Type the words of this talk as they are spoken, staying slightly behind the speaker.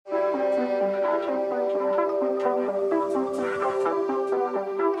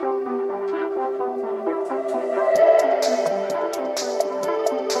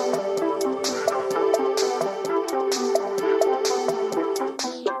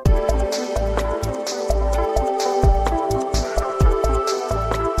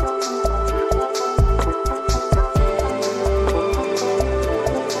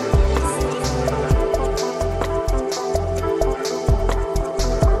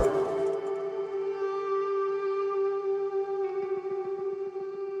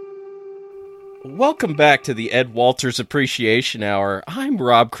Welcome back to the Ed Walters Appreciation Hour. I'm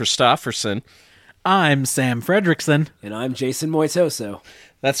Rob Christofferson. I'm Sam Fredrickson. And I'm Jason Moitoso.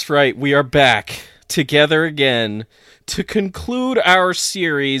 That's right, we are back together again to conclude our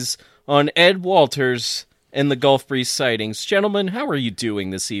series on Ed Walters and the Gulf Breeze sightings. Gentlemen, how are you doing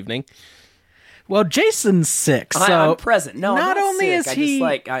this evening? Well, Jason's sick, so I'm present. No, not I'm not only sick. is he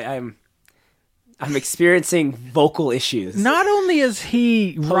I'm experiencing vocal issues. Not only is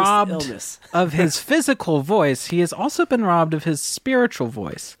he robbed Post-illness. of his physical voice, he has also been robbed of his spiritual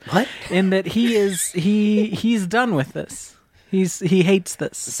voice. What? In that he's done with this. He hates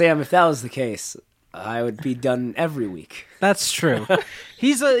this. Sam, if that was the case, I would be done every week. That's true.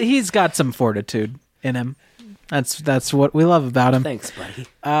 He's got some fortitude in him. That's what we love about him. Thanks, buddy.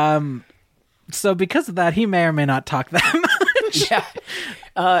 So because of that, he may or may not talk that much. Yeah.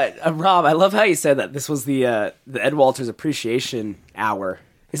 Rob, I love how you said that this was the Ed Walters Appreciation Hour.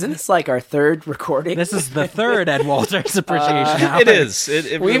 Isn't this like our third recording? This is the third Ed Walters Appreciation Hour. It is.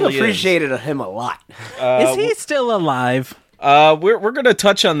 It We've really appreciated him a lot. Is he still alive? We're going to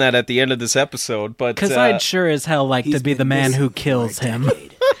touch on that at the end of this episode, but Because I'd sure as hell like to be the man who kills him.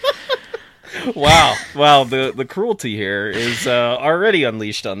 Wow, the cruelty here is already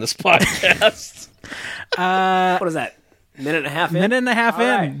unleashed on this podcast. What is that? Minute and a half in? Minute and a half All in.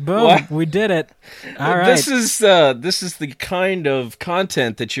 right. Boom. What? We did it. All right. This is the kind of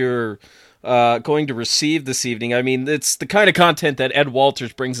content that you're going to receive this evening. I mean, it's the kind of content that Ed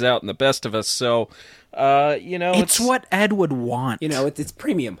Walters brings out in The Best of Us. So, it's what Ed would want. You know, it's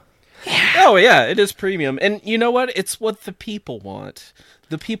premium. Oh yeah, it is premium, and you know what? It's what the people want.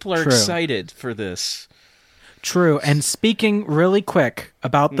 The people are True. excited for this. True. And speaking really quick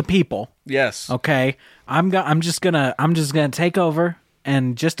about the people. Yes. Okay. I'm just gonna take over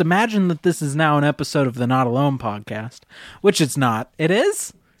and just imagine that this is now an episode of the Not Alone podcast, which it's not. It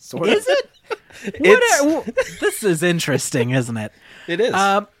is? Sort of. Is it? This is interesting, isn't it? It is.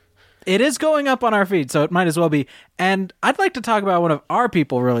 It is going up on our feed, so it might as well be. And I'd like to talk about one of our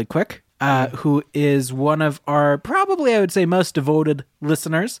people really quick, who is one of our, probably I would say, most devoted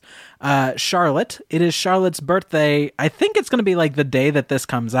listeners, Charlotte. It is Charlotte's birthday. I think it's going to be like the day that this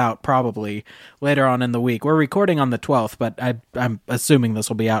comes out, probably later on in the week. We're recording on the 12th, but I'm assuming this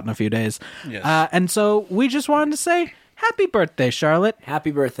will be out in a few days. Yes. And so we just wanted to say, happy birthday, Charlotte.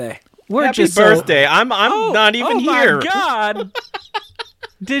 Happy birthday. We're Happy just birthday. I'm not even here. Oh my God.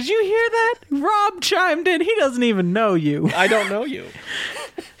 Did you hear that? Rob chimed in. He doesn't even know you. I don't know you.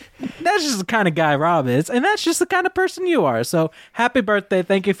 That's just the kind of guy Rob is, and that's just the kind of person you are. So happy birthday.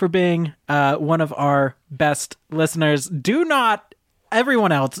 Thank you for being one of our best listeners.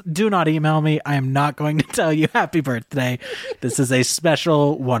 Everyone else, do not email me. I am not going to tell you happy birthday. This is a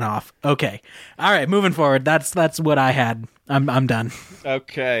special one-off. Okay. All right, moving forward. That's what I had. I'm done.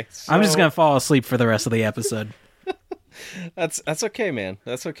 Okay. I'm just going to fall asleep for the rest of the episode. That's okay, man.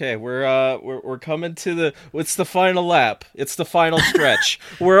 That's okay. We're coming to it's the final lap. It's the final stretch.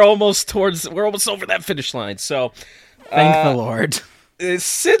 we're almost over that finish line. So thank the Lord.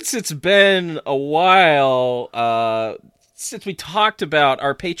 Since it's been a while since we talked about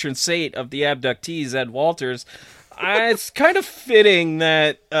our patron saint of the abductees, Ed Walters, it's kind of fitting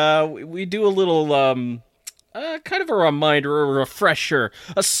that we do a little kind of a reminder, a refresher,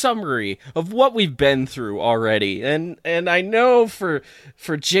 a summary of what we've been through already. And I know for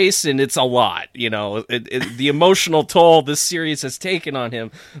Jason, it's a lot, the emotional toll this series has taken on him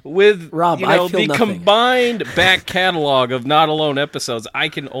with Rob, I feel the nothing. combined back catalog of Not Alone episodes. I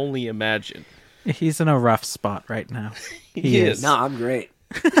can only imagine. He's in a rough spot right now. He is. No, I'm great.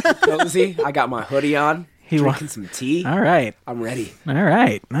 Cozy. I got my hoodie on. Drinking some tea. All right. I'm ready. All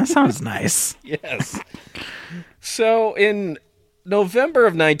right. That sounds nice. Yes. So in November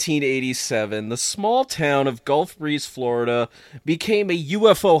of 1987, the small town of Gulf Breeze, Florida, became a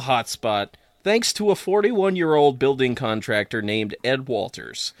UFO hotspot thanks to a 41-year-old building contractor named Ed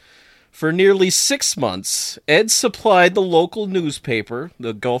Walters. For nearly 6 months, Ed supplied the local newspaper,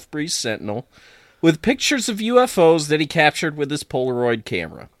 the Gulf Breeze Sentinel, with pictures of UFOs that he captured with his Polaroid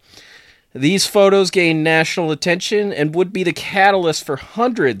camera. These photos gained national attention and would be the catalyst for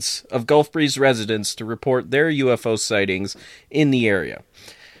hundreds of Gulf Breeze residents to report their UFO sightings in the area.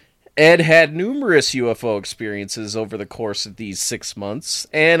 Ed had numerous UFO experiences over the course of these 6 months,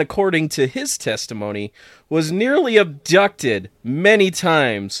 and according to his testimony, was nearly abducted many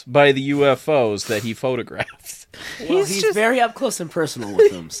times by the UFOs that he photographed. Well, he's very up close and personal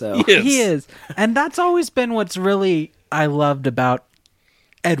with them, so... He is. And that's always been what's really I loved about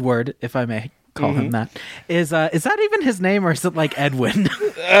Edward, if I may call him that. Is that even his name, or is it like Edwin?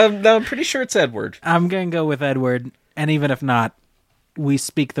 No, I'm pretty sure it's Edward. I'm going to go with Edward, and even if not, we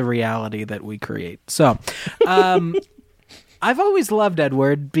speak the reality that we create. So, I've always loved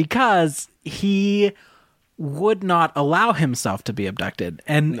Edward because he would not allow himself to be abducted.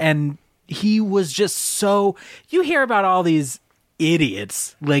 And he was just so... You hear about all these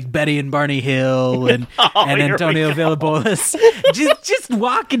idiots like Betty and Barney Hill and Antonio Villalobos just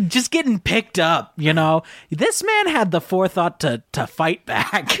walking, just getting picked up, you know. This man had the forethought to fight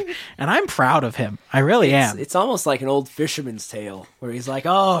back, and I'm proud of him. I really am. It's almost like an old fisherman's tale where he's like,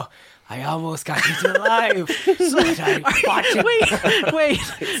 "Oh, I almost got eaten alive."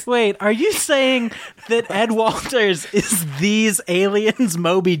 Wait, are you saying that Ed Walters is these aliens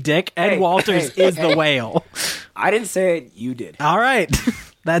Moby Dick? Ed Walters is the whale. I didn't say it, you did. All right.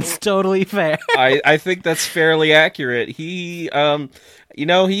 That's totally fair. I think that's fairly accurate. He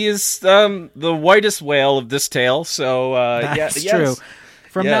he is the whitest whale of this tale, so that's true.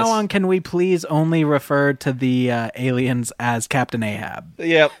 From now on, can we please only refer to the aliens as Captain Ahab?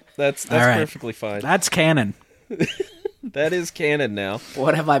 Yep, that's right. Perfectly fine. That's canon. That is canon now.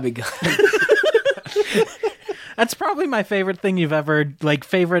 What have I begun? That's probably my favorite thing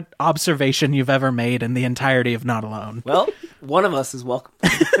favorite observation you've ever made in the entirety of Not Alone. Well, one of us is welcome.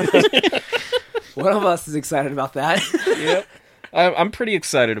 One of us is excited about that. Yep. I'm pretty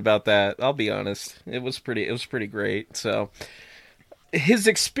excited about that. I'll be honest. It was pretty great. So, his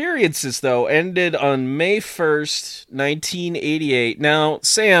experiences though ended on May 1st, 1988. Now,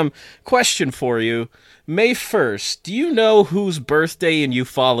 Sam, question for you: May 1st. Do you know whose birthday in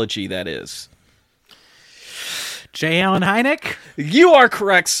ufology that is? J. Allen Hynek? You are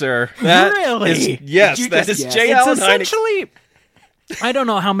correct, sir. Really? Yes, that is J. Allen Hynek. Essentially, I don't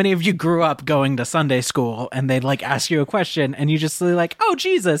know how many of you grew up going to Sunday school and they'd ask you a question and you just say "Oh,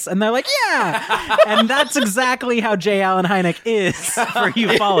 Jesus," and they're like, "Yeah." And that's exactly how J. Allen Hynek is for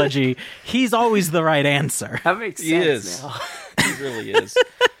ufology. He's always the right answer. That makes sense. He is. Now. He really is.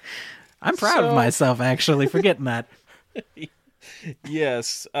 I'm proud of myself, actually, for getting that.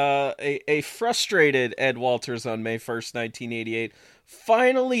 Yes, a frustrated Ed Walters on May 1st, 1988,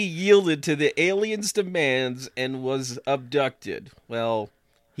 finally yielded to the aliens' demands and was abducted. Well,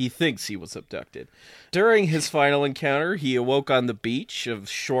 he thinks he was abducted. During his final encounter, he awoke on the beach of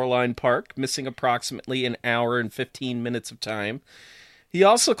Shoreline Park, missing approximately an hour and 15 minutes of time. He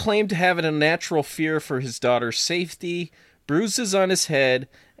also claimed to have an unnatural fear for his daughter's safety, bruises on his head,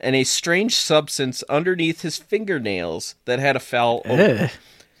 and a strange substance underneath his fingernails that had a foul odor.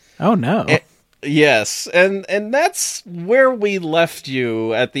 Oh, no. Yes, and that's where we left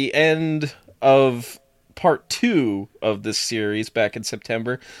you at the end of part 2 of this series back in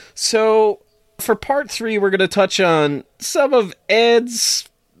September. So, for part 3, we're going to touch on some of Ed's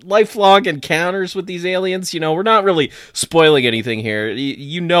lifelong encounters with these aliens. We're not really spoiling anything here.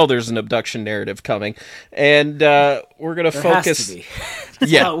 There's an abduction narrative coming, and we're going to focus. Has to be.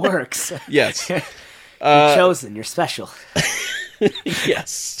 That's how it works. Yes, you're chosen. You're special.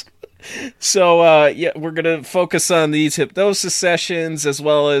 Yes. So we're going to focus on these hypnosis sessions as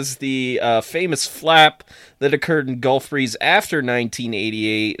well as the famous flap that occurred in Gulf Breeze after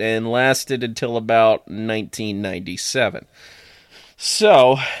 1988 and lasted until about 1997.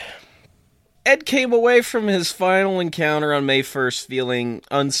 So, Ed came away from his final encounter on May 1st feeling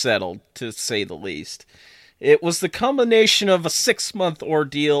unsettled, to say the least. It was the culmination of a 6-month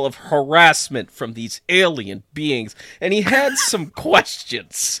ordeal of harassment from these alien beings, and he had some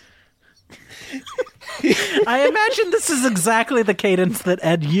questions. I imagine this is exactly the cadence that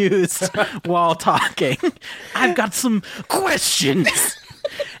Ed used while talking. I've got some questions.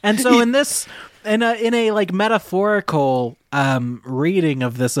 And so in a metaphorical reading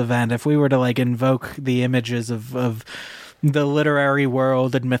of this event, if we were to invoke the images of the literary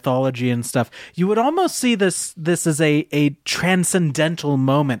world and mythology and stuff, you would almost see this as a transcendental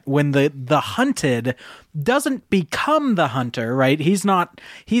moment when the hunted doesn't become the hunter, right? He's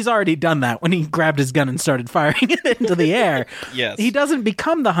already done that when he grabbed his gun and started firing it into the air. Yes. He doesn't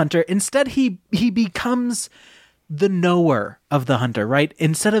become the hunter. Instead, he becomes the knower of the hunter, right?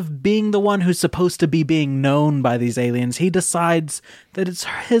 Instead of being the one who's supposed to be being known by these aliens, he decides that it's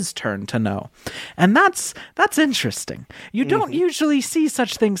his turn to know. And that's interesting. You don't usually see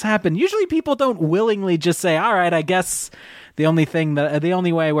such things happen. Usually people don't willingly just say, all right, I guess the only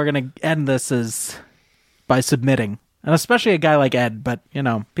way we're going to end this is by submitting. And especially a guy like Ed, but,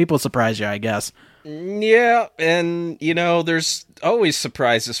 people surprise you, I guess. Yeah, and, there's always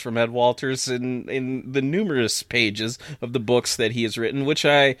surprises from Ed Walters in the numerous pages of the books that he has written, which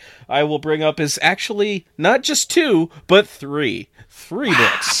I will bring up as actually not just 2, but 3. 3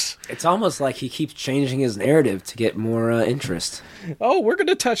 books. It's almost like he keeps changing his narrative to get more interest. Oh, we're going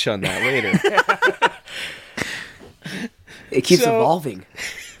to touch on that later. It keeps evolving.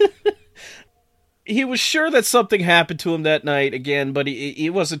 He was sure that something happened to him that night again, but he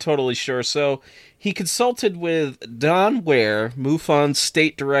wasn't totally sure. So he consulted with Don Ware, MUFON's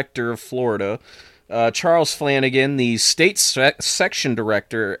state director of Florida, Charles Flanagan, the state section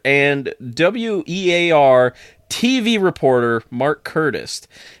director, and WEAR TV reporter Mark Curtis.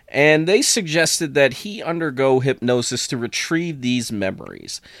 And they suggested that he undergo hypnosis to retrieve these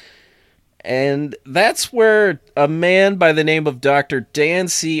memories. And that's where a man by the name of Dr. Dan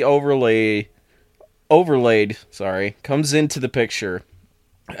C. Overlaid, comes into the picture.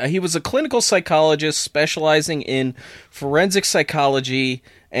 He was a clinical psychologist specializing in forensic psychology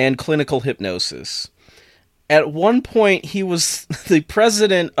and clinical hypnosis. At one point, he was the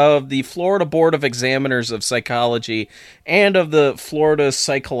president of the Florida Board of Examiners of Psychology and of the Florida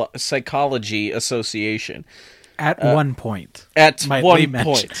Psychology Association. At one point. At one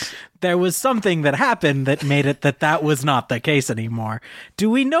point. There was something that happened that made it that was not the case anymore.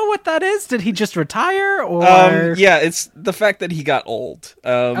 Do we know what that is? Did he just retire? Or yeah, it's the fact that he got old.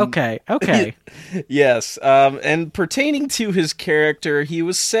 Okay. Yes. And pertaining to his character, he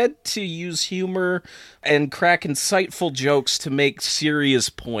was said to use humor and crack insightful jokes to make serious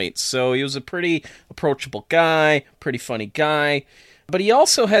points. So he was a pretty approachable guy, pretty funny guy. But he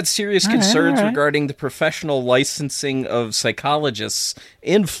also had serious concerns regarding the professional licensing of psychologists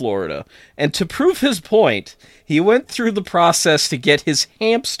in Florida. And to prove his point, he went through the process to get his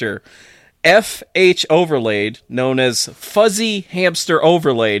hamster, F.H. Overlaid, known as Fuzzy Hamster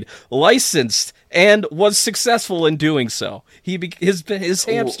Overlaid, licensed and was successful in doing so. His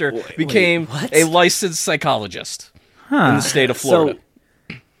hamster became a licensed psychologist in the state of Florida.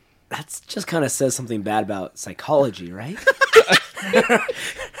 So, that just kind of says something bad about psychology, right?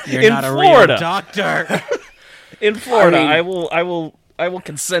 You're not a real doctor. In Florida, I will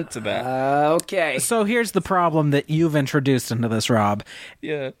consent to that. Okay. So here's the problem that you've introduced into this, Rob.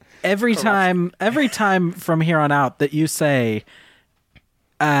 Yeah. Every time from here on out that you say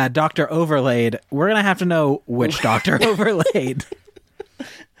Dr. Overlaid, we're going to have to know which Dr. Overlaid.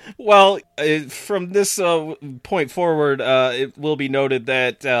 Well, from this point forward, it will be noted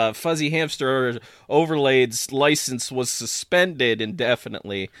that Fuzzy Hamster Overlaid's license was suspended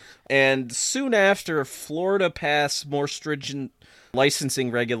indefinitely, and soon after, Florida passed more stringent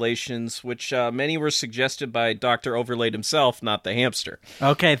licensing regulations, which many were suggested by Dr. Overlaid himself, not the hamster.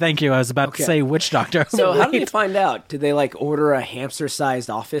 Okay, thank you. I was about to say which Dr. Overlaid. So how did they find out? Did they, order a hamster-sized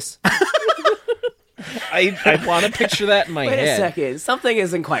office? I want to picture that in my head. Wait a second. Something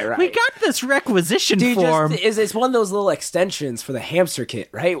isn't quite right. We got this requisition form. It's one of those little extensions for the hamster kit,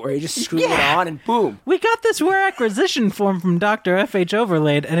 right? Where you just screw it on and boom. We got this requisition form from Dr. F.H.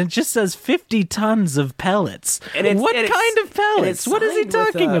 Overlaid, and it just says 50 tons of pellets. What kind of pellets? What is he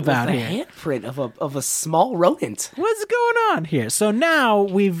talking about with here? A handprint of a small rodent. What's going on here? So now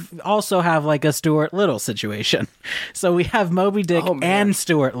we've also have a Stuart Little situation. So we have Moby Dick and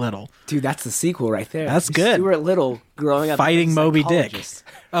Stuart Little. Dude, that's the sequel right there. That's good. Stuart Little growing up fighting Moby Dick.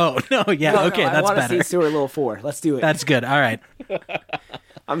 Oh no, yeah, okay, that's better. I want to see Stuart Little 4. Let's do it. That's good. All right.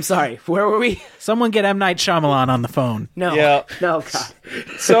 I'm sorry. Where were we? Someone get M. Night Shyamalan on the phone. No. Yeah. No, God.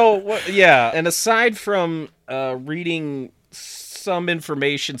 So and aside from reading some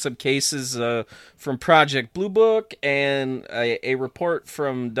information, some cases from Project Blue Book and a report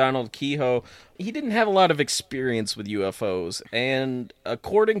from Donald Kehoe, he didn't have a lot of experience with UFOs. And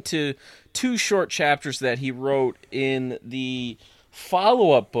according to 2 short chapters that he wrote in the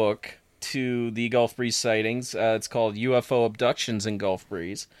follow-up book to the Gulf Breeze sightings, it's called UFO Abductions in Gulf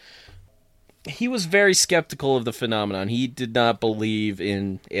Breeze, he was very skeptical of the phenomenon. He did not believe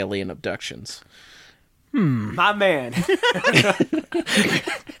in alien abductions. My man.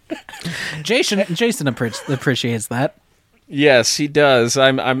 Jason appreciates that. Yes, he does.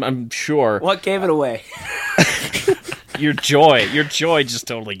 I'm sure. What gave it away? Your joy just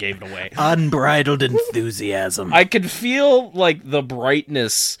totally gave it away. Unbridled enthusiasm. I could feel like the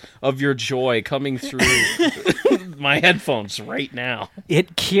brightness of your joy coming through my headphones right now.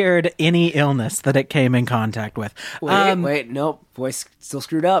 It cured any illness that it came in contact with. Wait, nope. Voice still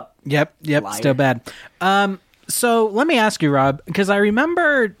screwed up. Yep, Liar. still bad. So let me ask you, Rob, because I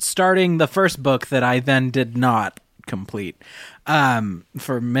remember starting the first book that I then did not complete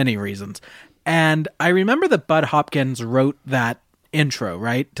for many reasons. And I remember that Bud Hopkins wrote that intro,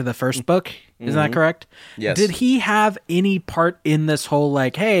 right, to the first book. Is that correct? Yes. Did he have any part in this whole,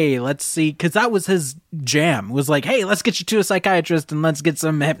 like, hey, let's see, because that was his jam, was like, hey, let's get you to a psychiatrist and let's get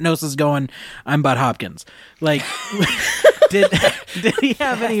some hypnosis going. I'm Bud Hopkins. Like, did he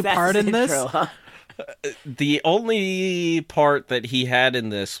have any part in this? Intro, huh? The only part that he had in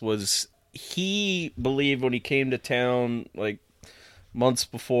this was he believed when he came to town, like, months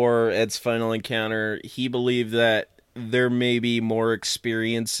before Ed's final encounter, he believed that there may be more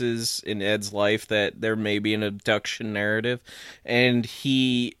experiences in Ed's life, that there may be an abduction narrative, and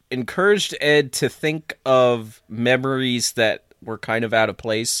he encouraged Ed to think of memories that were kind of out of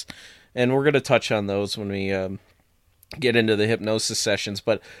place, and we're going to touch on those when we get into the hypnosis sessions.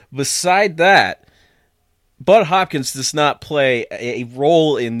 But beside that, Bud Hopkins does not play a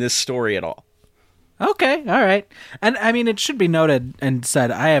role in this story at all. Okay, all right. And I mean, it should be noted and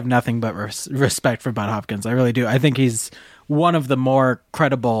said, I have nothing but respect for Bud Hopkins. I really do. I think he's one of the more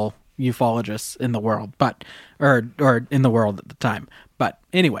credible ufologists in the world, or in the world at the time. But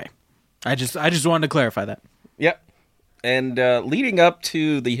anyway, I just wanted to clarify that. Yep. And leading up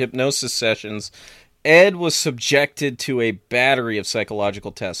to the hypnosis sessions, Ed was subjected to a battery of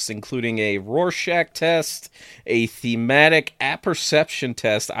psychological tests, including a Rorschach test, a thematic apperception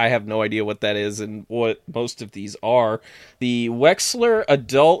test. I have no idea what that is and what most of these are. The Wechsler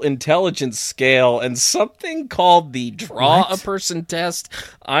Adult Intelligence Scale, and something called the Draw a Person test.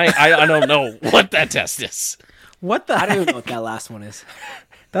 I don't know what that test is. What the I don't heck? even know what that last one is.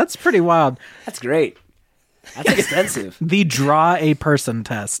 That's pretty wild. That's great. That's extensive. The Draw a Person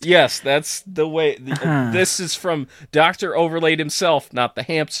test. Yes, that's the way. This is from Dr. Overlaid himself, not the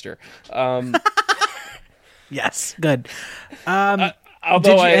hamster. Yes, good.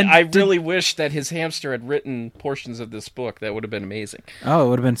 Although I really wish that his hamster had written portions of this book. That would have been amazing. Oh, it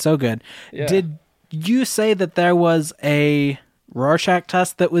would have been so good. Yeah. Did you say that there was a Rorschach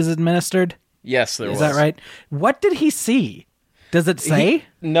test that was administered? Yes, there was. Is that right? What did he see? Does it say?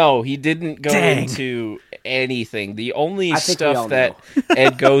 No, he didn't go Dang. into anything. The only I think we all stuff that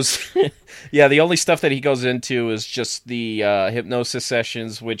Ed goes... yeah, the only stuff that he goes into is just the hypnosis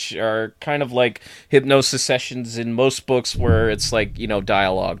sessions, which are kind of like hypnosis sessions in most books where it's like,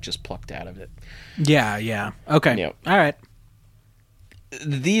 dialogue just plucked out of it. Yeah. Okay. Yep. All right.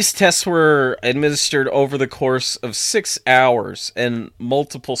 These tests were administered over the course of 6 hours and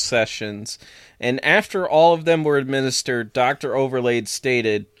multiple sessions, and after all of them were administered, Dr. Overlaid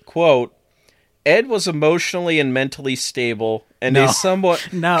stated, quote, Ed was emotionally and mentally stable and a somewhat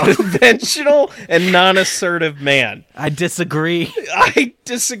conventional and non-assertive man. I disagree. I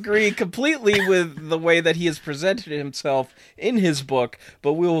disagree completely with the way that he has presented himself in his book,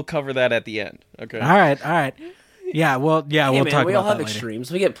 but we will cover that at the end. Okay. All right. Yeah, we'll Hey, we'll man, talk we about all have that later.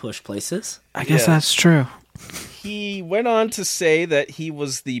 extremes. We get pushed places. I guess Yeah. that's true. He went on to say that he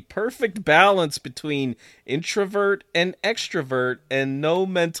was the perfect balance between introvert and extrovert, and no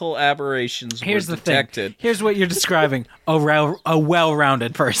mental aberrations Here's were the detected. thing. Here's what you're describing: a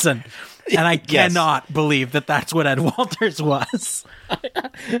well-rounded person, and I Yes. cannot believe that that's what Ed Walters was.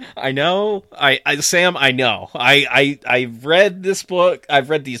 I know. Sam, I know. I've read this book. I've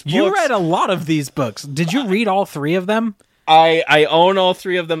read these books. You read a lot of these books. Did you read all three of them? I own all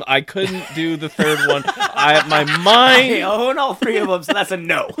three of them. I couldn't do the third one. My mind. Hey, own all three of them, so that's a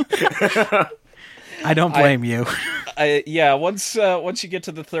no. I don't blame you. Once you get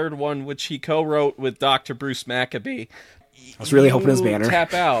to the third one, which he co-wrote with Dr. Bruce Maccabee, I was really hoping it was Banner.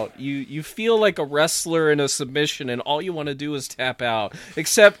 Tap out. You feel like a wrestler in a submission, and all you want to do is tap out.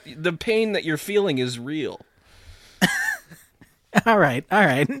 Except the pain that you're feeling is real. All right.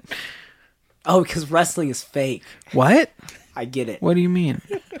 Oh, because wrestling is fake. What? I get it. What do you mean?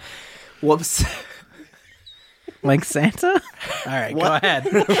 Whoops. Like Santa? All right, go ahead.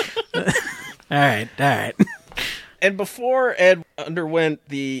 All right. And before Ed underwent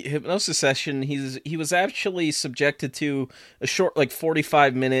the hypnosis session, he was actually subjected to a short,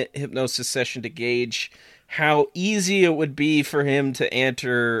 45-minute hypnosis session to gauge how easy it would be for him to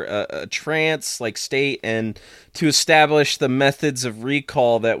enter a trance-like state and to establish the methods of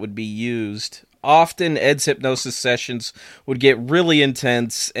recall that would be used. often Ed's hypnosis sessions would get really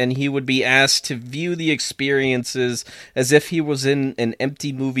intense, and he would be asked to view the experiences as if he was in an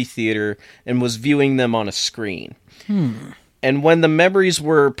empty movie theater and was viewing them on a screen. And when the memories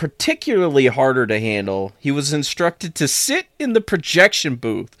were particularly harder to handle, he was instructed to sit in the projection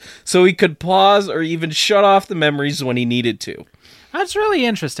booth so he could pause or even shut off the memories when he needed to. That's really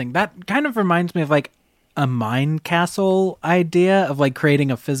interesting. That kind of reminds me of like a mind castle idea of like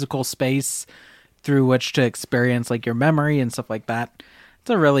creating a physical space through which to experience like your memory and stuff like that. It's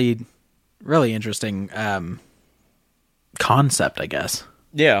a really, really interesting concept, I guess.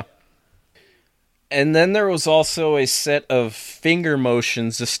 Yeah. And then there was also a set of finger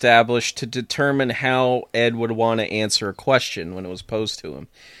motions established to determine how Ed would want to answer a question when it was posed to him.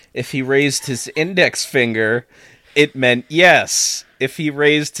 If he raised his index finger, it meant yes. If he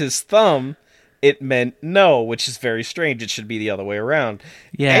raised his thumb, it meant no, which is very strange. It should be the other way around.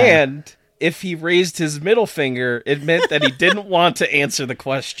 Yeah. And if he raised his middle finger, it meant that he didn't want to answer the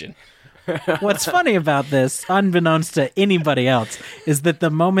question. What's funny about this, unbeknownst to anybody else, is that the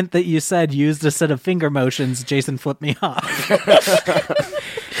moment that you said used a set of finger motions, Jason flipped me off.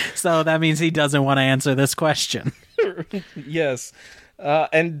 So that means he doesn't want to answer this question. Yes.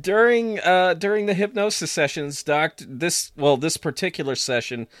 And during the hypnosis sessions, this particular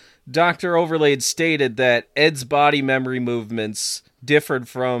session, Dr. Overlaid stated that Ed's body memory movements differed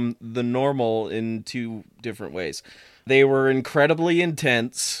from the normal in two different ways. They were incredibly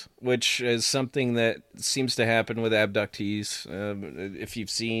intense, which is something that seems to happen with abductees. If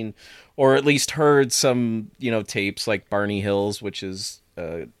you've seen or at least heard some, tapes like Barney Hill's, which is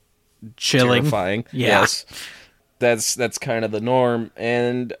Chilling. terrifying. Yeah. Yes. That's kind of the norm.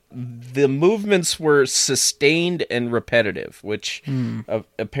 And the movements were sustained and repetitive, which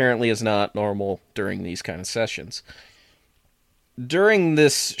apparently is not normal during these kind of sessions. During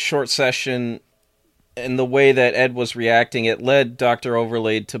this short session, and the way that Ed was reacting, it led Dr.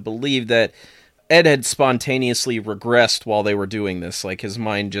 Overlaid to believe that Ed had spontaneously regressed while they were doing this. Like, his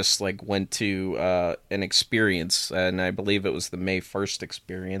mind just, went to an experience, and I believe it was the May 1st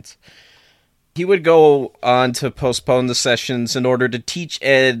experience. He would go on to postpone the sessions in order to teach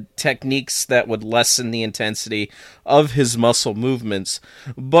Ed techniques that would lessen the intensity of his muscle movements.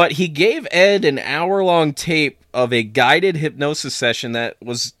 But he gave Ed an hour-long tape of a guided hypnosis session that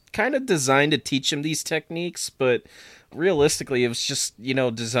was kind of designed to teach him these techniques, but realistically it was just,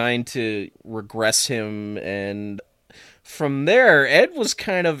 designed to regress him. And from there, Ed was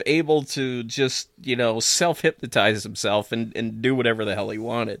kind of able to just, self-hypnotize himself and do whatever the hell he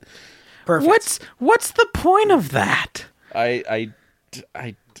wanted. Perfect. What's the point of that? A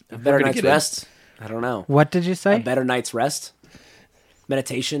better night's rest? I don't know. What did you say? A better night's rest?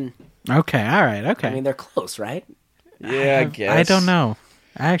 Meditation? Okay, all right, okay. I mean, they're close, right? Yeah, I guess. I don't know.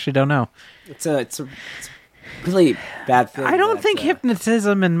 I actually don't know. It's a really bad thing. I don't think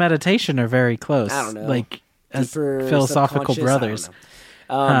hypnotism and meditation are very close. I don't know. Like, as Deeper, philosophical brothers.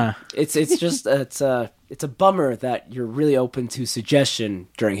 It's just it's a bummer that you're really open to suggestion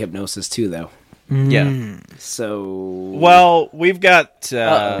during hypnosis too, though. Yeah. So well, we've got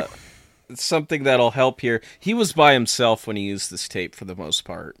something that'll help here. He was by himself when he used this tape for the most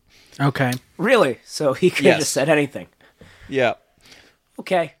part. Okay. Really? So he could have just said anything. Yeah.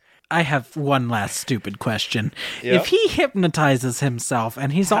 Okay. I have one last stupid question. Yep. If he hypnotizes himself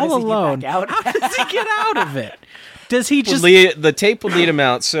and he's all alone, how does he get out of it? Does he just... The tape will lead him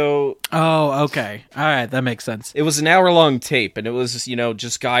out, so... Oh, okay. All right, that makes sense. It was an hour-long tape, and it was,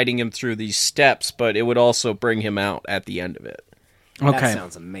 just guiding him through these steps, but it would also bring him out at the end of it. Okay. That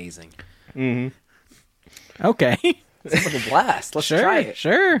sounds amazing. Mm-hmm. Okay. It's like a blast. Let's try it.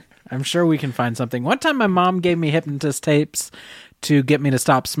 Sure. I'm sure we can find something. One time my mom gave me hypnotist tapes to get me to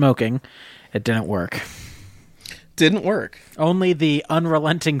stop smoking. It didn't work. Didn't work. Only the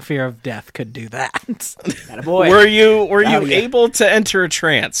unrelenting fear of death could do that. Attaboy. Were you able to enter a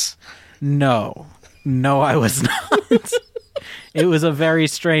trance? No, I was not. It was a very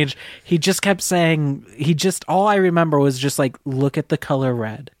strange... He just kept saying... All I remember was just look at the color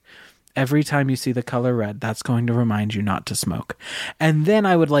red. Every time you see the color red, that's going to remind you not to smoke. And then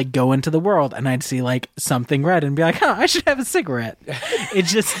I would go into the world and I'd see something red and be like, I should have a cigarette.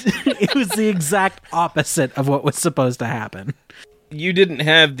 It was the exact opposite of what was supposed to happen. You didn't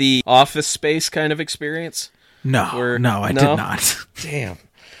have the Office Space kind of experience? No, I did not. Damn.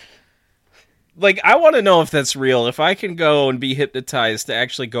 I want to know if that's real. If I can go and be hypnotized to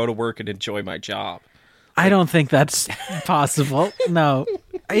actually go to work and enjoy my job. I don't think that's possible. No.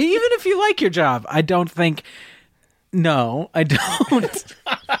 Even if you like your job, I don't think... No, I don't.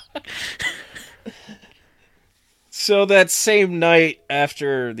 So that same night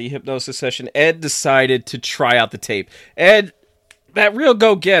after the hypnosis session, Ed decided to try out the tape. Ed, that real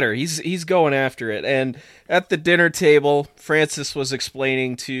go-getter, he's going after it. And at the dinner table, Francis was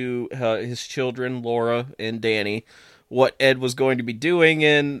explaining to his children, Laura and Danny, what Ed was going to be doing,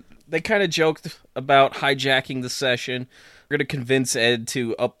 and they kind of joked about hijacking the session. We're going to convince Ed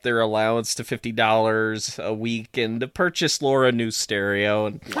to up their allowance to $50 a week and to purchase Laura a new stereo.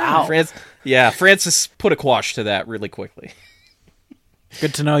 And Wow. Francis put a quash to that really quickly.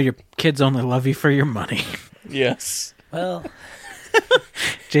 Good to know your kids only love you for your money. Yes. Well,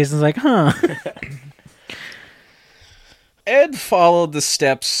 Jason's like, huh. Ed followed the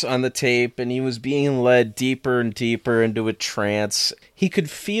steps on the tape, and he was being led deeper and deeper into a trance. He could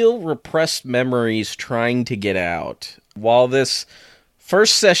feel repressed memories trying to get out. While this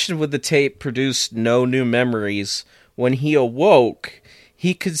first session with the tape produced no new memories, when he awoke,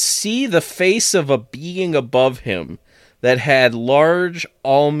 he could see the face of a being above him that had large,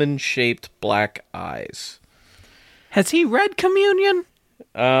 almond-shaped black eyes. Has he read Communion?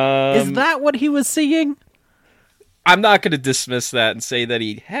 Is that what he was seeing? I'm not going to dismiss that and say that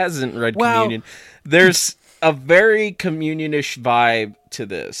he hasn't read Well- Communion. There's a very communion-ish vibe to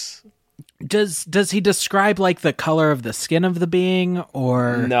this. Does he describe like the color of the skin of the being,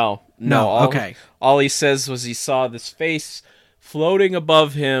 or No. Okay. All he says was he saw this face floating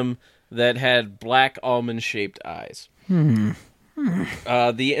above him that had black almond-shaped eyes.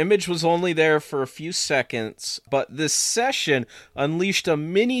 The image was only there for a few seconds, but this session unleashed a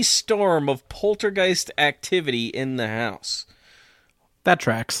mini storm of poltergeist activity in the house. that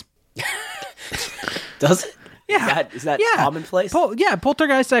tracks? does it? Yeah. Is that Yeah. commonplace?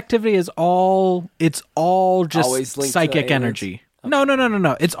 Poltergeist activity is all just Always linked to psychic aliens? energy.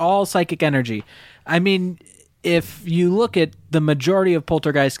 No. It's all psychic energy. I mean, if you look at the majority of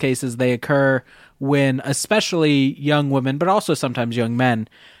poltergeist cases, they occur when especially young women, but also sometimes young men,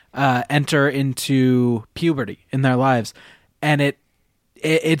 enter into puberty in their lives. And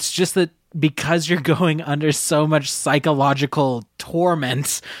it's just that because you're going under so much psychological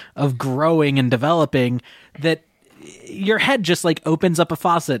torment of growing and developing, that your head just like opens up a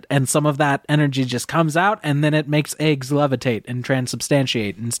faucet and some of that energy just comes out, and then it makes eggs levitate and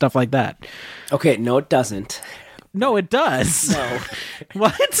transubstantiate and stuff like that. Okay, no, it doesn't. No, it does. No,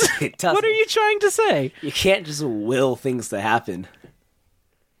 What? It doesn't. What are you trying to say? you can't just will things to happen,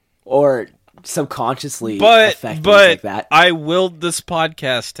 or subconsciously affect things like that. I willed this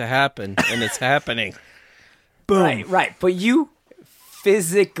podcast to happen, and it's happening. Boom. Right. But you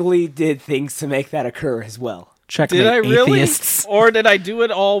physically did things to make that occur as well. Checkmate, Did I really? atheists. Or did I do it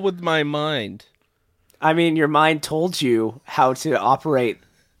all with my mind? I mean, your mind told you how to operate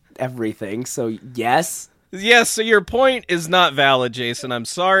everything, so yes. Yes, so your point is not valid, Jason. I'm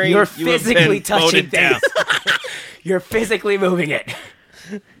sorry. You're You have physically been touching voted down. things. You're physically moving it.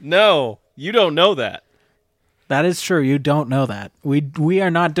 No, you don't know that. That is true. You don't know that. We are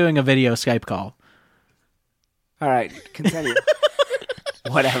not doing a video Skype call. All right, continue.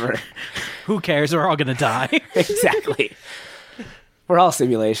 Whatever. Who cares? We're all gonna die. Exactly. We're all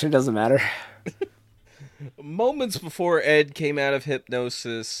simulation. It doesn't matter. Moments before Ed came out of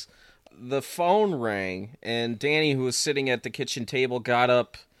hypnosis, the phone rang, and Danny, who was sitting at the kitchen table, got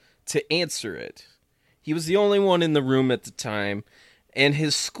up to answer it. He was the only one in the room at the time, and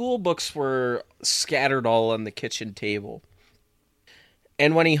his school books were scattered all on the kitchen table.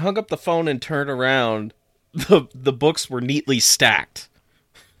 And when he hung up the phone and turned around, the books were neatly stacked.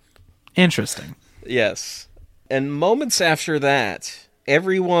 Interesting. Yes. And moments after that,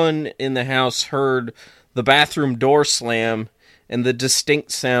 everyone in the house heard the bathroom door slam and the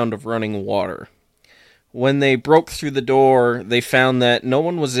distinct sound of running water. When they broke through the door, they found that no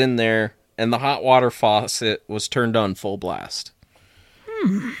one was in there, and the hot water faucet was turned on full blast.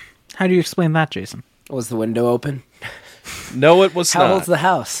 How do you explain that, Jason? Was the window open? No, it was How not. old's the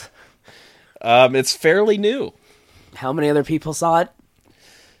house? It's fairly new. How many other people saw it?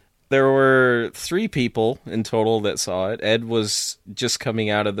 There were 3 people in total that saw it. Ed was just coming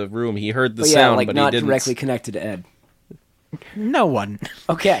out of the room. He heard the But sound, like but not he didn't. directly connected to Ed. No one.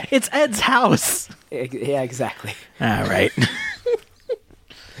 Okay. It's Ed's house. Yeah, exactly. All right.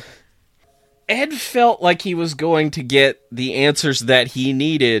 Ed felt like he was going to get the answers that he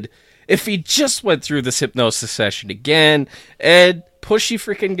needed if he just went through this hypnosis session again. Ed, pushy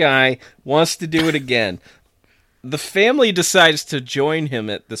freaking guy, wants to do it again. The family decides to join him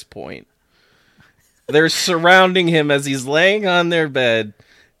at this point. They're surrounding him as he's laying on their bed.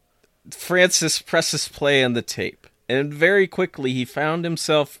 Francis presses play on the tape, and very quickly he found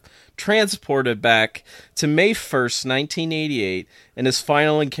himself transported back to May 1st, 1988, and his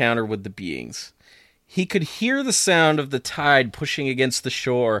final encounter with the beings. He could hear the sound of the tide pushing against the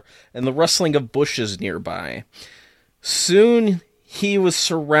shore and the rustling of bushes nearby. Soon he was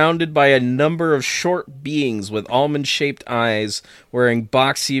surrounded by a number of short beings with almond-shaped eyes wearing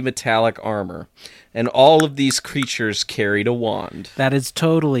boxy metallic armor. And all of these creatures carried a wand. That is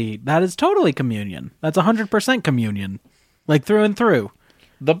totally communion. That's 100% communion. Like through and through.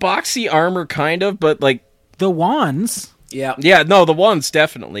 The boxy armor kind of, but like... The wands... Yeah, no, the ones,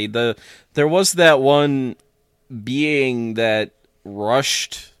 definitely. There was that one being that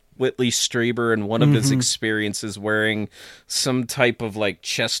rushed Whitley Strieber in one of his experiences wearing some type of, like,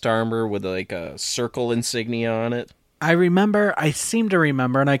 chest armor with, like, a circle insignia on it. I seem to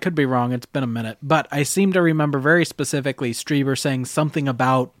remember, and I could be wrong, it's been a minute, but I seem to remember very specifically Strieber saying something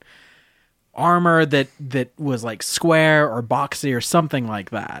about armor that was, like, square or boxy or something like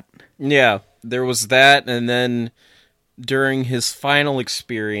that. Yeah, there was that, and then... During his final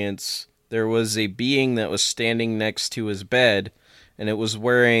experience, there was a being that was standing next to his bed, and it was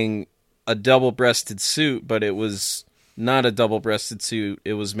wearing a double-breasted suit, but it was not a double-breasted suit.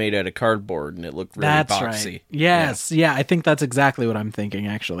 It was made out of cardboard, and it looked really that's boxy. Right. Yes, yeah, I think that's exactly what I'm thinking,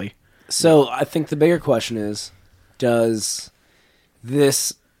 actually. So I think the bigger question is, does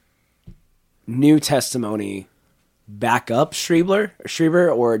this new testimony back up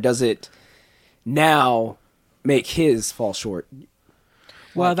Strieber, or does it now... make his fall short?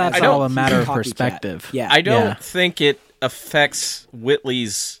 Well, that's all a matter of perspective. Yeah, I don't think it affects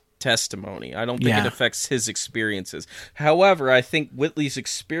Whitley's testimony. I don't think it affects his experiences. However, I think Whitley's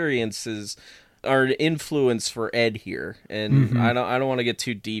experiences are an influence for Ed here, and I don't want to get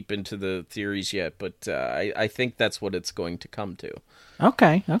too deep into the theories yet, but I think that's what it's going to come to.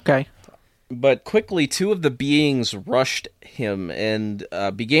 Okay. But quickly, two of the beings rushed him and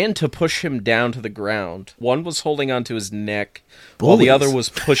began to push him down to the ground. One was holding onto his neck, while the other was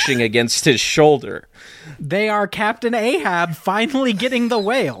pushing against his shoulder. They are Captain Ahab finally getting the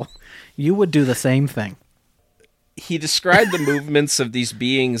whale. You would do the same thing. He described the movements of these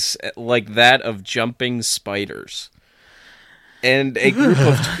beings like that of jumping spiders. And a group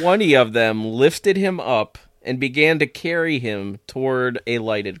of 20 of them lifted him up and began to carry him toward a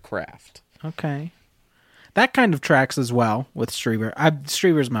lighted craft. Okay. That kind of tracks as well with Strieber.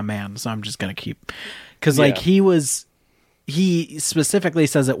 Strieber's my man, so I'm just going to keep... Because, like, he specifically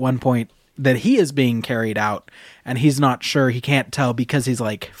says at one point that he is being carried out, and he's not sure. He can't tell because he's,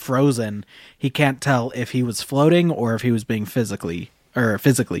 like, frozen. He can't tell if he was floating or if he was being physically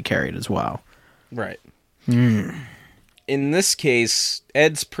carried as well. Right. In this case,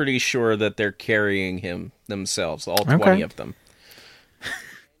 Ed's pretty sure that they're carrying him themselves, all 20 of them.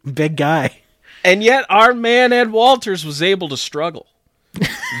 Big guy. And yet our man Ed Walters was able to struggle.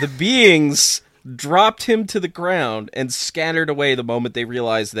 The beings dropped him to the ground and scattered away the moment they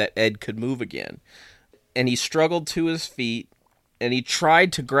realized that Ed could move again. And he struggled to his feet, and he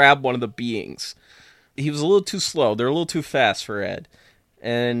tried to grab one of the beings. He was a little too slow. They're a little too fast for Ed.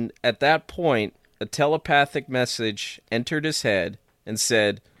 And at that point, a telepathic message entered his head and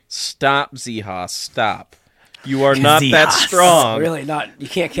said, "Stop, Zihas, stop. You are not that strong." Really not. You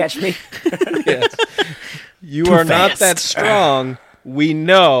can't catch me. Yes. You Too are fast. not that strong. We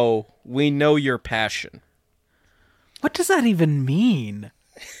know your passion. What does that even mean?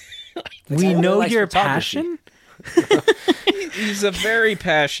 We why know he likes your photography. passion? He's a very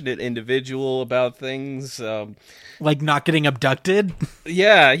passionate individual about things. Like not getting abducted?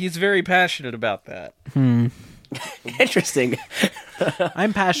 Yeah, he's very passionate about that. Interesting.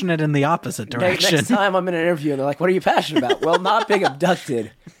 I'm passionate in the opposite direction. Next time I'm in an interview and they're like, "What are you passionate about?" Well, not being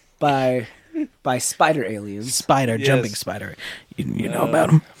abducted by spider aliens. Jumping spider. You know about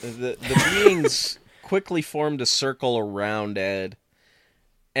him? The beings quickly formed a circle around Ed.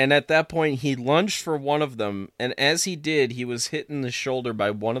 And at that point, he lunged for one of them, and as he did, he was hit in the shoulder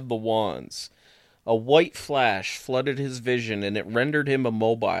by one of the wands. A white flash flooded his vision, and it rendered him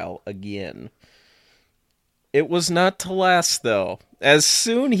immobile again. It was not to last, though. As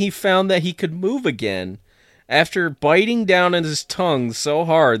soon he found that he could move again, after biting down on his tongue so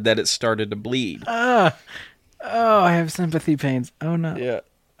hard that it started to bleed. Oh, I have sympathy pains. Oh, no. Yeah.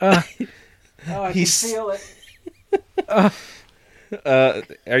 I can feel it.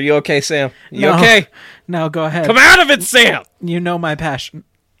 Are you okay, Sam? You No. okay? No, go ahead. Come out of it, Sam! You know my passion.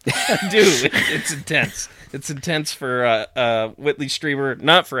 Dude, it's intense. It's intense for Whitley Strieber,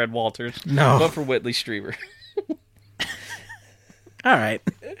 not for Ed Walters, No. but for Whitley Strieber. All right.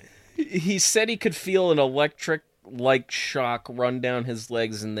 He said he could feel an electric-like shock run down his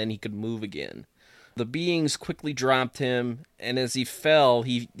legs, and then he could move again. The beings quickly dropped him, and as he fell,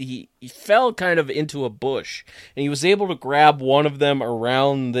 he fell kind of into a bush, and he was able to grab one of them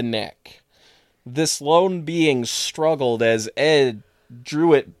around the neck. This lone being struggled as Ed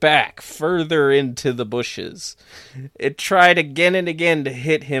drew it back further into the bushes. It tried again and again to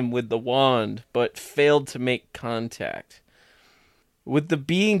hit him with the wand, but failed to make contact. With the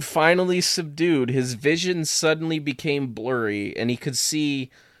being finally subdued, his vision suddenly became blurry, and he could see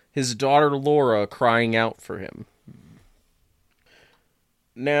his daughter Laura crying out for him.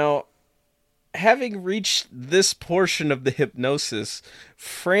 Now, having reached this portion of the hypnosis,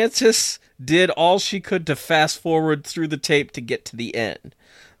 Frances did all she could to fast forward through the tape to get to the end.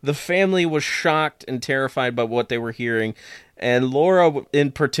 The family was shocked and terrified by what they were hearing, and Laura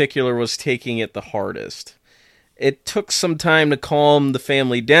in particular was taking it the hardest. It took some time to calm the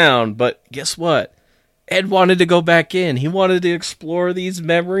family down, but guess what? Ed wanted to go back in. He wanted to explore these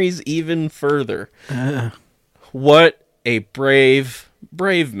memories even further. What a brave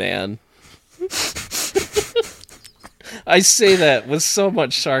man. I say that with so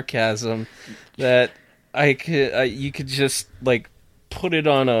much sarcasm that you could just like put it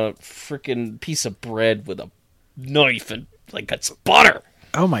on a freaking piece of bread with a knife and like got some butter.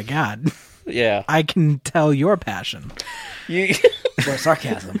 Oh my God. Yeah. I can tell your passion. For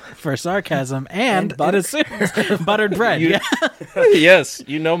sarcasm. For sarcasm and butter. it assumes buttered bread. Yeah. Yes,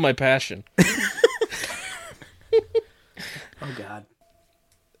 you know my passion. Oh God.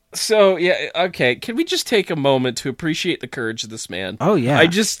 So, yeah, okay. Can we just take a moment to appreciate the courage of this man? Oh, yeah.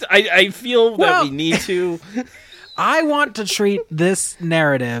 I feel that we need to. I want to treat this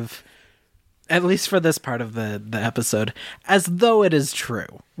narrative, at least for this part of the episode, as though it is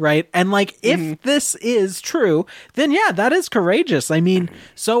true, right? And, like, if this is true, then, yeah, that is courageous. I mean,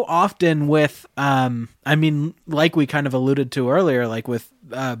 so often with, like we kind of alluded to earlier, like with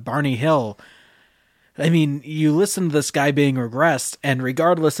Barney Hill, I mean, you listen to this guy being regressed, and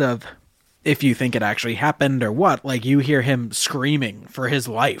regardless of if you think it actually happened or what, like, you hear him screaming for his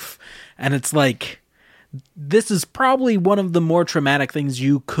life. And it's like, this is probably one of the more traumatic things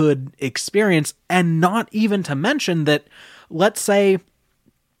you could experience, and not even to mention that, let's say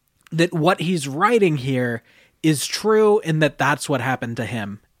that what he's writing here is true and that that's what happened to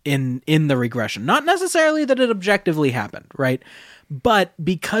him in the regression. Not necessarily that it objectively happened, right? But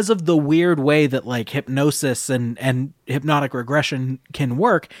because of the weird way that like hypnosis and hypnotic regression can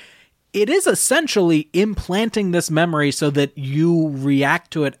work, it is essentially implanting this memory so that you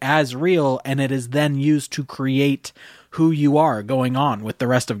react to it as real, and it is then used to create who you are going on with the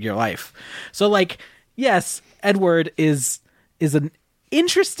rest of your life. So like, yes, Edward is an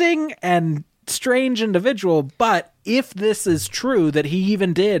interesting and strange individual, but if this is true that he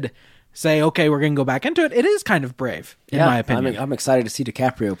even did say, okay, we're going to go back into it, it is kind of brave, in my opinion. I'm excited to see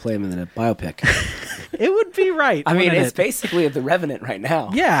DiCaprio play him in a biopic. It would be right. I mean, it's it? basically The Revenant right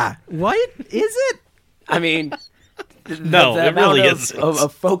now. Yeah. What? Is it? I mean, No, it really is isn't.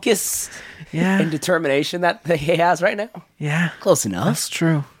 of focus and determination that he has right now. Yeah. Close enough. That's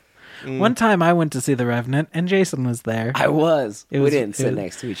true. One time I went to see The Revenant, and Jason was there. I was. We didn't sit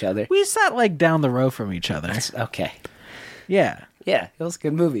next to each other. We sat like down the row from each other. Okay. Yeah. Yeah, it was a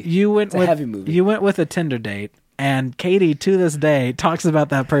good movie. It's a heavy movie. You went with a Tinder date, and Katie, to this day, talks about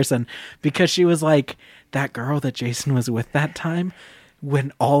that person because she was like, that girl that Jason was with that time,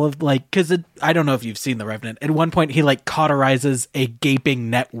 when all of, like, because I don't know if you've seen The Revenant. At one point, he, like, cauterizes a gaping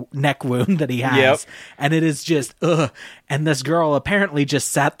neck wound that he has. Yep. And it is just, ugh. And this girl apparently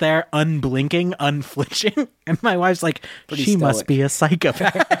just sat there, unblinking, unflinching. And my wife's like, she must be a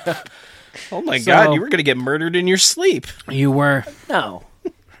psychopath. Oh my God, you were going to get murdered in your sleep. You were. No.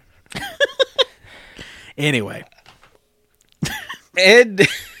 Anyway. Ed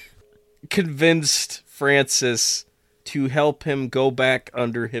convinced Frances to help him go back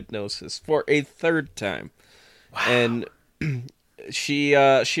under hypnosis for a third time. Wow. And she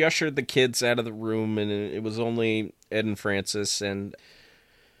ushered the kids out of the room, and it was only Ed and Frances. And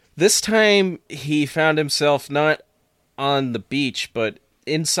this time he found himself not on the beach, but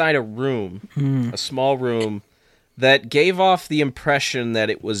inside a room, a small room that gave off the impression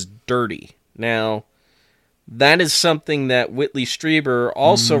that it was dirty. Now, that is something that Whitley Strieber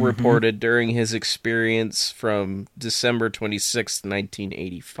also reported during his experience from December 26th,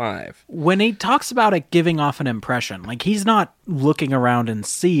 1985. When he talks about it giving off an impression, like, he's not looking around and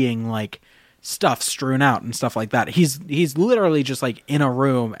seeing, like, stuff strewn out and stuff like that. He's literally just, like, in a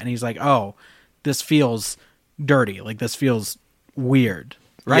room, and he's like, oh, this feels dirty. Like, this feels weird,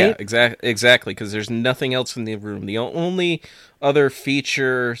 right? Yeah, exactly, because there's nothing else in the room. The only other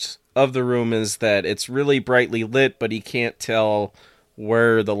features of the room is that it's really brightly lit, but he can't tell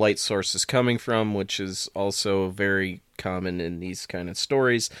where the light source is coming from, which is also very common in these kind of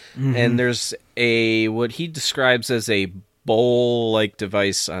stories. And there's what he describes as a bowl-like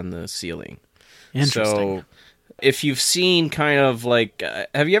device on the ceiling. Interesting. So, if you've seen kind of like,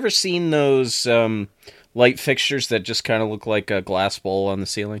 have you ever seen those light fixtures that just kind of look like a glass bowl on the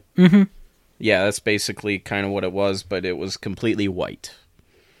ceiling? Mm-hmm. Yeah, that's basically kind of what it was, but it was completely white.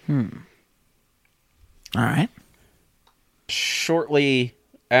 All right. Shortly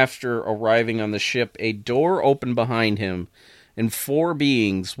after arriving on the ship, a door opened behind him, and 4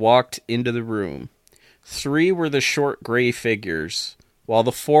 beings walked into the room. 3 were the short gray figures, while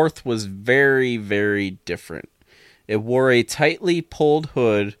the 4th was very, very different. It wore a tightly pulled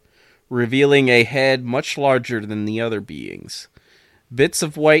hood, revealing a head much larger than the other beings. Bits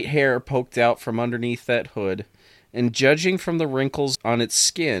of white hair poked out from underneath that hood, and judging from the wrinkles on its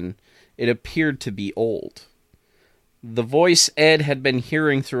skin, it appeared to be old. The voice Ed had been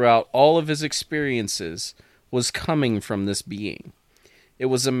hearing throughout all of his experiences was coming from this being. It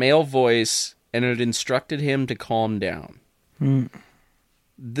was a male voice, and it instructed him to calm down.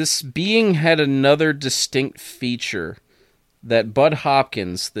 This being had another distinct feature that Bud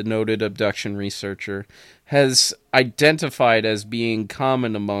Hopkins, the noted abduction researcher, has identified as being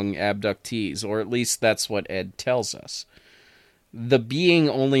common among abductees, or at least that's what Ed tells us. The being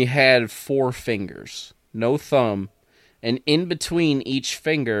only had 4 fingers, no thumb, and in between each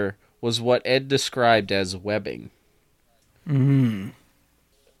finger was what Ed described as webbing.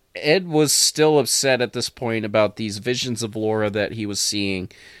 Ed was still upset at this point about these visions of Laura that he was seeing,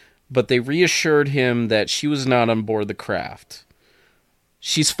 but they reassured him that she was not on board the craft.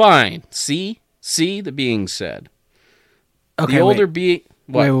 "She's fine. See? See?" the being said. Okay, The older being...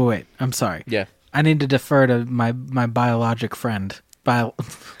 What? Wait. I'm sorry. Yeah. I need to defer to my biologic friend.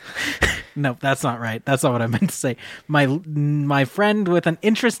 No, that's not right. That's not what I meant to say. My friend with an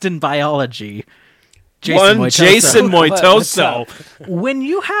interest in biology, Jason Moitoso. Jason Moitoso. When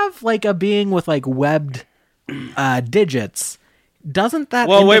you have like a being with like webbed digits, doesn't that?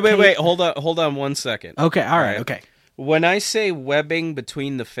 Well, indicate... wait. Hold on 1 second. Okay, all right. Okay. When I say webbing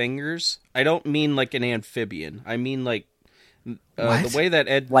between the fingers, I don't mean like an amphibian. I mean like the way that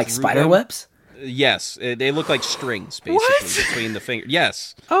Ed Like drew spider them. webs? Yes, they look like strings basically between the fingers.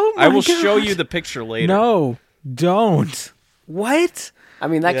 Yes. Oh my I will God. show you the picture later. No, don't. What? I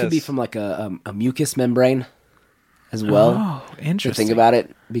mean, that could be Yes. from like a mucus membrane as well. Oh, To interesting. think about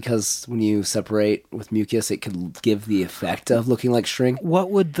it, because when you separate with mucus, it could give the effect of looking like string. What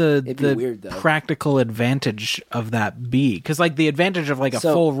would the be weird, though. practical advantage of that be? Because like the advantage of like a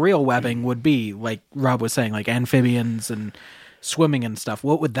So- full real webbing would be like Rob was saying, like amphibians and swimming and stuff.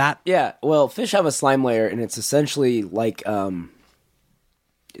 What would that? Yeah, well, fish have a slime layer, and it's essentially like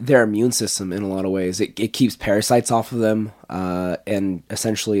their immune system in a lot of ways. It keeps parasites off of them, and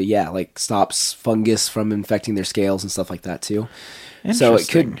essentially, like stops fungus from infecting their scales and stuff like that too. So it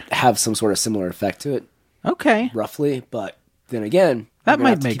could Interesting. have some sort of similar effect to it, Okay, roughly. But then again, That you're gonna might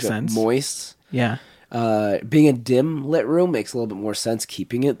have to make keep it sense. moist. yeah. Being a dim lit room makes a little bit more sense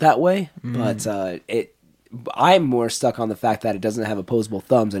keeping it that way, but I'm more stuck on the fact that it doesn't have opposable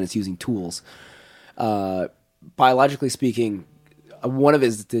thumbs and it's using tools. Biologically speaking, one of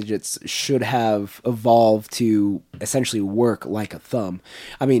his digits should have evolved to essentially work like a thumb.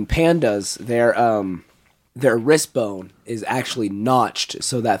 I mean, pandas, their wrist bone is actually notched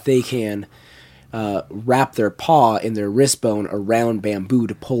so that they can wrap their paw in their wrist bone around bamboo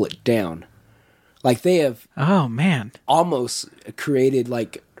to pull it down. Like they have Oh man, almost created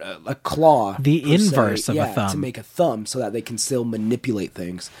like a claw. The per se, inverse of a thumb. to make a thumb so that they can still manipulate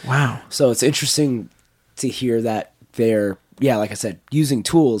things. wow. So it's interesting to hear that they're, like I said, using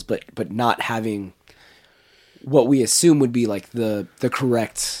tools, but not having what we assume would be like the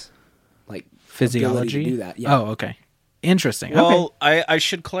correct like Physiology. ability to do that. Yeah. Oh, okay. Interesting. Well, Okay. I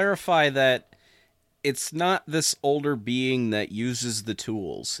should clarify that it's not this older being that uses the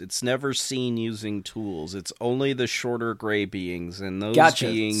tools. It's never seen using tools. It's only the shorter gray beings, and those Gotcha.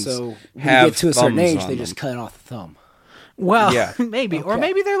 beings So when have you get to a certain thumbs age, on they them. just cut off the thumb. Well, yeah. maybe, or Okay.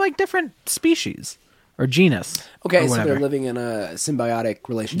 maybe they're like different species or genus. Okay, or so whatever. they're living in a symbiotic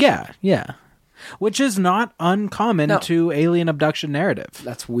relationship. Yeah. Which is not uncommon No. to alien abduction narrative.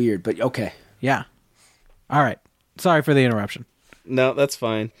 That's weird, but okay. Yeah. All right. Sorry for the interruption. No, that's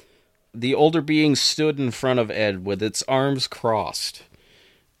fine. The older being stood in front of Ed with its arms crossed.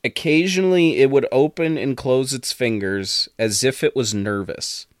 Occasionally, it would open and close its fingers as if it was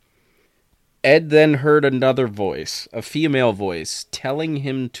nervous. Ed then heard another voice, a female voice, telling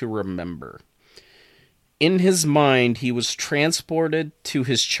him to remember. In his mind, he was transported to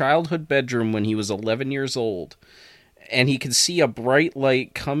his childhood bedroom when he was 11 years old, and he could see a bright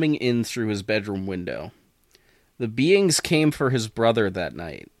light coming in through his bedroom window. The beings came for his brother that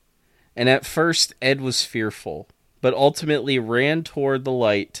night, and at first Ed was fearful, but ultimately ran toward the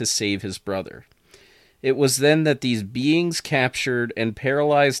light to save his brother. It was then that these beings captured and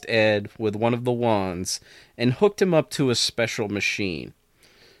paralyzed Ed with one of the wands and hooked him up to a special machine.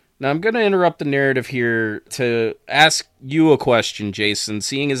 Now, I'm going to interrupt the narrative here to ask you a question, Jason,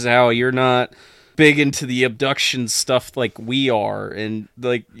 seeing as how you're not big into the abduction stuff like we are, and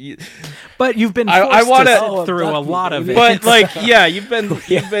like, but you've been I want to sit through a lot of it. But like, yeah,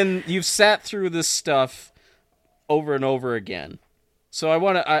 you've sat through this stuff over and over again. So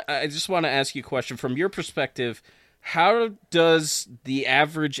I just want to ask you a question from your perspective. How does the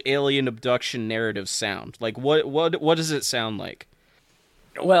average alien abduction narrative sound? Like, what does it sound like?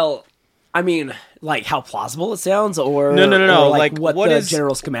 Well, I mean, like how plausible it sounds, or no. Or like what the is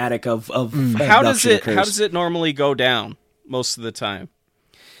general schematic of how does it occurs? How does it normally go down most of the time?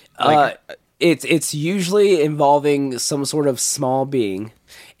 It's usually involving some sort of small being,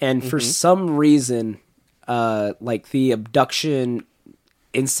 and for some reason, like the abduction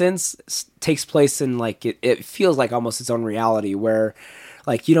instance takes place in like it feels like almost its own reality, where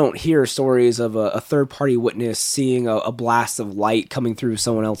like you don't hear stories of a third party witness seeing a blast of light coming through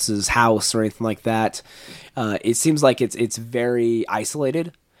someone else's house or anything like that. It seems like it's very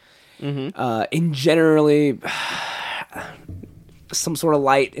isolated. And generally, some sort of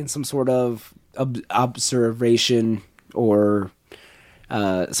light and some sort of observation or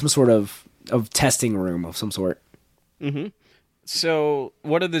some sort of testing room of some sort. So,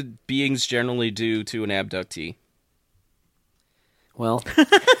 what do the beings generally do to an abductee? Well,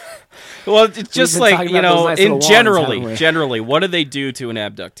 it's just like, nice generally, what do they do to an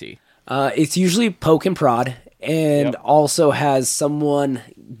abductee? It's usually poke and prod, and also has someone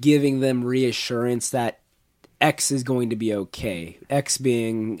giving them reassurance that X is going to be okay. X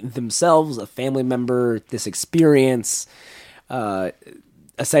being themselves, a family member, this experience,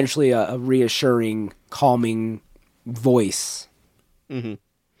 essentially a reassuring, calming voice.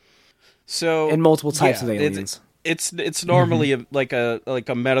 So, and multiple types of aliens. It's normally like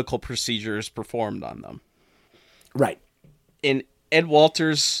a medical procedure is performed on them. Right. In Ed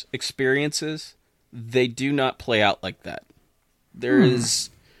Walters' experiences, they do not play out like that. There is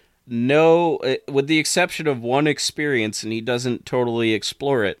no, with the exception of one experience, and he doesn't totally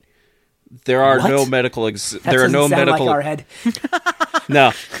explore it. There are no medical. There are no medical. Like our head.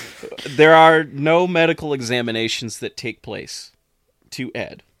 No, there are no medical examinations that take place to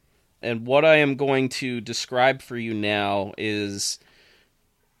Ed. And what I am going to describe for you now is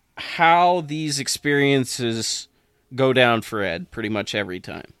how these experiences go down for Ed pretty much every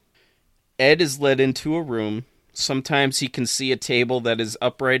time. Ed is led into a room. Sometimes he can see a table that is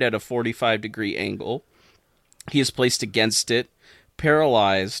upright at a 45-degree angle. He is placed against it,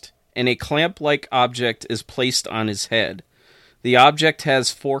 paralyzed, and a clamp-like object is placed on his head. The object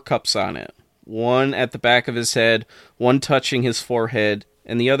has 4 cups on it, one at the back of his head, one touching his forehead,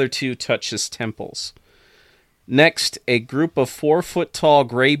 and the other 2 touch his temples. Next, a group of 4-foot-tall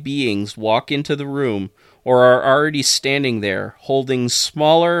gray beings walk into the room, or are already standing there, holding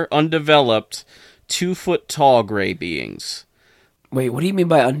smaller, undeveloped, 2-foot-tall gray beings. Wait, what do you mean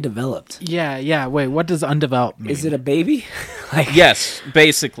by undeveloped? Yeah. Wait, what does undeveloped mean? Is it a baby? Yes,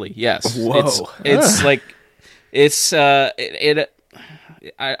 basically, yes. Whoa. It's like, it's, I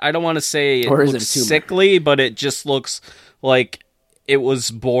don't want to say it looks sickly, but it just looks like it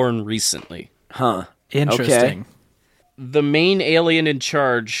was born recently. Huh. Interesting. Okay. The main alien in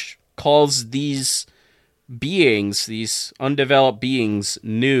charge calls these beings, these undeveloped beings,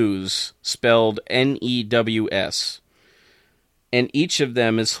 news, spelled News. And each of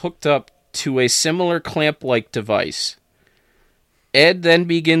them is hooked up to a similar clamp-like device. Ed then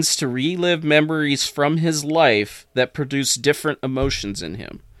begins to relive memories from his life that produce different emotions in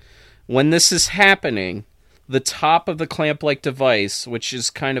him. When this is happening, the top of the clamp-like device, which is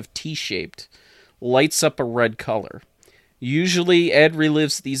kind of T-shaped, lights up a red color. Usually, Ed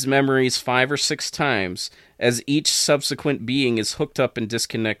relives these memories 5 or 6 times, as each subsequent being is hooked up and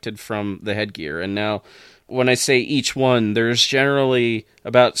disconnected from the headgear. And now, when I say each one, there's generally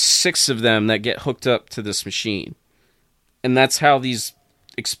about 6 of them that get hooked up to this machine. And that's how these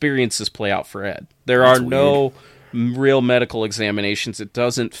experiences play out for Ed. There are no real medical examinations. It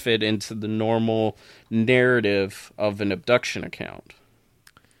doesn't fit into the normal narrative of an abduction account.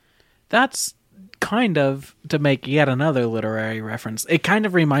 That's kind of, to make yet another literary reference, it kind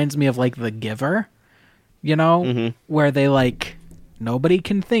of reminds me of like The Giver, where they like nobody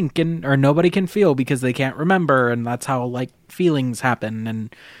can think or nobody can feel because they can't remember, and that's how like feelings happen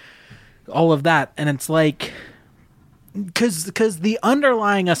and all of that. And it's like, because the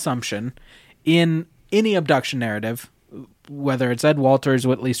underlying assumption in any abduction narrative, whether it's Ed Walters,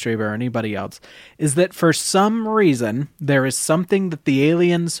 Whitley Strieber, or anybody else, is that for some reason there is something that the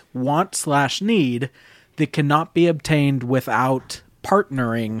aliens want/need that cannot be obtained without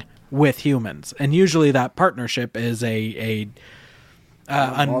partnering with humans. And usually that partnership is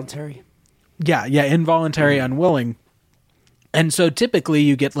Involuntary? Involuntary, unwilling. And so typically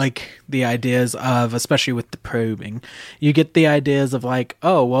you get like the ideas of, especially with the probing, you get the ideas of like,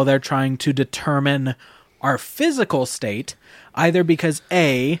 oh, well, they're trying to determine our physical state, either because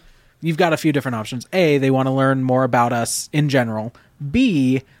A, you've got a few different options. A, they want to learn more about us in general.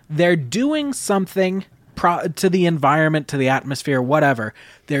 B, they're doing something to the environment, to the atmosphere, whatever.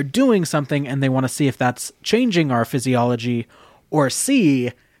 They're doing something and they want to see if that's changing our physiology. Or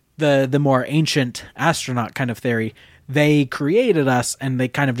C, the more ancient astronaut kind of theory, they created us and they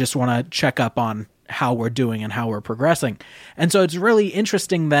kind of just want to check up on how we're doing and how we're progressing. And so it's really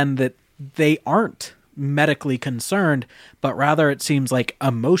interesting then that they aren't medically concerned, but rather it seems like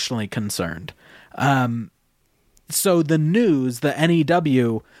emotionally concerned. So the news, the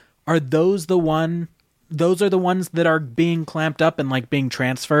NEW, are those the ones that are being clamped up and like being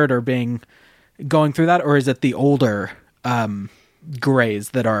transferred or going through that? Or is it the older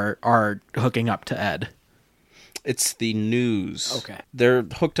Greys that are hooking up to Ed? It's the news. Okay. They're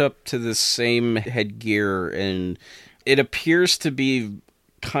hooked up to the same headgear, and it appears to be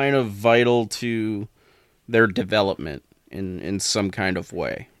kind of vital to their development in some kind of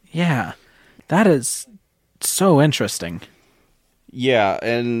way. Yeah. That is so interesting. Yeah,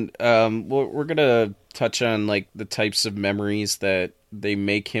 and we're going to touch on like the types of memories that they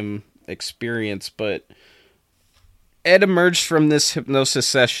make him experience, but Ed emerged from this hypnosis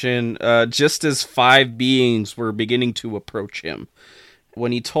session just as 5 beings were beginning to approach him.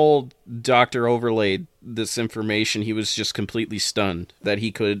 When he told Dr. Overlay this information, he was just completely stunned that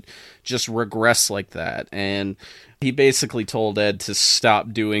he could just regress like that. And he basically told Ed to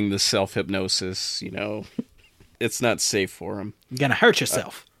stop doing the self-hypnosis. You know, it's not safe for him. You're going to hurt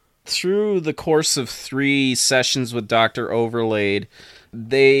yourself. Through the course of 3 sessions with Dr. Overlaid,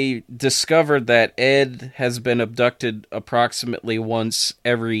 they discovered that Ed has been abducted approximately once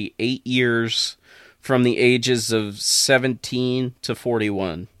every 8 years from the ages of 17 to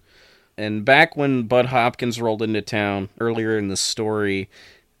 41. And back when Bud Hopkins rolled into town earlier in the story,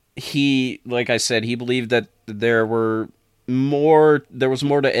 he, like I said, he believed that there was more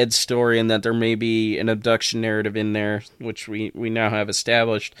to Ed's story and that there may be an abduction narrative in there, which we now have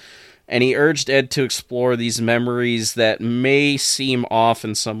established. And he urged Ed to explore these memories that may seem off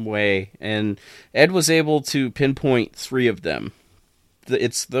in some way. And Ed was able to pinpoint 3 of them.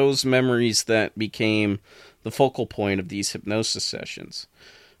 It's those memories that became the focal point of these hypnosis sessions.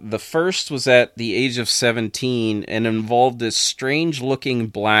 The first was at the age of 17 and involved this strange-looking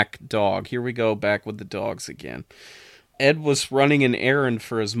black dog. Here we go, back with the dogs again. Ed was running an errand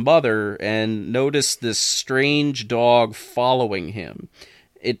for his mother and noticed this strange dog following him.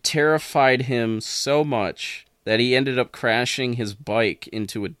 It terrified him so much that he ended up crashing his bike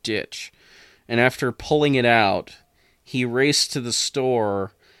into a ditch. And after pulling it out, he raced to the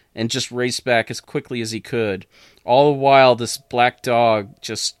store and just raced back as quickly as he could. All the while, this black dog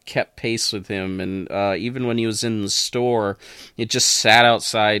just kept pace with him. And even when he was in the store, it just sat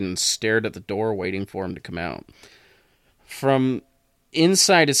outside and stared at the door waiting for him to come out. From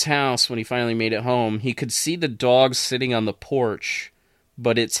inside his house, when he finally made it home, he could see the dog sitting on the porch,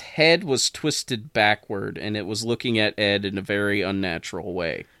 but its head was twisted backward, and it was looking at Ed in a very unnatural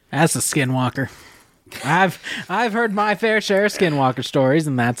way. That's a skinwalker. I've heard my fair share of skinwalker stories,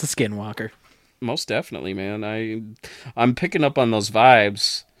 and that's a skinwalker. Most definitely, man. I'm picking up on those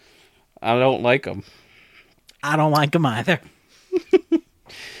vibes. I don't like them. I don't like them either.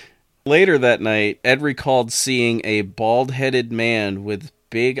 Later that night, Ed recalled seeing a bald-headed man with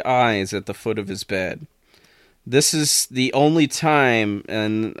big eyes at the foot of his bed. This is the only time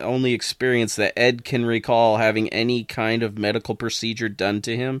and only experience that Ed can recall having any kind of medical procedure done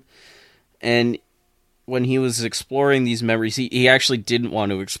to him. And when he was exploring these memories, he actually didn't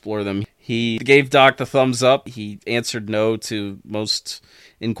want to explore them. He gave Doc the thumbs up. He answered no to most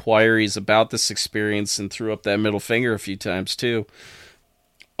inquiries about this experience and threw up that middle finger a few times, too.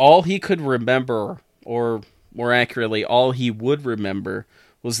 All he could remember, or more accurately, all he would remember,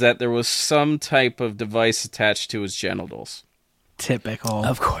 was that there was some type of device attached to his genitals. Typical.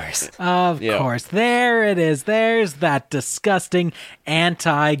 Of course. Of course. There it is. There's that disgusting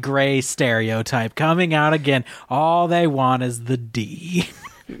anti-gray stereotype coming out again. All they want is the D.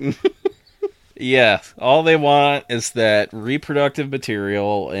 Yeah, all they want is that reproductive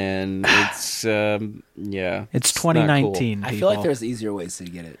material, and it's It's not cool. 2019. I feel like there's easier ways to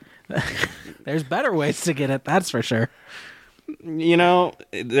get it. There's better ways to get it, that's for sure. You know,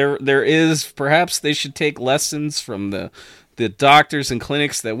 there is, perhaps they should take lessons from the doctors and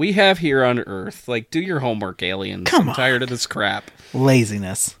clinics that we have here on Earth. Like, do your homework, aliens. Come I'm on. tired of this crap.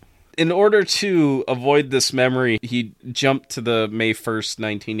 Laziness. In order to avoid this memory, he jumped to the May 1st,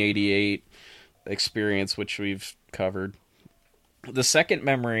 1988 experience, which we've covered. The second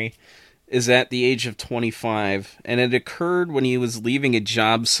memory is at the age of 25, and it occurred when he was leaving a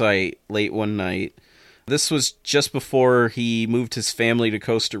job site late one night. This was just before he moved his family to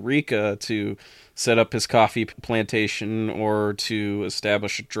Costa Rica to set up his coffee plantation or to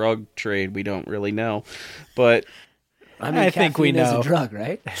establish a drug trade. We don't really know. But I think we caffeine is know. a drug,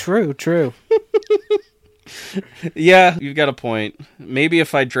 right? True. yeah, you've got a point. Maybe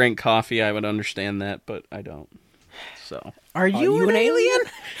if I drank coffee, I would understand that, but I don't. So, Are you an alien?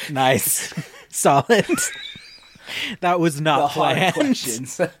 Nice. Solid. That was The not hard planned.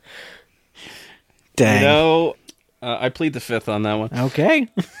 questions. Dang. you know, I plead the fifth on that one. Okay.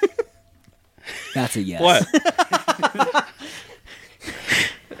 That's a yes. What?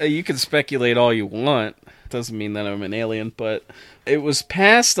 You can speculate all you want. Doesn't mean that I'm an alien, but it was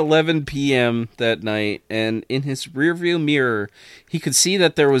past 11 p.m. that night, and in his rearview mirror, he could see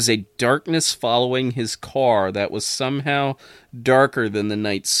that there was a darkness following his car that was somehow darker than the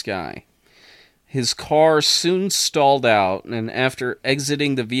night sky. His car soon stalled out, and after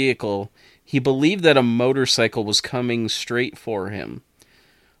exiting the vehicle, he believed that a motorcycle was coming straight for him.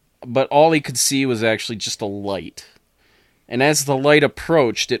 But all he could see was actually just a light. And as the light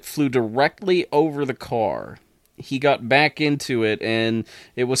approached, it flew directly over the car. He got back into it, and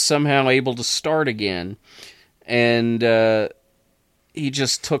it was somehow able to start again. And he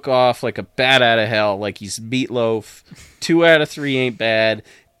just took off like a bat out of hell, like he's Meatloaf. 2 out of 3 ain't bad.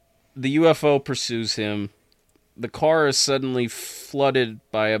 The UFO pursues him. The car is suddenly flooded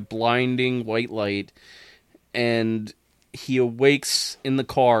by a blinding white light, and he awakes in the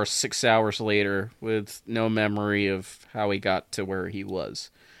car 6 hours later with no memory of how he got to where he was.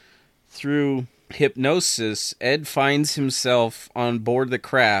 Through hypnosis, Ed finds himself on board the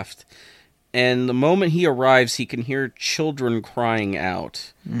craft, and the moment he arrives, he can hear children crying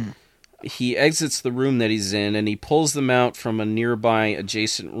out. He exits the room that he's in, and he pulls them out from a nearby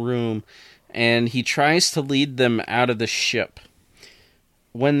adjacent room, and he tries to lead them out of the ship.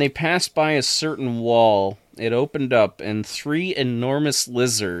 When they pass by a certain wall, it opened up, and 3 enormous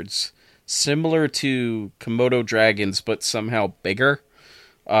lizards, similar to Komodo dragons, but somehow bigger,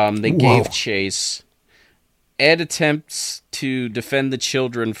 they gave chase. Ed attempts to defend the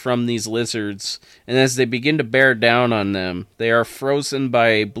children from these lizards, and as they begin to bear down on them, they are frozen by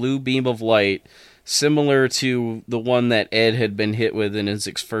a blue beam of light, similar to the one that Ed had been hit with in his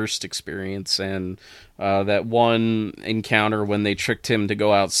first experience, and that one encounter when they tricked him to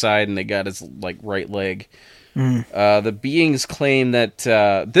go outside and they got his right leg. The beings claim that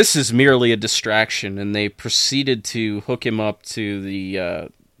this is merely a distraction, and they proceeded to hook him up to the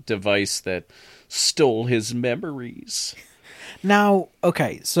device that stole his memories. Now,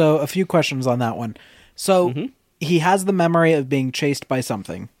 okay, so a few questions on that one. So he has the memory of being chased by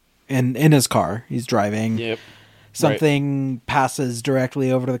something in his car. He's driving. Yep. Something passes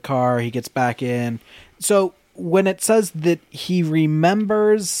directly over to the car. He gets back in. So when it says that he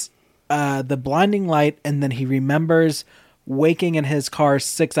remembers the blinding light and then he remembers waking in his car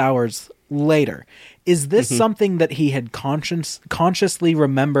 6 hours later, is this something that he had consciously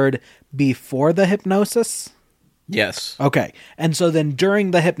remembered before the hypnosis? Yes. Okay. And so then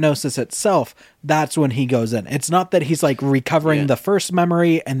during the hypnosis itself, that's when he goes in. It's not that he's recovering the first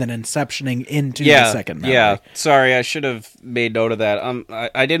memory and then inceptioning into the second memory. Yeah. Sorry, I should have made note of that.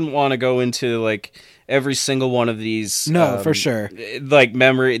 I didn't want to go into every single one of these. No, for sure.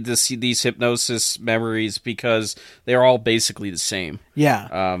 These hypnosis memories, because they're all basically the same. Yeah.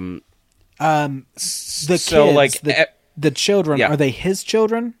 The kids, so the children, are they his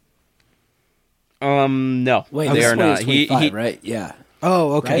children? No. Wait, they are not. 25, right? Yeah.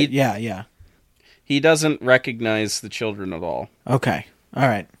 Oh, okay. Right? Yeah. He doesn't recognize the children at all. Okay. All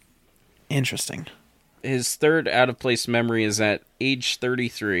right. Interesting. His third out-of-place memory is at age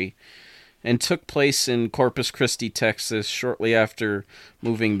 33 and took place in Corpus Christi, Texas, shortly after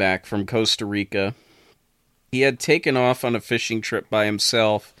moving back from Costa Rica. He had taken off on a fishing trip by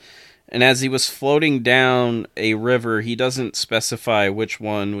himself, and as he was floating down a river, he doesn't specify which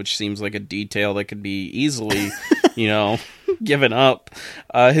one, which seems like a detail that could be easily, given up.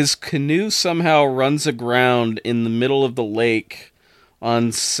 His canoe somehow runs aground in the middle of the lake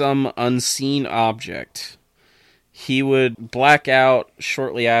on some unseen object. He would black out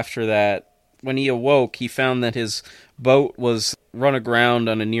shortly after that. When he awoke, he found that his boat was run aground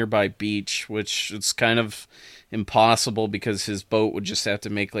on a nearby beach, which is kind of impossible because his boat would just have to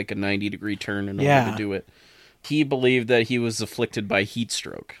make like a 90-degree turn in order to do it. He believed that he was afflicted by heat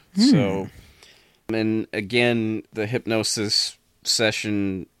stroke. So, and again, the hypnosis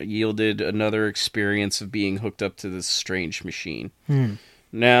session yielded another experience of being hooked up to this strange machine.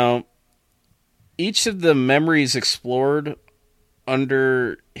 Now, each of the memories explored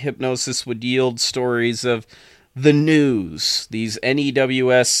under hypnosis would yield stories of the news, these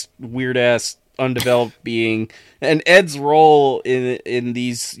NEWS weird-ass undeveloped being, and Ed's role in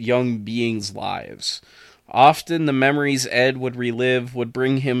these young beings' lives. Often the memories Ed would relive would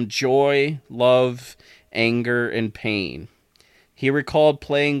bring him joy, love, anger, and pain. He recalled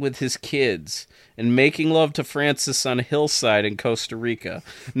playing with his kids and making love to Francis on a hillside in Costa Rica.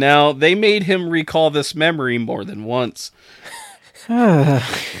 Now, they made him recall this memory more than once.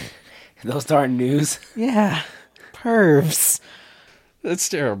 Those aren't news. Yeah. Pervs. That's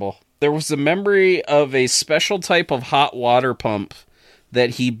terrible. There was a memory of a special type of hot water pump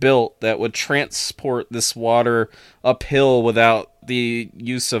that he built that would transport this water uphill without the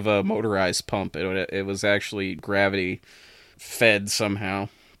use of a motorized pump. It was actually gravity fed somehow.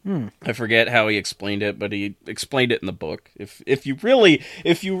 I forget how he explained it, but he explained it in the book. If you really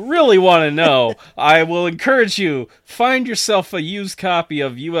want to know, I will encourage you, find yourself a used copy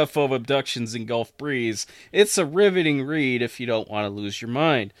of UFO Abductions in Gulf Breeze. It's a riveting read if you don't want to lose your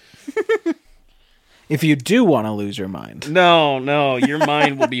mind. If you do want to lose your mind. No, your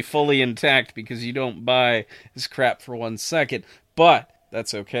mind will be fully intact because you don't buy this crap for 1 second, but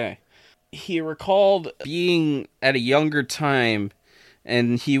that's okay. He recalled being at a younger time,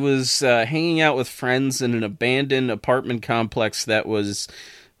 and he was hanging out with friends in an abandoned apartment complex that was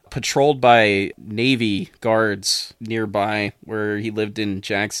patrolled by Navy guards nearby where he lived in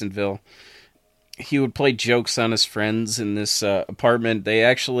Jacksonville. He would play jokes on his friends in this apartment. They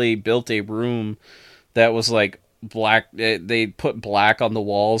actually built a room that was like black. They put black on the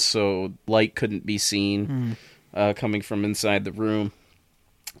walls so light couldn't be seen coming from inside the room.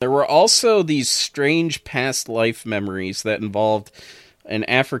 There were also these strange past life memories that involved an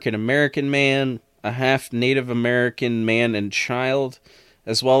African-American man, a half-Native American man and child,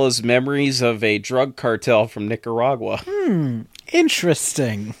 as well as memories of a drug cartel from Nicaragua.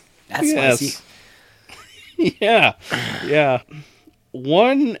 Interesting. That's spicy. Yeah.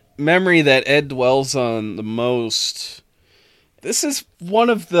 One memory that Ed dwells on the most, this is one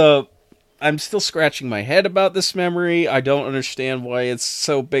of the, I'm still scratching my head about this memory. I don't understand why it's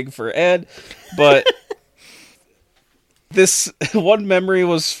so big for Ed, but this one memory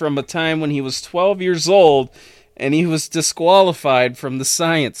was from a time when he was 12 years old and he was disqualified from the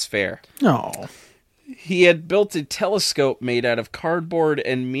science fair. Oh. He had built a telescope made out of cardboard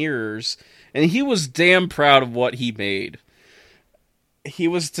and mirrors, and he was damn proud of what he made. He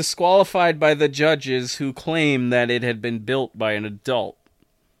was disqualified by the judges who claimed that it had been built by an adult.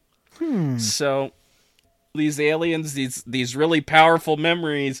 So these aliens, these really powerful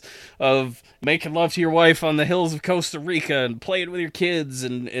memories of making love to your wife on the hills of Costa Rica and playing with your kids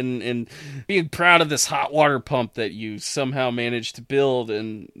and being proud of this hot water pump that you somehow managed to build.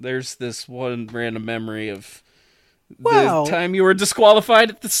 And there's this one random memory of the time you were disqualified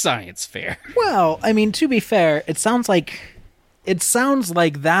at the science fair. Well, I mean, to be fair, it sounds like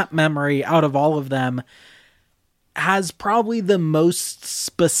that memory out of all of them has probably the most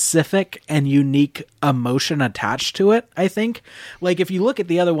specific and unique emotion attached to it, I think. Like, if you look at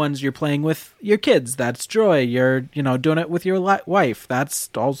the other ones, you're playing with your kids, that's joy. You're, doing it with your wife, that's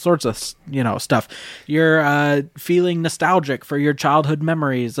all sorts of, stuff. You're feeling nostalgic for your childhood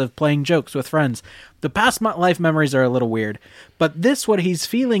memories of playing jokes with friends. The past life memories are a little weird, but what he's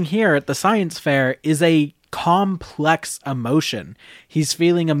feeling here at the science fair is a complex emotion. He's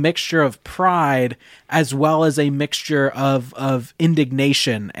feeling a mixture of pride as well as a mixture of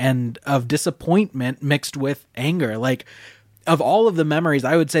indignation and of disappointment mixed with anger. Like, of all of the memories,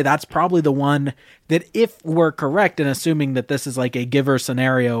 I would say that's probably the one that, if we're correct in assuming that this is like a giver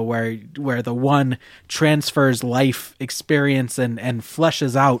scenario where the one transfers life experience and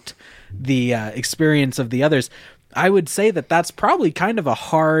fleshes out the experience of the others, I would say that that's probably kind of a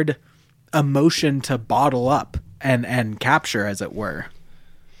hard emotion to bottle up and capture, as it were.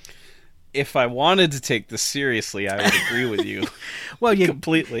 If I wanted to take this seriously, I would agree with you. Well,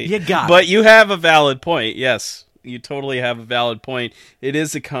 completely. You got but it. You have a valid point. Yes, you totally have a valid point. It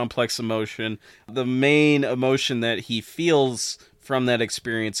is a complex emotion. The main emotion that he feels from that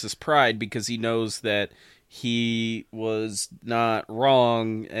experience is pride, because he knows that he was not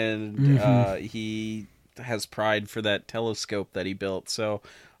wrong, and he has pride for that telescope that he built. So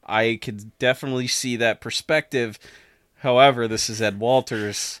I could definitely see that perspective. However, this is Ed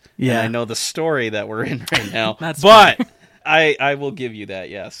Walters, and I know the story that we're in right now. But I will give you that,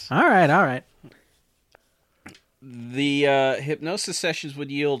 yes. All right. The hypnosis sessions would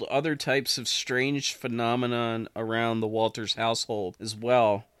yield other types of strange phenomenon around the Walters household as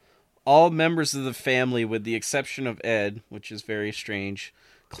well. All members of the family, with the exception of Ed, which is very strange,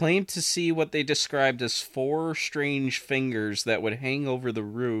 claimed to see what they described as 4 strange fingers that would hang over the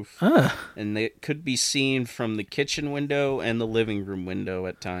roof, and they could be seen from the kitchen window and the living room window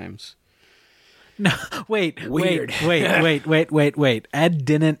at times. No, wait. Ed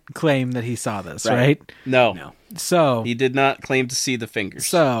didn't claim that he saw this, right? No. So he did not claim to see the fingers.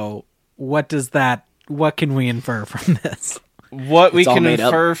 So what can we infer from this? What we can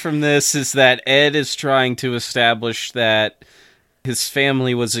infer from this is that Ed is trying to establish that his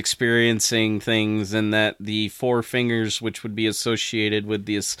family was experiencing things, and that the 4 fingers, which would be associated with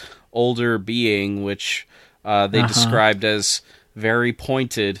this older being, which they described as very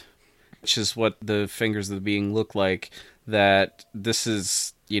pointed, which is what the fingers of the being look like, that this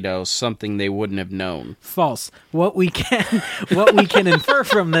is, something they wouldn't have known. False. What we can infer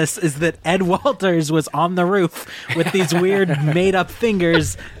from this is that Ed Walters was on the roof with these weird made-up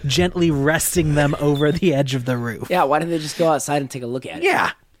fingers gently resting them over the edge of the roof. Yeah, why didn't they just go outside and take a look at it?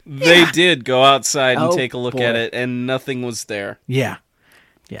 Yeah. They did go outside and take a look at it, and nothing was there. Yeah.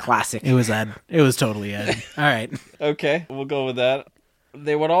 Classic. It was Ed. It was totally Ed. All right. Okay, we'll go with that.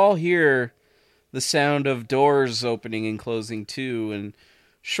 They would all hear the sound of doors opening and closing too, and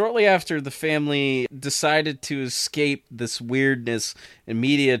shortly after, the family decided to escape this weirdness and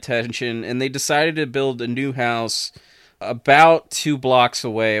media attention, and they decided to build a new house about 2 blocks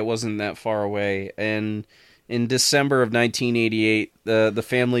away. It wasn't that far away. And in December of 1988, the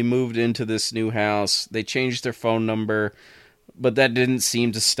family moved into this new house. They changed their phone number, but that didn't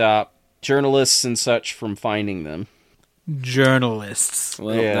seem to stop journalists and such from finding them. Journalists.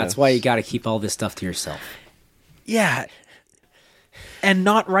 Well, that's why you got to keep all this stuff to yourself. Yeah. And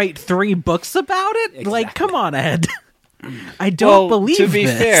not write 3 books about it? Exactly. Like, come on, Ed. I don't believe this. To be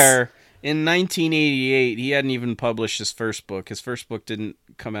fair, in 1988, he hadn't even published his first book. His first book didn't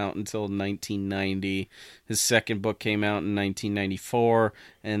come out until 1990. His second book came out in 1994,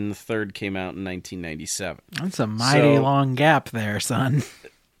 and the third came out in 1997. That's a mighty long gap there, son.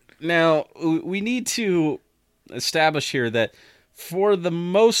 Now, we need to establish here that for the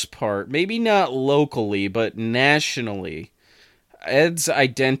most part, maybe not locally, but nationally, Ed's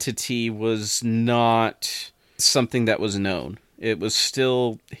identity was not something that was known. It was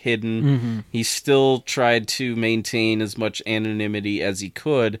still hidden. Mm-hmm. He still tried to maintain as much anonymity as he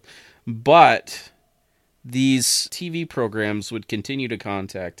could, but these TV programs would continue to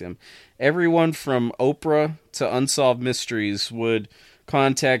contact him. Everyone from Oprah to Unsolved Mysteries would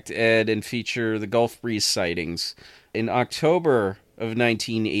contact Ed and feature the Gulf Breeze sightings. In October of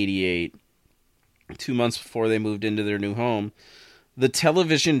 1988, 2 months before they moved into their new home, the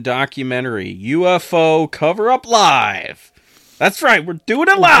television documentary UFO Cover Up Live. That's right, we're doing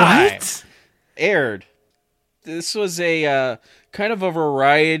it live. What? Aired. This was a kind of a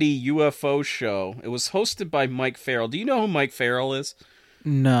variety UFO show. It was hosted by Mike Farrell. Do you know who Mike Farrell is?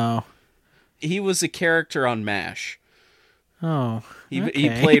 No. He was a character on MASH. Oh, He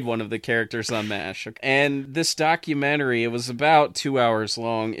played one of the characters on MASH. And this documentary, it was about 2 hours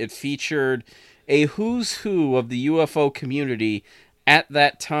long. It featured a who's who of the UFO community at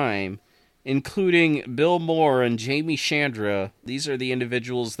that time, including Bill Moore and Jamie Chandra. These are the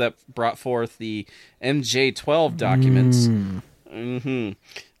individuals that brought forth the MJ-12 documents. Mm-hmm.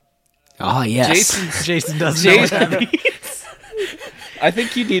 Oh, yes. Jason doesn't know what that means. I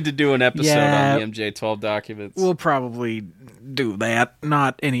think you need to do an episode on the MJ-12 documents. We'll probably do that.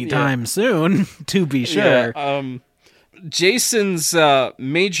 Not anytime soon, to be sure. Yeah, Jason's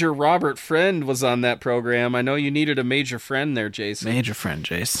Major Robert friend was on that program. I know you needed a major friend there, Jason. Major friend,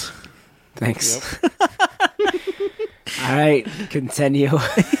 Jace. Thanks. Yep. All right, continue.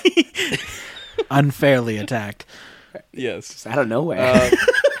 Unfairly attacked. Yes. Out of nowhere.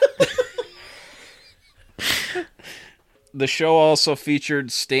 The show also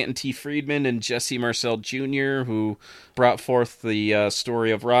featured Stanton T. Friedman and Jesse Marcel Jr., who brought forth the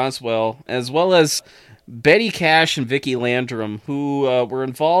story of Roswell, as well as Betty Cash and Vicki Landrum, who were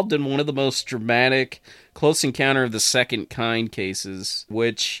involved in one of the most dramatic close encounter of the second kind cases,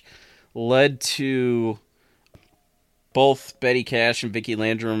 which led to both Betty Cash and Vicki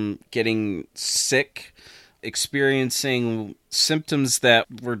Landrum getting sick, experiencing symptoms that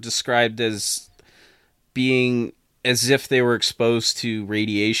were described as being as if they were exposed to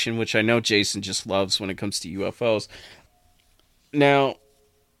radiation, which I know Jason just loves when it comes to UFOs. Now,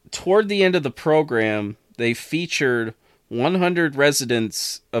 toward the end of the program, they featured 100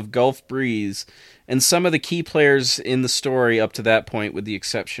 residents of Gulf Breeze and some of the key players in the story up to that point, with the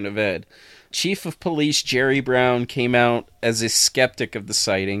exception of Ed. Chief of Police Jerry Brown came out as a skeptic of the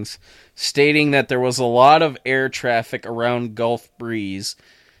sightings, stating that there was a lot of air traffic around Gulf Breeze.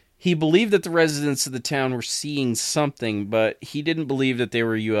 He believed that the residents of the town were seeing something, but he didn't believe that they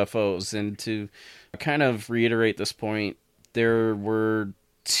were UFOs. And to kind of reiterate this point, there were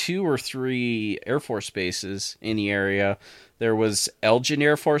 2 or 3 Air Force bases in the area. There was Elgin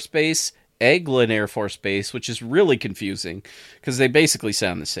Air Force Base, Eglin Air Force Base, which is really confusing because they basically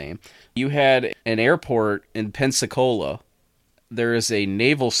sound the same. You had an airport in Pensacola. There is a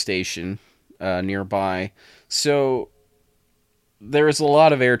naval station nearby. So there is a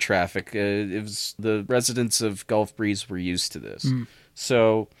lot of air traffic. The residents of Gulf Breeze were used to this.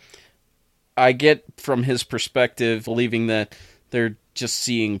 So I get from his perspective believing that they're just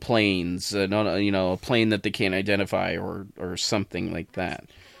seeing planes, a plane that they can't identify or something like that.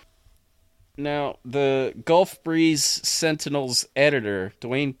 Now, the Gulf Breeze Sentinel's editor,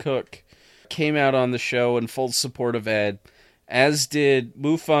 Dwayne Cook, came out on the show in full support of Ed, as did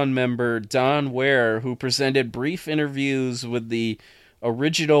MUFON member Don Ware, who presented brief interviews with the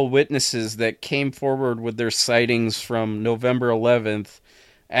original witnesses that came forward with their sightings from November 11th,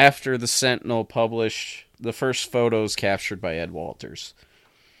 after the Sentinel published the first photos captured by Ed Walters.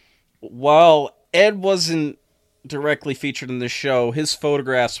 While Ed wasn't directly featured in the show, his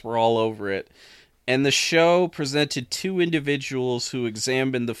photographs were all over it, and the show presented 2 individuals who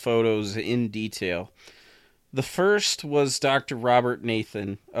examined the photos in detail. The first was Dr. Robert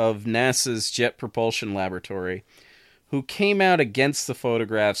Nathan of NASA's Jet Propulsion Laboratory, who came out against the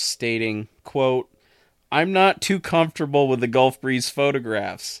photographs, stating, quote, "I'm not too comfortable with the Gulf Breeze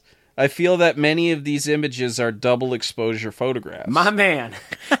photographs. I feel that many of these images are double exposure photographs." My man.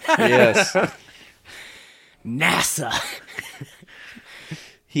 Yes. NASA.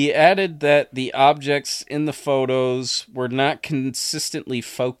 He added that the objects in the photos were not consistently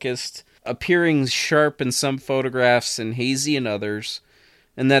focused, appearing sharp in some photographs and hazy in others,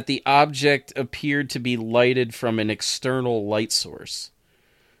 and that the object appeared to be lighted from an external light source.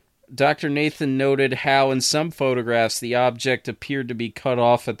 Dr. Nathan noted how in some photographs the object appeared to be cut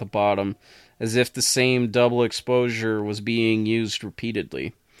off at the bottom, as if the same double exposure was being used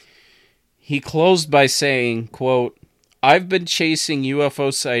repeatedly. He closed by saying, quote, "I've been chasing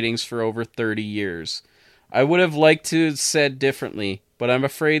UFO sightings for over 30 years. I would have liked to have said differently, but I'm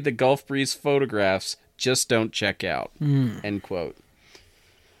afraid the Gulf Breeze photographs just don't check out." End quote.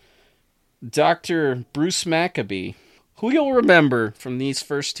 Dr. Bruce Maccabee, who you'll remember from these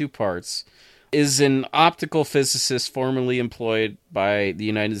first 2 parts, is an optical physicist formerly employed by the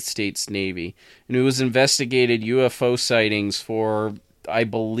United States Navy, and who has investigated UFO sightings for, I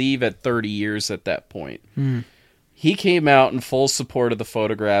believe, at 30 years at that point. He came out in full support of the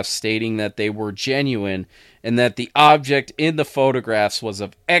photographs, stating that they were genuine and that the object in the photographs was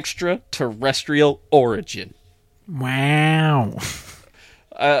of extraterrestrial origin. Wow.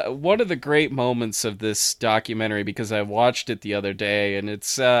 One of the great moments of this documentary, because I watched it the other day, and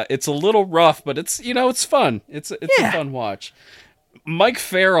it's a little rough, but it's fun. It's a fun watch. Mike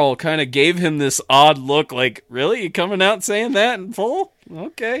Farrell kind of gave him this odd look, like, really? You coming out saying that in full?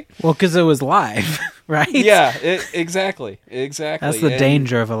 Okay. Well, because it was live, right? Yeah, exactly. That's the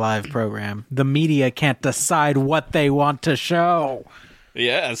danger of a live program. The media can't decide what they want to show.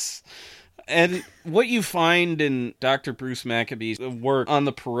 Yes. And what you find in Dr. Bruce Maccabee's work on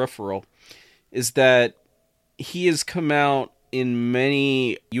the peripheral is that he has come out in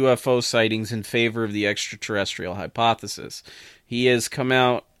many UFO sightings in favor of the extraterrestrial hypothesis. He has come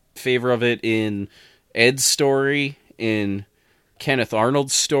out in favor of it in Ed's story, in Kenneth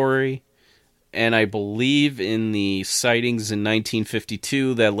Arnold's story, and I believe in the sightings in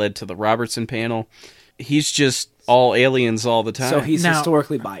 1952 that led to the Robertson panel. He's just all aliens all the time. So he's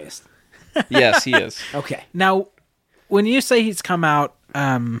historically biased. Yes, he is. Okay. Now, when you say he's come out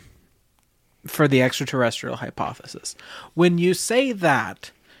for the extraterrestrial hypothesis, when you say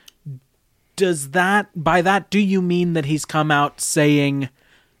that, by that, do you mean that he's come out saying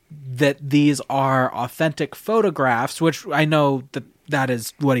that these are authentic photographs, which I know that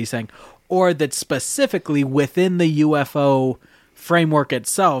is what he's saying, or that specifically within the UFO framework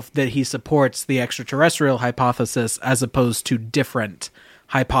itself that he supports the extraterrestrial hypothesis as opposed to different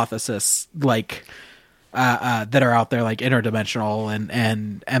hypotheses like that are out there, like interdimensional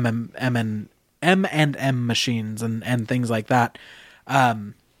and M&M machines and things like that?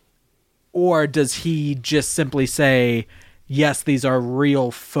 Or does he just simply say, yes, these are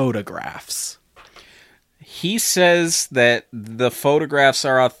real photographs? He says that the photographs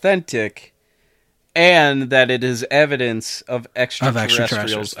are authentic and that it is evidence of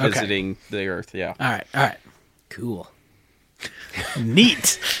extraterrestrials Okay. visiting the Earth. Yeah. All right. Cool.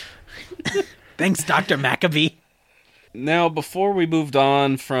 Neat. Thanks, Dr. Maccabee. Now, before we moved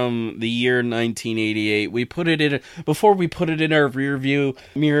on from the year 1988, before we put it in our rear view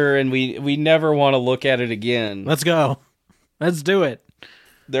mirror, and we never want to look at it again. Let's go. Let's do it.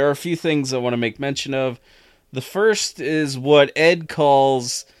 There are a few things I want to make mention of. The first is what Ed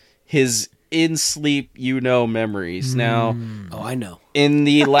calls his in-sleep memories. Now, Oh, I know. in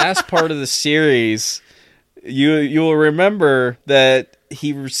the last part of the series, you will remember that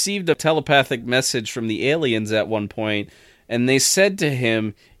he received a telepathic message from the aliens at one point, and they said to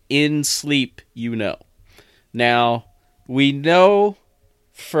him, "In sleep, you know." Now, we know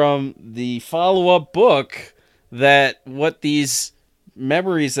from the follow-up book that what these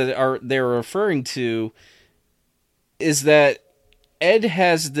memories that they're referring to is that Ed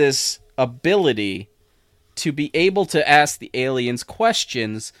has this ability to be able to ask the aliens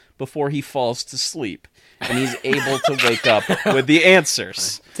questions before he falls to sleep. And he's able to wake up with the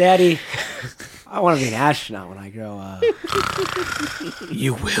answers. Daddy, I want to be an astronaut when I grow up.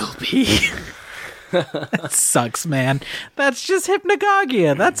 You will be. That sucks, man. That's just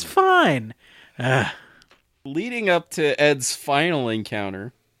hypnagogia. That's fine. Leading up to Ed's final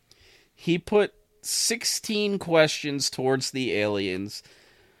encounter, he put 16 questions towards the aliens.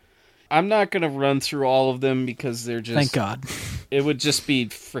 I'm not going to run through all of them because they're just... Thank God. It would just be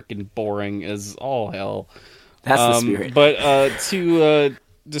freaking boring as all hell. That's the spirit. But to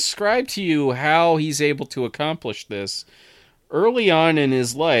describe to you how he's able to accomplish this, early on in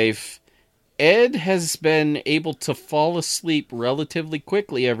his life, Ed has been able to fall asleep relatively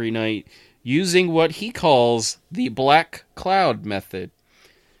quickly every night using what he calls the black cloud method.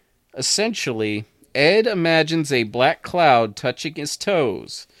 Essentially, Ed imagines a black cloud touching his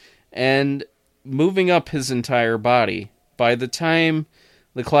toes and moving up his entire body. By the time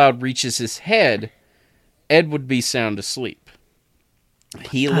the cloud reaches his head, Ed would be sound asleep.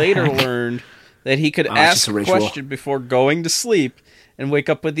 He later learned that he could ask a question before going to sleep and wake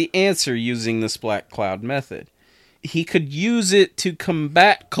up with the answer using this black cloud method. He could use it to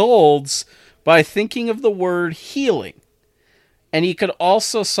combat colds by thinking of the word healing. And he could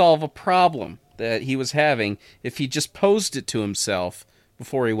also solve a problem that he was having if he just posed it to himself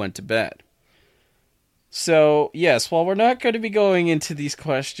before he went to bed. So, yes, while we're not going to be going into these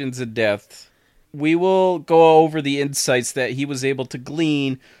questions in depth, we will go over the insights that he was able to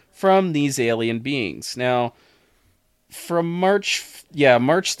glean from these alien beings. Now, from March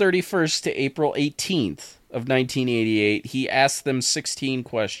 31st to April 18th of 1988, he asked them 16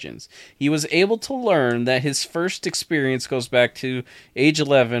 questions. He was able to learn that his first experience goes back to age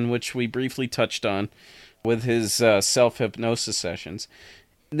 11, which we briefly touched on with his self-hypnosis sessions.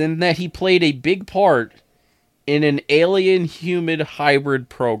 Then that he played a big part in an alien-human hybrid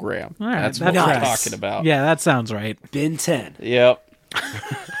program. All right, that's what we're talking about. Yeah, that sounds right. Bin 10. Yep.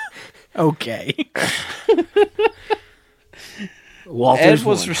 Okay. Walter's Ed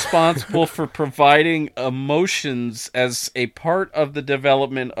was one. responsible for providing emotions as a part of the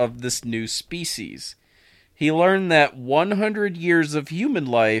development of this new species. He learned that 100 years of human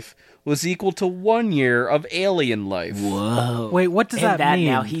life was equal to 1 year of alien life. Whoa. Wait, what does that mean?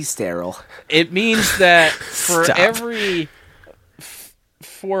 Now he's sterile. It means that for Stop.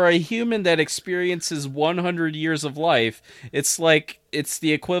 for a human that experiences 100 years of life, it's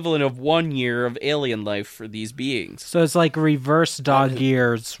the equivalent of 1 year of alien life for these beings. So it's like reverse dog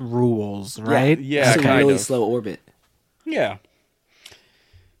years rules, right? Yeah, It's a kind really of. slow orbit. Yeah.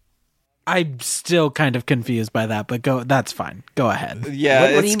 I'm still kind of confused by that, but that's fine. Go ahead. Yeah, What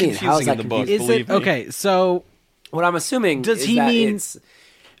do it's you mean? How is confusing that in the book, confusing? Is believe it me. okay? So What I'm assuming Does is he that mean- it's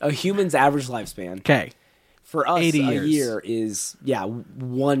a human's average lifespan. okay, For us, 80 a years. year is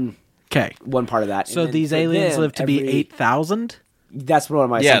one okay. part of that. So And then these for aliens them, live to be every- 8,000. That's what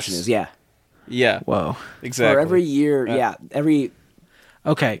my Yes. assumption is. Yeah. Yeah, Whoa. exactly. For every year, every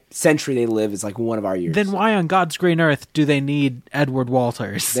Okay. century they live is like one of our years. Then why on God's green earth do they need Edward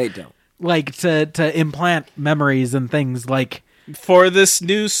Walters? They don't. Like to implant memories and things like. For this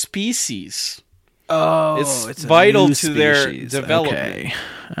new species. Oh, It's a vital new to their species. development. Okay.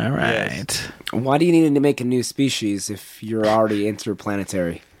 All right. Why do you need to make a new species if you're already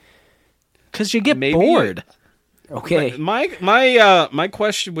interplanetary? Because you get Maybe- bored. Okay. My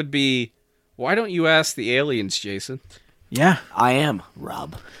question would be, why don't you ask the aliens, Jason? Yeah. I am,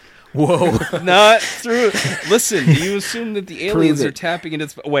 Rob. Whoa. Not through. Listen, do you assume that the aliens Prove are it. tapping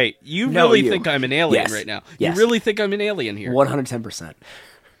into? Wait, you No, really you. think I'm an alien Yes. right now? Yes. You really think I'm an alien here? 110%.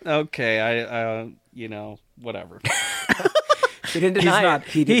 Okay, whatever. He didn't deny it.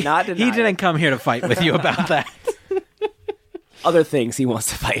 He did not deny He didn't it. come here to fight with you about that. Other things he wants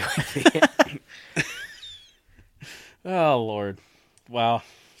to fight with me. Oh Lord, wow!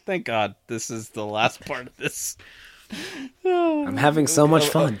 Thank God this is the last part of this. I'm having so much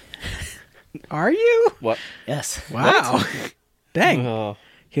fun. Are you? What? Yes. Wow. Dang. Oh.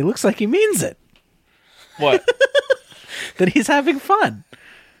 He looks like he means it. What? That he's having fun.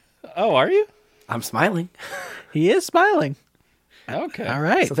 Oh, are you? I'm smiling. He is smiling. Okay. All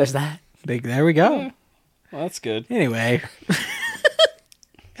right. So there's that. There we go. Well, that's good. Anyway.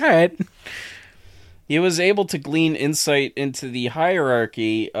 All right. He was able to glean insight into the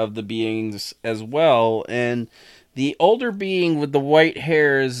hierarchy of the beings as well, and the older being with the white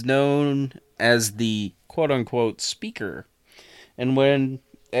hair is known as the quote-unquote speaker. And when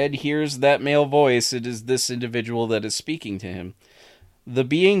Ed hears that male voice, it is this individual that is speaking to him. The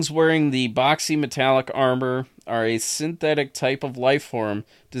beings wearing the boxy metallic armor are a synthetic type of life form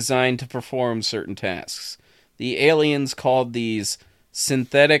designed to perform certain tasks. The aliens called these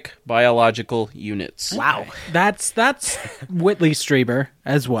synthetic biological units. Wow. That's Whitley Strieber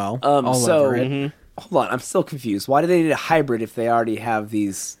as well. All so over it. hold on, I'm still confused. Why do they need a hybrid if they already have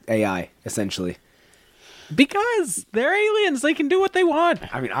these AI, essentially? Because they're aliens. They can do what they want.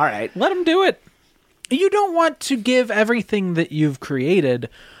 I mean, all right. Let them do it. You don't want to give everything that you've created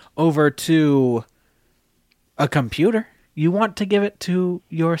over to a computer. You want to give it to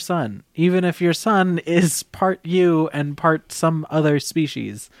your son, even if your son is part you and part some other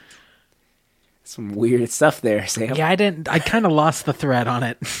species. Some weird stuff there, Sam. Yeah, I kind of lost the thread on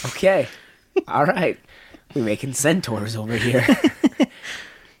it. Okay. All right. We're making centaurs over here.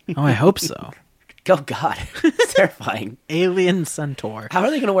 Oh, I hope so. Oh, God. It's terrifying. Alien centaur. How are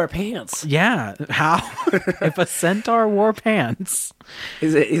they going to wear pants? Yeah, how? If a centaur wore pants.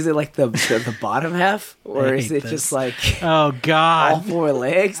 Is it like the bottom half? Or I is hate it this. just like Oh, all God. four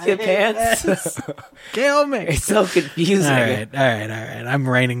legs get pants? Kill me. It's so confusing. All right. I'm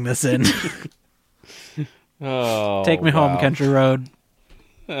reining this in. Oh, Take me home, wow. country road.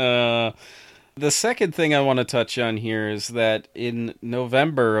 The second thing I want to touch on here is that in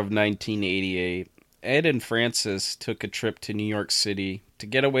November of 1988, Ed and Francis took a trip to New York City to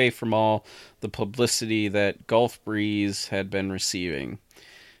get away from all the publicity that Gulf Breeze had been receiving.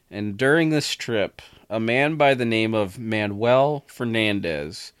 And during this trip, a man by the name of Manuel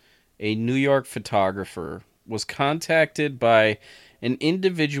Fernandez, a New York photographer, was contacted by an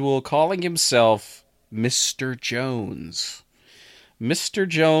individual calling himself Mr. Jones. Mr.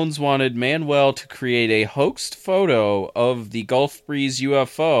 Jones wanted Manuel to create a hoaxed photo of the Gulf Breeze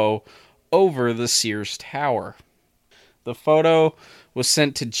UFO over the Sears Tower. The photo was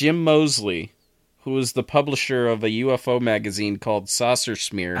sent to Jim Moseley, who was the publisher of a UFO magazine called Saucer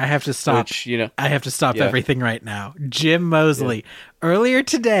Smear. I have to stop. Which, I have to stop Yeah. everything right now. Jim Moseley. Earlier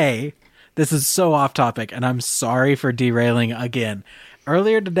today, this is so off topic, and I'm sorry for derailing again.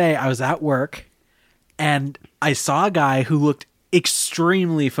 Earlier today, I was at work, and I saw a guy who looked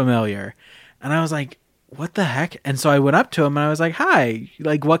extremely familiar, and I was like, what the heck? And so I went up to him and I was like, hi,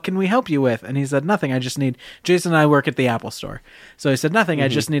 like, what can we help you with? And he said, nothing. I just need, Jason and I work at the Apple store. So he said, nothing. I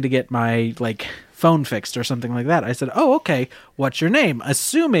just need to get my like phone fixed or something like that. I said, oh, okay. What's your name?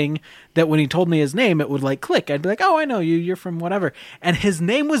 Assuming that when he told me his name, it would like click. I'd be like, oh, I know you. You're from whatever. And his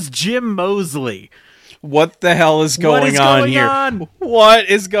name was Jim Moseley. What the hell is going on here? On? What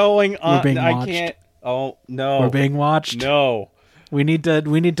is going on? We're being I watched. can't. Oh no. We're being watched. No. We need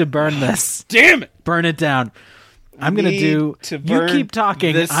to burn this. Damn it. Burn it down. I'm going to Need do... to You burn keep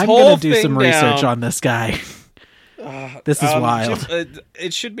talking. this I'm whole going to do some thing research down. on this guy. This is wild.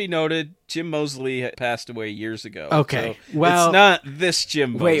 It should be noted, Jim Moseley had passed away years ago. Okay, so well- it's not this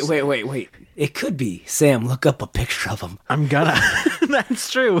Jim Moseley. Wait. It could be. Sam, look up a picture of him. I'm gonna. That's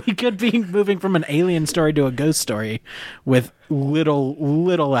true. We could be moving from an alien story to a ghost story with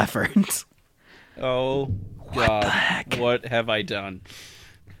little effort. Oh God, what have I done?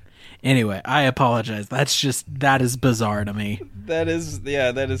 Anyway, I apologize. That is bizarre to me. That is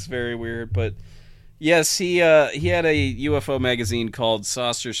very weird. But yes, he had a UFO magazine called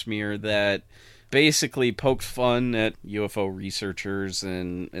Saucer Smear that basically poked fun at UFO researchers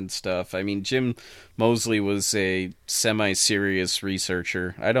and stuff. I mean, Jim Moseley was a semi-serious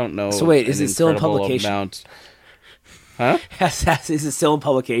researcher. I don't know. So wait, is an it still in incredible publication? amount- Huh? Is it still in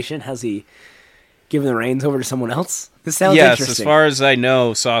publication? Has he giving the reins over to someone else? This sounds yes, interesting. as far as I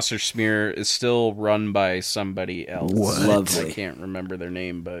know, Saucer Smear is still run by somebody else. What? Lovely. I can't remember their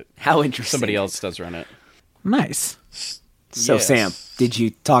name, but How interesting. somebody else does run it. Nice. So, Yes. Sam, did you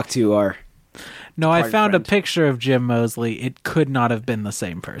talk to our... No, I Departed found friend. a picture of Jim Mosley. It could not have been the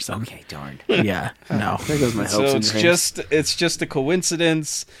same person. Okay, darn. Yeah, no. There goes my So hopes and it's dreams. just a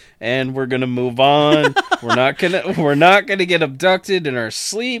coincidence, and we're gonna move on. we're not gonna get abducted in our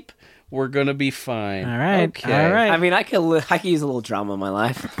sleep. We're gonna be fine. All right, Okay. all right. I mean, I could use a little drama in my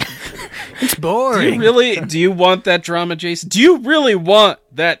life. It's Do boring. do you want that drama, Jason? Do you really want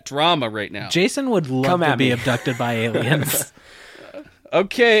that drama right now? Jason would love Come to at be me. abducted by aliens.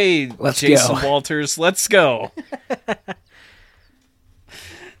 Okay, Let's Jason go. Walters, let's go.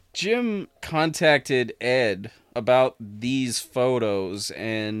 Jim contacted Ed about these photos,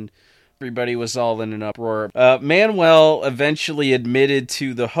 and everybody was all in an uproar. Manuel eventually admitted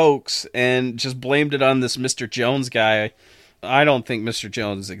to the hoax and just blamed it on this Mr. Jones guy. I don't think Mr.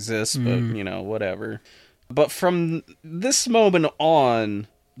 Jones exists, but, whatever. But from this moment on,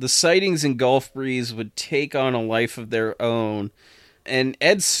 the sightings in Gulf Breeze would take on a life of their own, and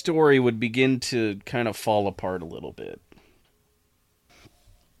Ed's story would begin to kind of fall apart a little bit.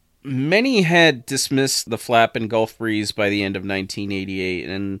 Many had dismissed the flap in Gulf Breeze by the end of 1988,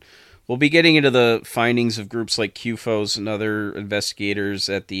 and we'll be getting into the findings of groups like QFOs and other investigators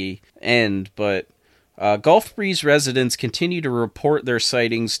at the end, but Gulf Breeze residents continue to report their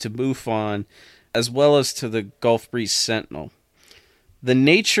sightings to MUFON, as well as to the Gulf Breeze Sentinel. The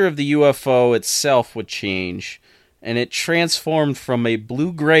nature of the UFO itself would change, and it transformed from a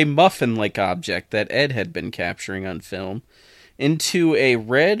blue-gray muffin-like object that Ed had been capturing on film into a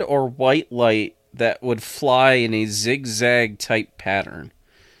red or white light that would fly in a zigzag-type pattern.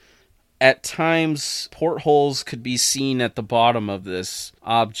 At times, portholes could be seen at the bottom of this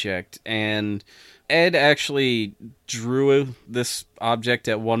object, and Ed actually drew this object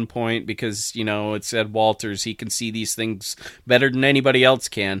at one point because, it's Ed Walters. He can see these things better than anybody else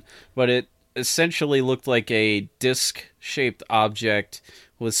can, but it essentially looked like a disc-shaped object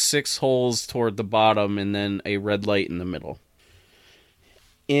with 6 holes toward the bottom and then a red light in the middle.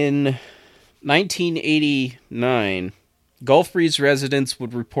 In 1989, Gulf Breeze residents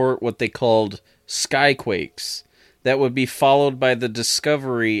would report what they called skyquakes that would be followed by the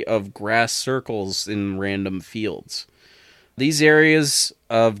discovery of grass circles in random fields. These areas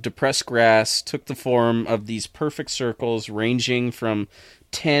of depressed grass took the form of these perfect circles ranging from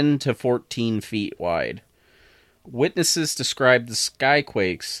 10 to 14 feet wide. Witnesses described the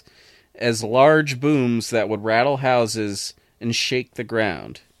skyquakes as large booms that would rattle houses and shake the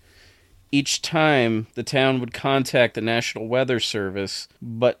ground. Each time, the town would contact the National Weather Service,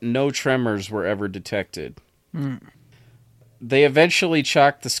 but no tremors were ever detected. They eventually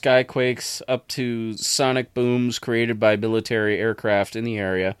chalked the skyquakes up to sonic booms created by military aircraft in the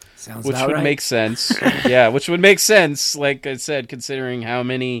area, Sounds which about would right. make sense. Yeah, which would make sense, like I said, considering how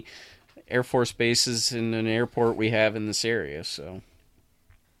many Air Force bases and an airport we have in this area. So,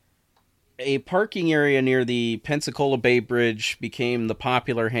 a parking area near the Pensacola Bay Bridge became the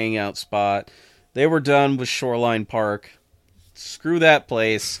popular hangout spot. They were done with Shoreline Park. Screw that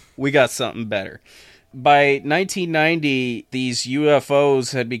place. We got something better. By 1990, these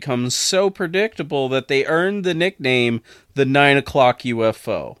UFOs had become so predictable that they earned the nickname the 9 o'clock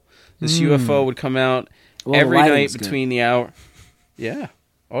UFO. This UFO would come out every the lighting night was good. between the hour. Yeah.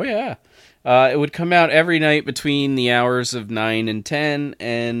 Oh, yeah. It would come out every night between the hours of 9 and 10,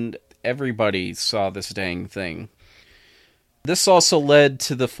 and everybody saw this dang thing. This also led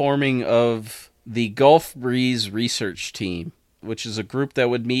to the forming of the Gulf Breeze Research Team, which is a group that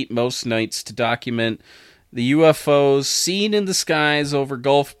would meet most nights to document the UFOs seen in the skies over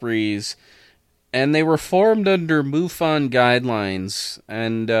Gulf Breeze, and they were formed under MUFON guidelines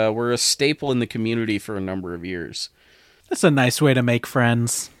and were a staple in the community for a number of years. That's a nice way to make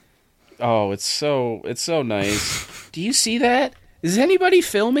friends. Oh, it's so nice. Do you see that? Is anybody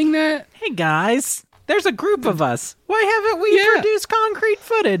filming that? Hey guys, there's a group of us. Why haven't we Yeah. produced concrete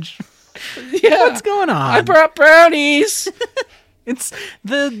footage? Yeah. What's going on? I brought brownies. It's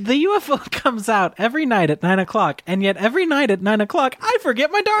the UFO comes out every night at 9 o'clock, and yet every night at 9 o'clock, I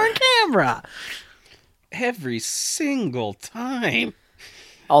forget my darn camera. Every single time.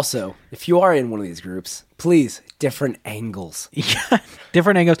 Also, if you are in one of these groups, please, different angles. Yeah,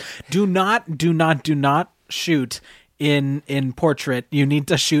 different angles. Do not shoot in portrait. You need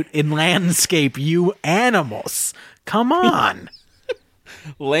to shoot in landscape. You animals, come on.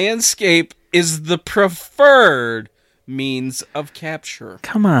 Landscape is the preferred means of capture.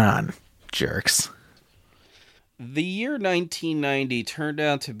 Come on, jerks. The year 1990 turned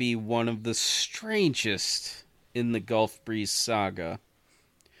out to be one of the strangest in the Gulf Breeze saga.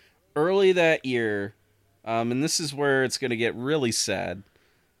 Early that year, and this is where it's going to get really sad,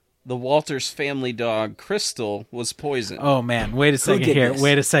 the Walters family dog, Crystal, was poisoned. Oh, man. Wait a second did here. this?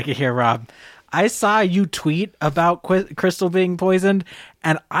 Wait a second here, Rob. I saw you tweet about Crystal being poisoned,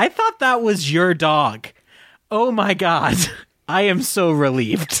 and I thought that was your dog. Oh, my God. I am so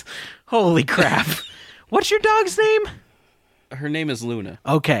relieved. Holy crap. What's your dog's name? Her name is Luna.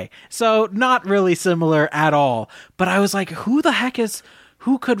 Okay, so not really similar at all. But I was like, who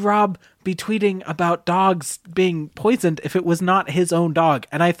could Rob be tweeting about dogs being poisoned if it was not his own dog?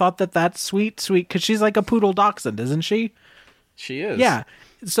 And I thought that's sweet, because she's like a poodle dachshund, isn't she? She is. Yeah.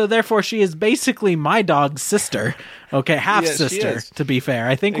 So therefore, she is basically my dog's sister. Okay, half sister, to be fair.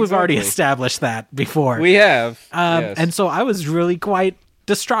 I think we've already established that before. We have. Yes. And so I was really quite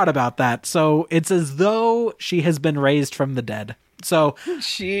distraught about that. So it's as though she has been raised from the dead. So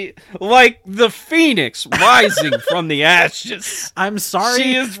she, like the phoenix rising from the ashes. I'm sorry.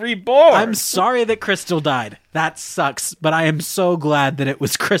 She is reborn. I'm sorry that Crystal died. That sucks. But I am so glad that it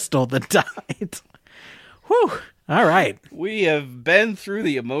was Crystal that died. Whew. All right. We have been through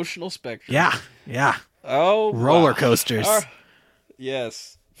the emotional spectrum. Yeah. Oh, roller wow. coasters.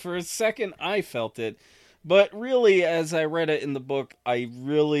 Yes. For a second, I felt it. But really, as I read it in the book, I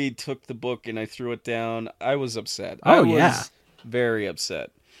really took the book and I threw it down. I was upset. I was very upset.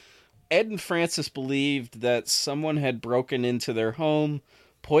 Ed and Frances believed that someone had broken into their home,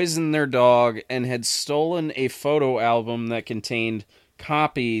 poisoned their dog, and had stolen a photo album that contained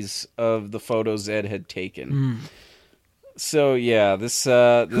copies of the photos Ed had taken. So yeah, this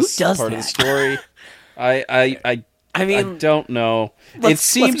part of the story, I mean, I don't know. It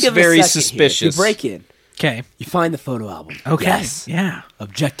seems very suspicious. Here. You break in. Okay. You find the photo album. Okay. Yes. Yeah.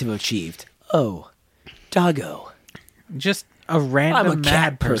 Objective achieved. Oh, doggo. Just a random I'm a mad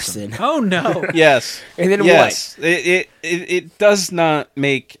cat person. Oh no. Yes. And then yes. It does not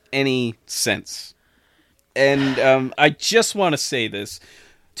make any sense. And I just want to say this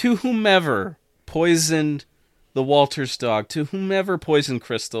to whomever poisoned the Walters dog, to whomever poisoned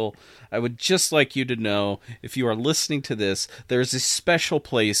Crystal, I would just like you to know, if you are listening to this, there is a special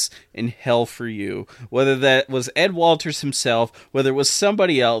place in hell for you. Whether that was Ed Walters himself, whether it was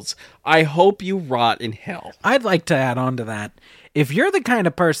somebody else, I hope you rot in hell. I'd like to add on to that. If you're the kind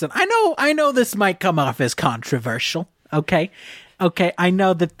of person, I know this might come off as controversial, okay? Okay, I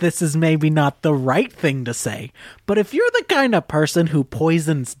know that this is maybe not the right thing to say, but if you're the kind of person who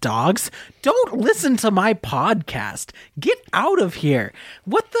poisons dogs, don't listen to my podcast. Get out of here.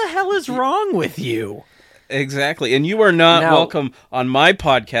 What the hell is wrong with you? Exactly, and you are not welcome on my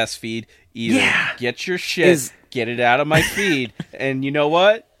podcast feed either. Yeah. Get your shit, get it out of my feed, and you know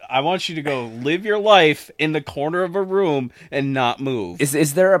what? I want you to go live your life in the corner of a room and not move.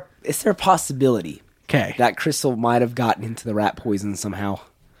 Is there a possibility? Okay. That Crystal might have gotten into the rat poison somehow.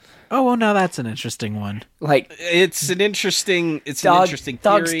 Oh, well, now that's an interesting one. Like it's an interesting theory.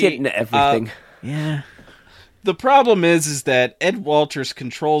 Dogs get into everything. Yeah. The problem is that Ed Walters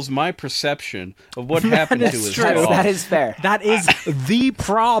controls my perception of what happened to his dog. That is fair. That is the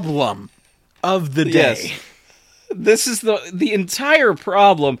problem of the day. Yes. This is the entire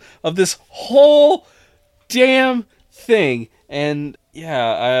problem of this whole damn thing. And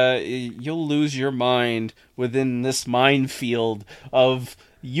yeah, you'll lose your mind within this minefield of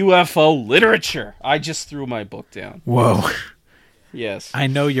UFO literature. I just threw my book down. Whoa. Yes. I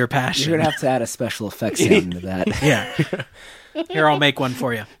know your passion. You're going to have to add a special effects sound to that. Yeah. Here, I'll make one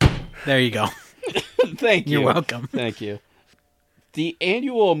for you. There you go. Thank you. You're welcome. Thank you. The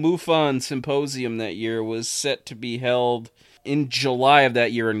annual MUFON Symposium that year was set to be held in July of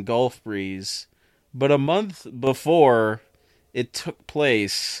that year in Gulf Breeze. But a month before it took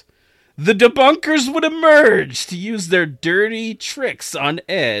place, the debunkers would emerge to use their dirty tricks on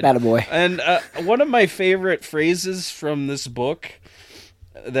Ed. Attaboy. And one of my favorite phrases from this book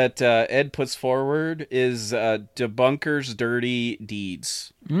that Ed puts forward is debunkers' dirty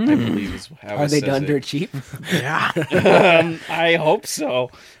deeds. I believe is how Are it they says done it. dirt cheap? Yeah. I hope so.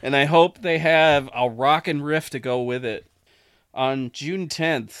 And I hope they have a rockin' riff to go with it. On June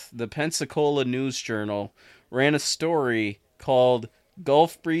 10th, the Pensacola News Journal ran a story called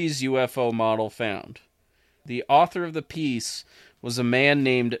Gulf Breeze UFO Model Found. The author of the piece was a man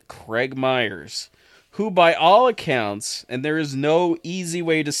named Craig Myers, who by all accounts, and there is no easy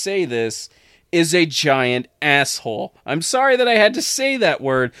way to say this, is a giant asshole. I'm sorry that I had to say that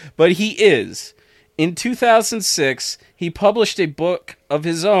word, but he is. In 2006, he published a book of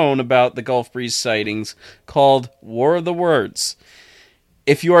his own about the Gulf Breeze sightings called War of the Words.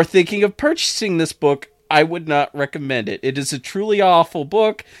 If you are thinking of purchasing this book, I would not recommend it. It is a truly awful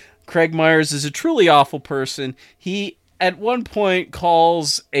book. Craig Myers is a truly awful person. He, at one point,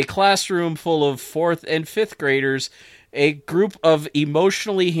 calls a classroom full of 4th and 5th graders a group of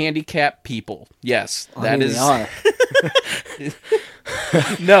emotionally handicapped people. Yes, that is. They are.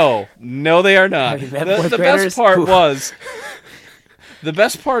 No, they are not. The best part was. The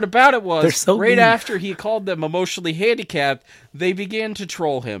best part about it was, so right mean. after he called them emotionally handicapped, they began to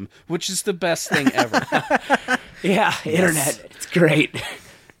troll him, which is the best thing ever. Yeah, internet. It's great.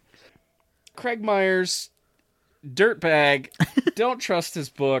 Craig Myers, dirtbag, don't trust his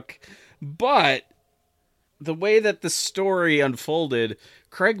book, but the way that the story unfolded,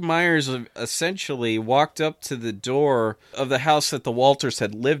 Craig Myers essentially walked up to the door of the house that the Walters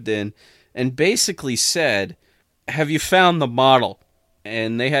had lived in and basically said, "Have you found the model?"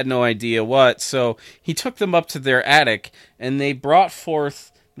 And they had no idea what, so he took them up to their attic, and they brought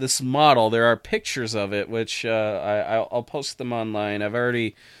forth this model. There are pictures of it, which I'll post them online. I've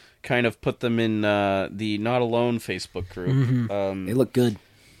already kind of put them in the Not Alone Facebook group. Mm-hmm. They look good.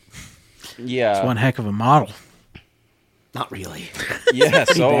 Yeah. It's one heck of a model. Not really. Yeah,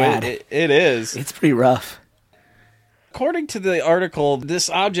 so bad. it is. It's pretty rough. According to the article, this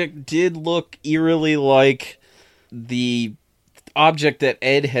object did look eerily like the object that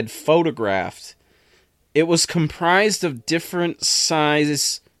Ed had photographed. It was comprised of different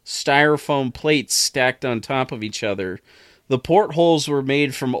size styrofoam plates stacked on top of each other. The portholes were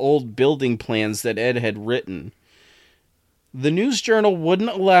made from old building plans that Ed had written. The news journal wouldn't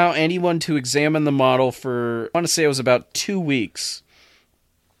allow anyone to examine the model for, I want to say it was about 2 weeks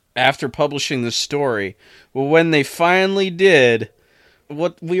after publishing the story. Well, when they finally did,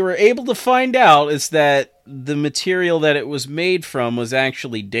 what we were able to find out is that the material that it was made from was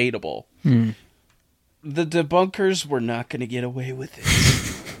actually dateable. The debunkers were not going to get away with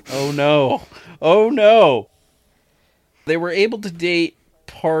it. Oh no. Oh no. They were able to date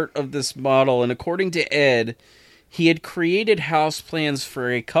part of this model, and according to Ed, he had created house plans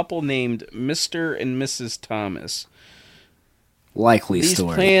for a couple named Mr. and Mrs. Thomas. Likely These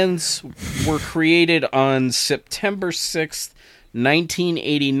story. plans were created on September 6th,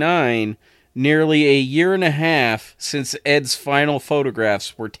 1989, nearly a year and a half since Ed's final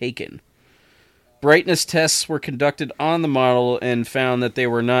photographs were taken. Brightness tests were conducted on the model and found that they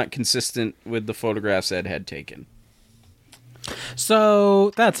were not consistent with the photographs Ed had taken.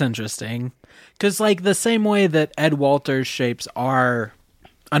 So that's interesting. Because, like, the same way that Ed Walters shapes our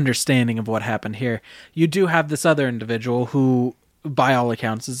understanding of what happened here, you do have this other individual who, by all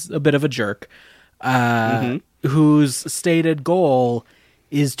accounts, is a bit of a jerk, whose stated goal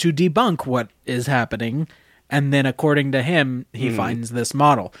is to debunk what is happening, and then, according to him, he finds this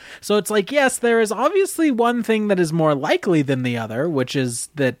model. So it's like, yes, there is obviously one thing that is more likely than the other, which is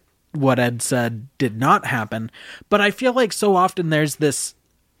that what Ed said did not happen, but I feel like so often there's this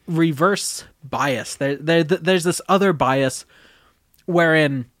reverse bias. There's this other bias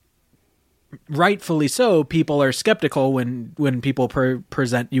wherein, rightfully so, people are skeptical when people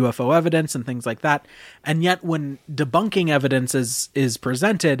present UFO evidence and things like that, and yet when debunking evidence is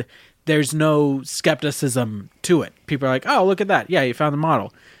presented, there's no skepticism to it. People are like, oh, look at that, yeah, you found the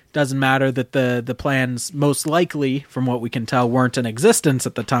model. Doesn't matter that the plans, most likely, from what we can tell, weren't in existence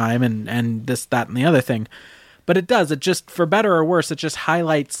at the time, and this, that, and the other thing. But it does. It just, for better or worse, it just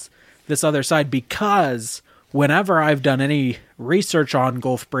highlights this other side, because whenever I've done any research on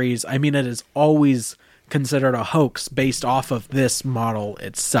Gulf Breeze, I mean, it is always considered a hoax based off of this model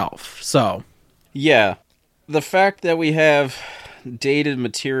itself. So, yeah, the fact that we have dated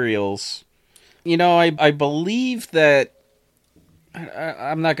materials, you know, I believe that,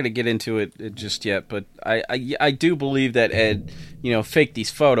 I'm not going to get into it just yet, but I do believe that Ed, faked these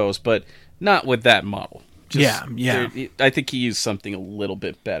photos, but not with that model. Yeah. I think he used something a little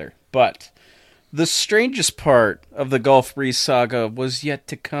bit better. But the strangest part of the Gulf Breeze saga was yet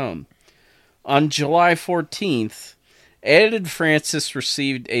to come. On July 14th, Ed and Francis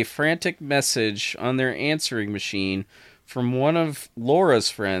received a frantic message on their answering machine from one of Laura's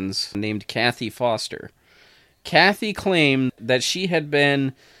friends named Kathy Foster. Kathy claimed that she had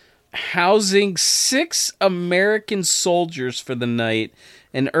been housing 6 American soldiers for the night,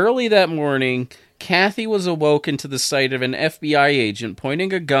 and early that morning, Kathy was awoken to the sight of an FBI agent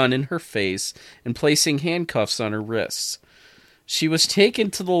pointing a gun in her face and placing handcuffs on her wrists. She was taken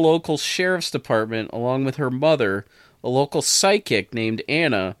to the local sheriff's department along with her mother, a local psychic named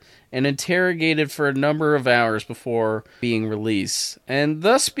Anna, and interrogated for a number of hours before being released. And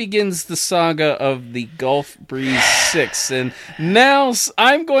thus begins the saga of the Gulf Breeze 6. And now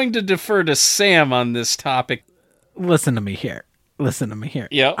I'm going to defer to Sam on this topic. listen to me here. listen to me here.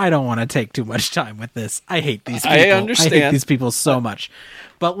 Yep. I don't want to take too much time with this. I hate these people. I understand. I hate these people so much.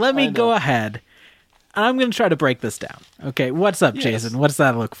 But let me go ahead, and I'm going to try to break this down. Okay, what's up, Jason? What's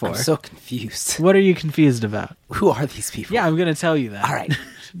that look for? I'm so confused. What are you confused about? Who are these people? Yeah, I'm going to tell you that. All right.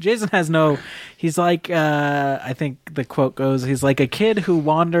 Jason has no... He's like, I think the quote goes, he's like a kid who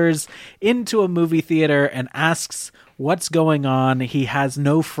wanders into a movie theater and asks what's going on. He has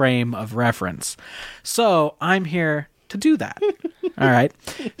no frame of reference. So I'm here to do that. All right.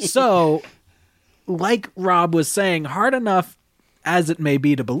 So, like Rob was saying, hard enough as it may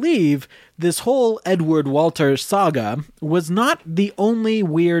be to believe, this whole Edward Walter saga was not the only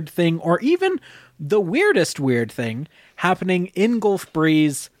weird thing, or even the weirdest weird thing, happening in Gulf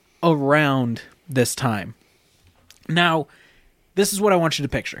Breeze around this time. Now, this is what I want you to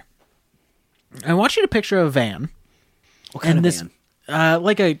picture. I want you to picture a van. What kind of van?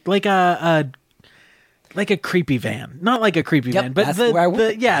 Like a creepy van. Not like a creepy van, but that's where I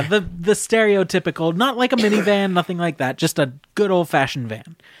went. the stereotypical, not like a minivan, nothing like that, just a good old-fashioned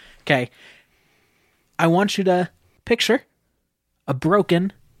van. Okay. I want you to picture a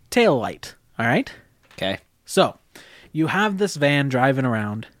broken taillight, all right? Okay. So, you have this van driving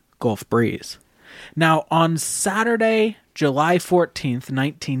around Gulf Breeze. Now, on Saturday, July 14th,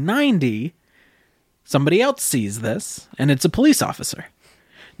 1990, somebody else sees this, and it's a police officer.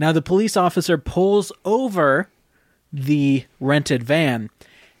 Now, the police officer pulls over the rented van,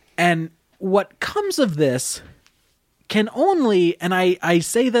 and what comes of this can only, and I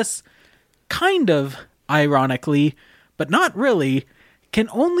say this kind of ironically, but not really, can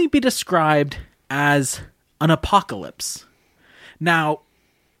only be described as an apocalypse. Now,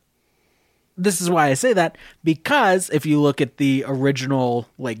 this is why I say that, because if you look at the original,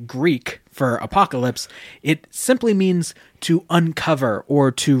 like, Greek for apocalypse, it simply means to uncover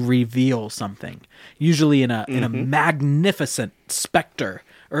or to reveal something, usually in a magnificent spectrum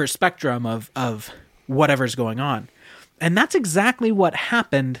of whatever's going on. And that's exactly what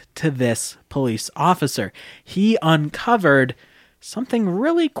happened to this police officer. He uncovered something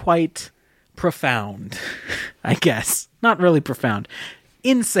really quite profound, I guess. Not really profound.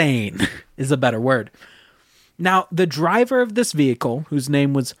 Insane is a better word. Now, the driver of this vehicle, whose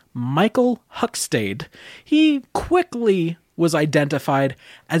name was Michael Huckstade, he quickly was identified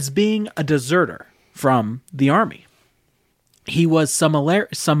as being a deserter from the army. He was summarily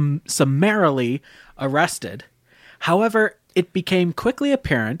arrested. However, it became quickly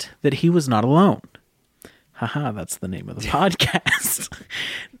apparent that he was not alone. Haha, that's the name of the podcast.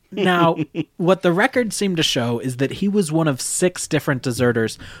 Now, what the record seemed to show is that he was one of 6 different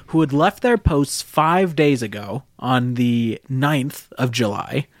deserters who had left their posts 5 days ago on the 9th of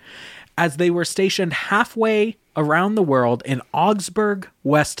July, as they were stationed halfway around the world in Augsburg,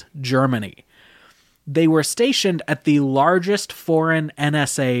 West Germany. They were stationed at the largest foreign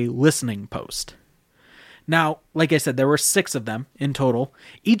NSA listening post. Now, like I said, there were 6 of them in total.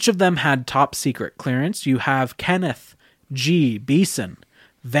 Each of them had top secret clearance. You have Kenneth G. Beeson,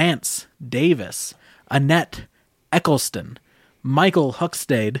 Vance Davis, Annette Eccleston, Michael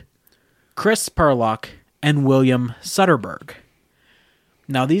Huckstade, Chris Perlock, and William Sutterberg.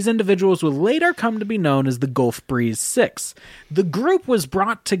 Now, these individuals would later come to be known as the Gulf Breeze Six. The group was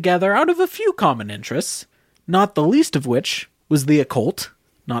brought together out of a few common interests, not the least of which was the occult,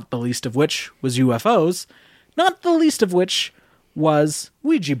 not the least of which was UFOs, not the least of which was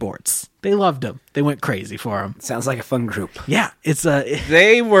Ouija boards. They loved them. They went crazy for them. Sounds like a fun group. Yeah,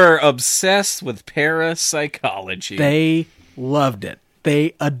 They were obsessed with parapsychology. They loved it.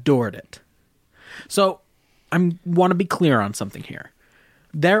 They adored it. So, I want to be clear on something here.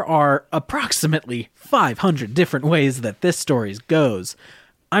 There are approximately 500 different ways that this story goes.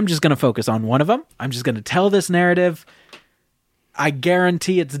 I'm just going to focus on one of them. I'm just going to tell this narrative. I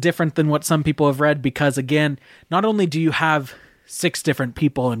guarantee it's different than what some people have read because, again, not only do you have 6 different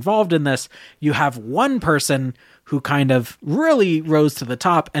people involved in this, you have one person who kind of really rose to the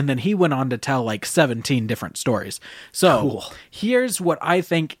top, and then he went on to tell like 17 different stories. So Here's what I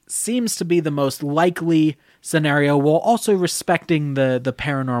think seems to be the most likely scenario, while also respecting the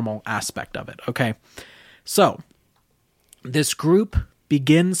paranormal aspect of it. Okay, so this group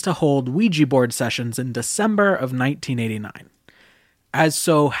begins to hold Ouija board sessions in December of 1989. As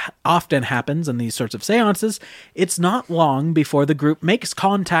so often happens in these sorts of seances, it's not long before the group makes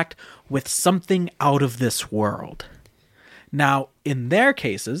contact with something out of this world. Now, in their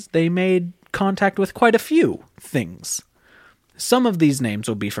cases, they made contact with quite a few things. Some of these names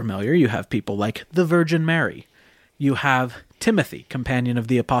will be familiar. You have people like the Virgin Mary. You have Timothy, companion of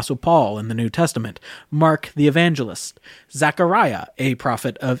the Apostle Paul in the New Testament. Mark the Evangelist. Zechariah, a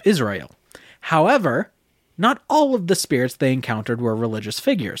prophet of Israel. However, Not all of the spirits they encountered were religious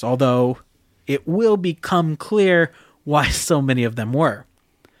figures, although it will become clear why so many of them were.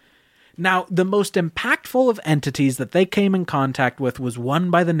 Now, the most impactful of entities that they came in contact with was one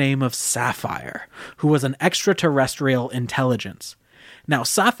by the name of Sapphire, who was an extraterrestrial intelligence. Now,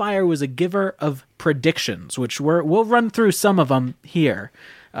 Sapphire was a giver of predictions, which we'll run through some of them here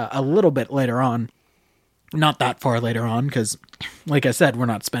a little bit later on. Not that far later on, because, like I said, we're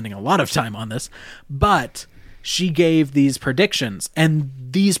not spending a lot of time on this. But she gave these predictions, and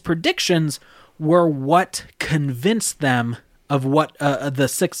these predictions were what convinced them of what the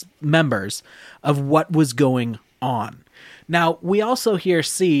 6 members of what was going on. Now, we also here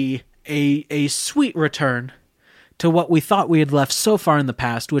see a sweet return to what we thought we had left so far in the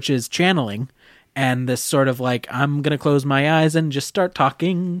past, which is channeling, and this sort of like, I'm going to close my eyes and just start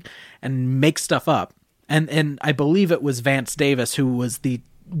talking and make stuff up. And I believe it was Vance Davis who was the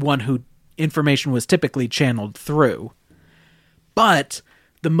one who information was typically channeled through. But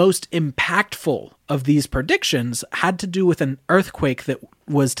the most impactful of these predictions had to do with an earthquake that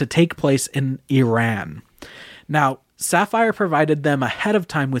was to take place in Iran. Now, Sapphire provided them ahead of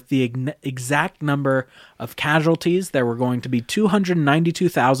time with the exact number of casualties. There were going to be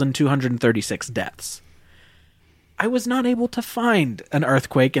 292,236 deaths. I was not able to find an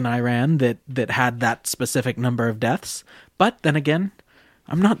earthquake in Iran that had that specific number of deaths. But then again,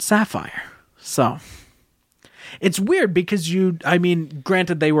 I'm not Sapphire. So it's weird because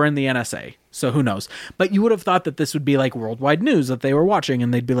granted they were in the NSA, so who knows. But you would have thought that this would be like worldwide news that they were watching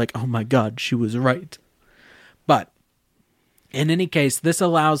and they'd be like, oh my God, she was right. But in any case, this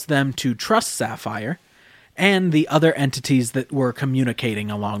allows them to trust Sapphire and the other entities that were communicating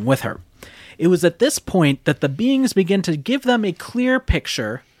along with her. It was at this point that the beings began to give them a clear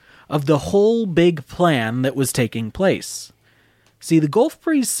picture of the whole big plan that was taking place. See, the Gulf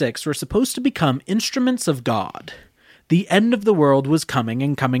Breeze 6 were supposed to become instruments of God. The end of the world was coming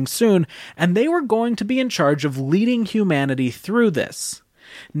and coming soon, and they were going to be in charge of leading humanity through this.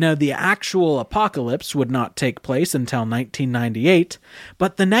 Now, the actual apocalypse would not take place until 1998,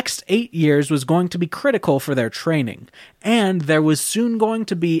 but the next 8 years was going to be critical for their training, and there was soon going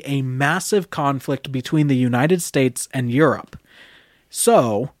to be a massive conflict between the United States and Europe.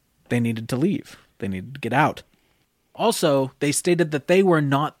 So, they needed to leave. They needed to get out. Also, they stated that they were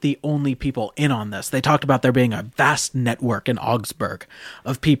not the only people in on this. They talked about there being a vast network in Augsburg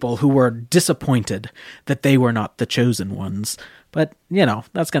of people who were disappointed that they were not the chosen ones. But,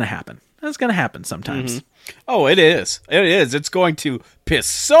 that's going to happen. That's going to happen sometimes. Mm-hmm. Oh, it is. It is. It's going to piss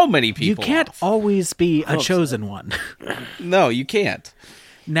so many people off. You can't always be a chosen so. one. No, you can't.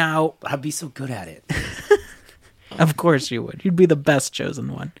 Now, I'd be so good at it. Of course you would. You'd be the best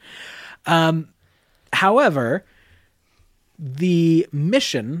chosen one. However, the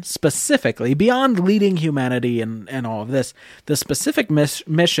mission specifically, beyond leading humanity and all of this, the specific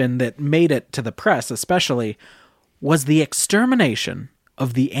mission that made it to the press especially was the extermination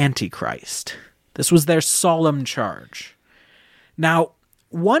of the Antichrist. This was their solemn charge. Now,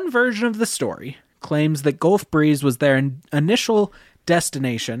 one version of the story claims that Gulf Breeze was their initial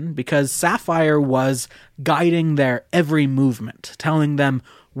destination because Sapphire was guiding their every movement, telling them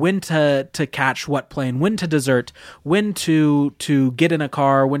when to catch what plane, when to desert, when to get in a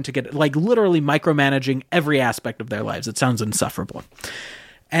car, when to get, like literally micromanaging every aspect of their lives. It sounds insufferable.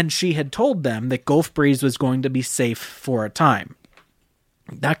 And she had told them that Gulf Breeze was going to be safe for a time.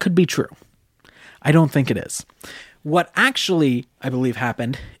 That could be true. I don't think it is. What actually, I believe,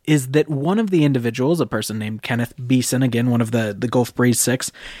 happened is that one of the individuals, a person named Kenneth Beeson, again, one of the Gulf Breeze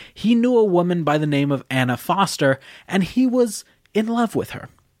 6, he knew a woman by the name of Anna Foster, and he was in love with her.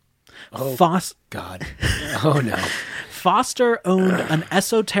 Oh, God. Oh, no. Foster owned an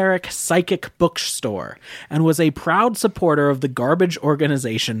esoteric psychic bookstore and was a proud supporter of the garbage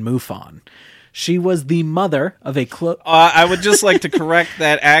organization MUFON. She was the mother of a I would just like to correct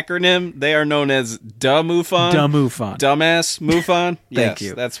that acronym. They are known as MUFON. MUFON. Dumbass MUFON. Thank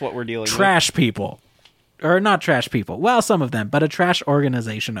you. That's what we're dealing with. Trash people. Or not trash people. Well, some of them, but a trash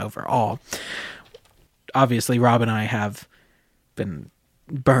organization overall. Obviously, Rob and I have been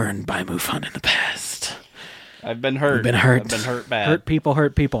burned by MUFON in the past. I've been hurt. We've been hurt. I've been hurt bad. Hurt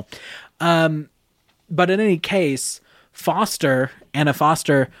people. But in any case, Anna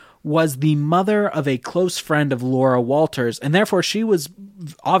Foster, was the mother of a close friend of Laura Walters, and therefore she was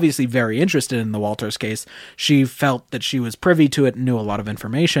obviously very interested in the Walters case. She felt that she was privy to it and knew a lot of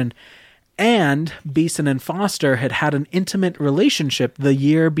information. And Beeson and Foster had had an intimate relationship the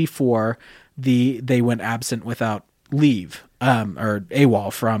year before they went absent without leave, or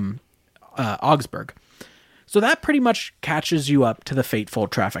AWOL from Augsburg. So that pretty much catches you up to the fateful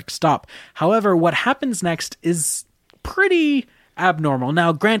traffic stop. However, what happens next is pretty abnormal.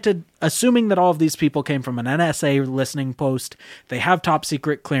 Now, granted, assuming that all of these people came from an NSA listening post, they have top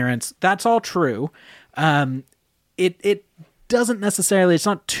secret clearance, that's all true. It doesn't necessarily, it's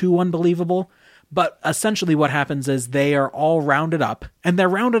not too unbelievable, but essentially what happens is they are all rounded up, and they're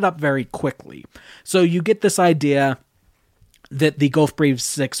rounded up very quickly. So you get this idea that the Gulf Breeze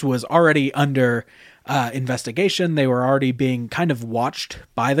 6 was already under investigation. They were already being kind of watched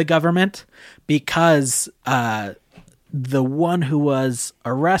by the government because the one who was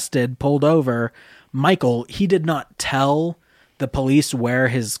arrested, pulled over, Michael, he did not tell the police where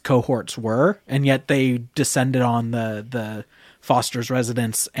his cohorts were, and yet they descended on the Foster's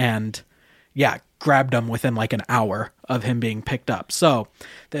residence and, grabbed him within like an hour of him being picked up. So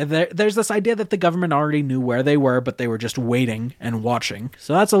there's this idea that the government already knew where they were, but they were just waiting and watching.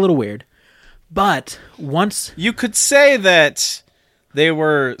 So that's a little weird. But once... You could say that they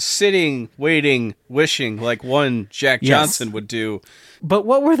were sitting, waiting, wishing, like one Jack Johnson would do. But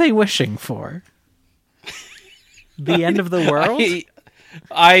what were they wishing for? The end of the world?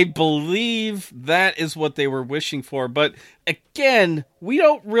 I believe that is what they were wishing for. But again, we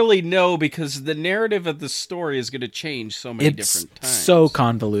don't really know because the narrative of the story is going to change so many different times. It's so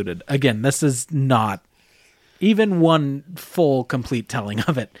convoluted. Again, this is not even one full, complete telling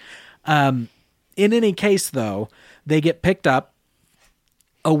of it. In any case, though, they get picked up.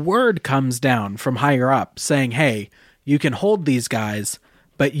 A word comes down from higher up saying, hey, you can hold these guys,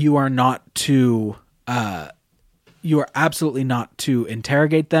 but you are not to... you are absolutely not to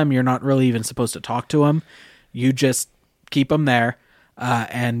interrogate them. You're not really even supposed to talk to them. You just keep them there,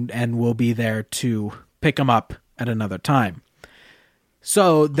 and we'll be there to pick them up at another time.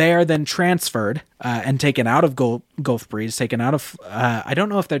 So they are then transferred and taken out of Gulf Breeze, taken out of... I don't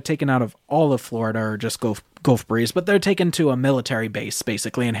know if they're taken out of all of Florida or just Gulf Breeze, but they're taken to a military base,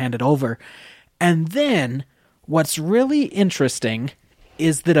 basically, and handed over. And then what's really interesting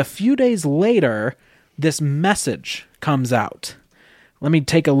is that a few days later... this message comes out. Let me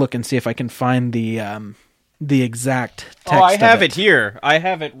take a look and see if I can find the exact text. Oh, I have it here. I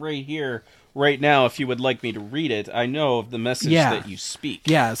have it right here, right now, if you would like me to read it. I know of the message that you speak.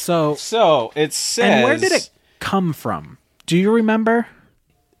 Yeah, so it says... And where did it come from? Do you remember?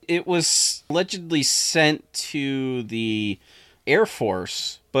 It was allegedly sent to the Air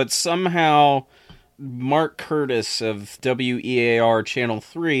Force, but somehow... Mark Curtis of WEAR Channel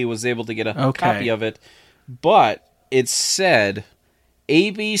 3 was able to get a copy of it, but it said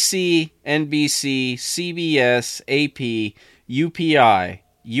ABC, NBC, CBS, AP, UPI,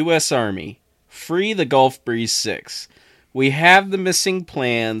 U.S. Army, free the Gulf Breeze 6. We have the missing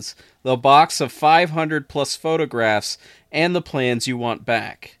plans, the box of 500 plus photographs, and the plans you want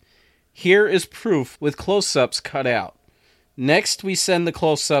back. Here is proof with close-ups cut out. Next we send the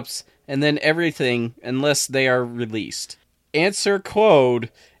close-ups and then everything unless they are released. Answer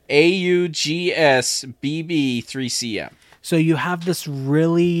code AUGSBB3CM. So you have this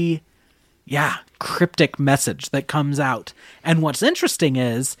really, cryptic message that comes out. And what's interesting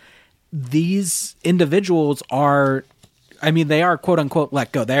is these individuals are, they are quote-unquote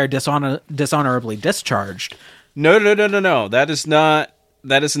let go. They are dishonorably discharged. No. That is not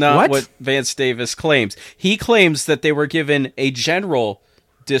what Vance Davis claims. He claims that they were given a general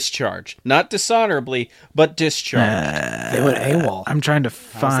discharge, not dishonorably, but discharge. They went AWOL. I'm trying to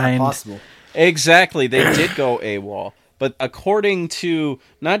find. How's that possible? Exactly, they did go AWOL. But according to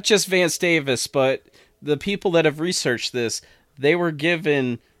not just Vance Davis, but the people that have researched this, they were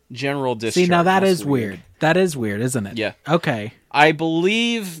given general discharge. See, now that is weird. That is weird, isn't it? Yeah. Okay. I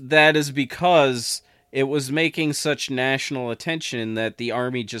believe that is because it was making such national attention that the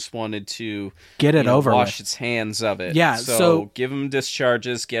Army just wanted to get it over wash with. Its hands of it. Yeah, so give them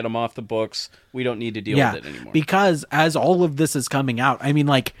discharges, get them off the books. We don't need to deal with it anymore. Because as all of this is coming out,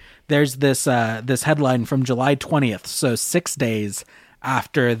 there's this this headline from July 20th, so 6 days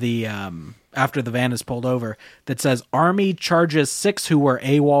after the van is pulled over, that says Army charges 6 who were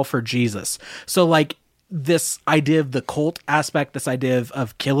AWOL for Jesus. So this idea of the cult aspect, this idea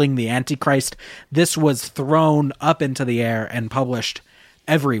of killing the Antichrist, this was thrown up into the air and published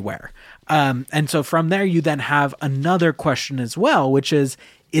everywhere. And so from there, you then have another question as well, which is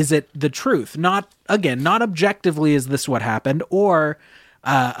it the truth? Not objectively, is this what happened? Or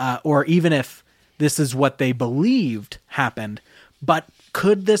even if this is what they believed happened, but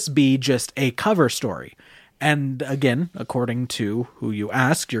could this be just a cover story? And again, according to who you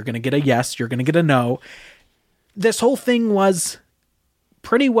ask, you're going to get a yes, you're going to get a no. This whole thing was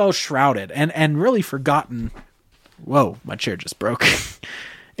pretty well shrouded and really forgotten. Whoa, my chair just broke.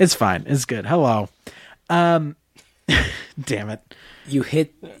 It's fine. It's good. Hello. Damn it. You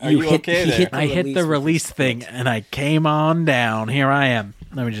hit. Are you okay there? I hit the release thing and I came on down. Here I am.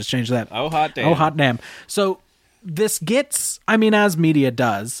 Let me just change that. Oh, hot damn. Oh, hot damn. So this gets, I mean, as media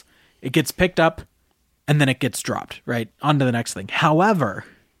does, it gets picked up and then it gets dropped, right? On to the next thing. However,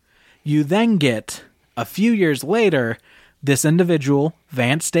 you then get, a few years later, this individual,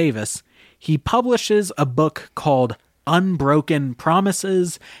 Vance Davis, he publishes a book called Unbroken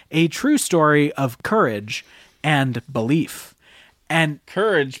Promises, a true story of courage and belief. And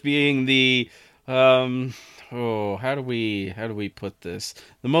Courage being the how do we put this?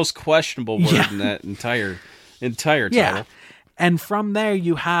 The most questionable word in that entire title. yeah. And from there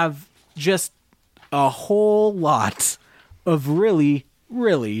you have just a whole lot of really,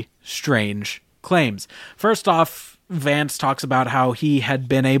 really strange claims. First off, Vance talks about how he had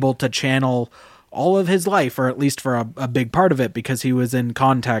been able to channel all of his life, or at least for a big part of it, because he was in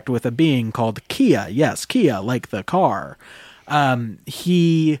contact with a being called Kia. Yes, Kia, like the car.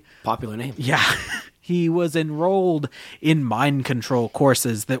 Popular name. Yeah. He was enrolled in mind control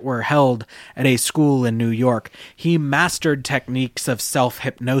courses that were held at a school in New York. He mastered techniques of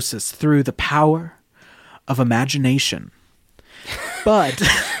self-hypnosis through the power of imagination. But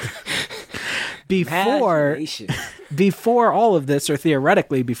before all of this, or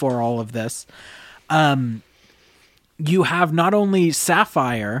theoretically before all of this, you have not only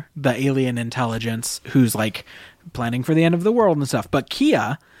Sapphire, the alien intelligence, who's like planning for the end of the world and stuff, but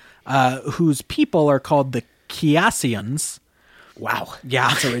Kia, whose people are called the Kiasians. Wow. Yeah.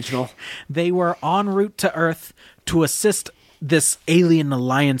 That's original. They were en route to Earth to assist this alien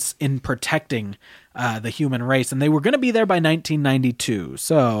alliance in protecting the human race, and they were going to be there by 1992.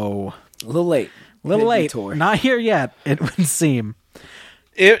 So a little late. Not here yet, it would seem.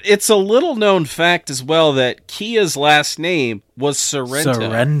 It's a little known fact as well that Kia's last name was Sorrento.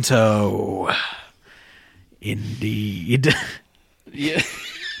 Sorrento. Indeed. Yeah.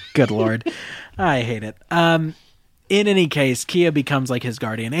 Good Lord. I hate it. In any case, Kia becomes like his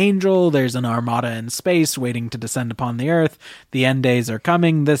guardian angel. There's an armada in space waiting to descend upon the Earth. The end days are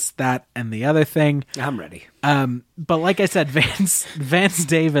coming, this, that, and the other thing. I'm ready. But like I said, Vance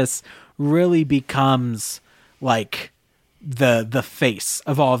Davis really becomes like the face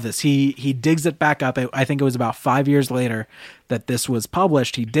of all of this. He digs it back up. I think it was about 5 years later that this was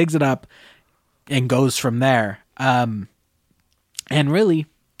published. He digs it up and goes from there. And really,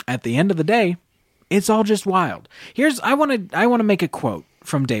 at the end of the day, it's all just wild. I want to make a quote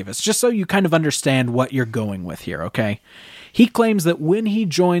from Davis, just so you kind of understand what you're going with here, okay? He claims that when he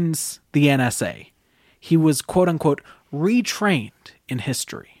joins the NSA, he was, quote unquote, retrained in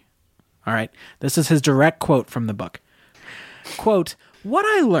history. All right? This is his direct quote from the book. Quote, "What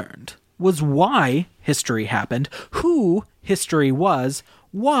I learned was why history happened, who history was,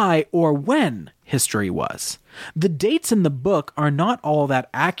 why or when history was. The dates in the book are not all that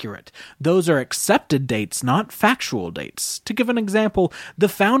accurate. Those are accepted dates, not factual dates. To give an example, the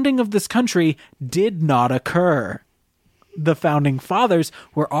founding of this country did not occur. The founding fathers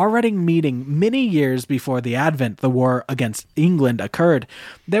were already meeting many years before the the war against England occurred.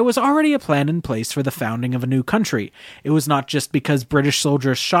 There was already a plan in place for the founding of a new country. It was not just because British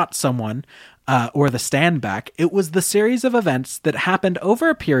soldiers shot someone or the stand back. It was the series of events that happened over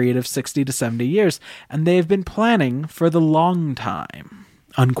a period of 60 to 70 years, and they have been planning for the long time."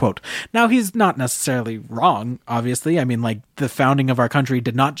 Unquote. Now, he's not necessarily wrong, obviously. I mean, like, the founding of our country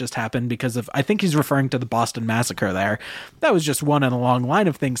did not just happen because of, I think he's referring to the Boston Massacre there. That was just one in a long line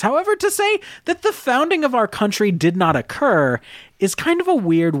of things. However, to say that the founding of our country did not occur is kind of a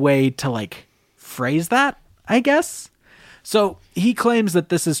weird way to, like, phrase that, I guess. So he claims that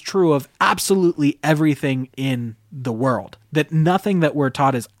this is true of absolutely everything in the world, that nothing that we're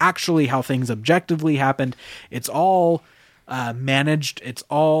taught is actually how things objectively happened. It's all managed, it's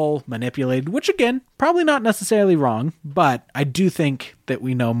all manipulated, which again, probably not necessarily wrong, but I do think that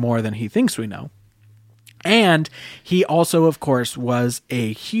we know more than he thinks we know. And he also, of course, was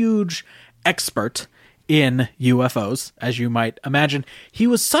a huge expert in UFOs, as you might imagine. He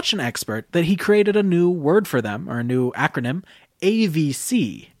was such an expert that he created a new word for them, or a new acronym,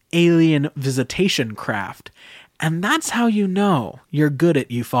 AVC, Alien Visitation Craft. And that's how you know you're good at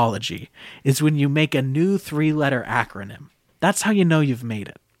ufology, is when you make a new 3-letter acronym. That's how you know you've made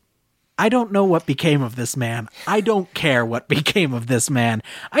it. I don't know what became of this man. I don't care what became of this man.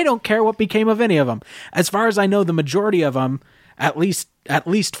 I don't care what became of any of them. As far as I know, the majority of them, at least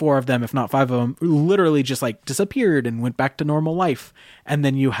 4 of them, if not 5 of them, literally just like disappeared and went back to normal life. And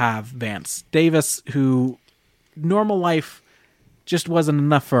then you have Vance Davis, who normal life just wasn't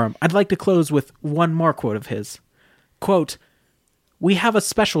enough for him. I'd like to close with one more quote of his. Quote, "We have a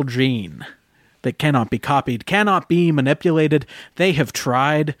special gene. that cannot be copied, cannot be manipulated. They have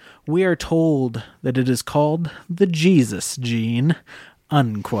tried. We are told that it is called the Jesus gene,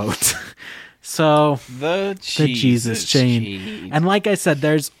 unquote. So, The Jesus gene. And like I said,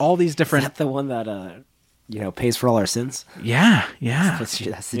 there's all these different... Is that the one that, pays for all our sins? Yeah. That's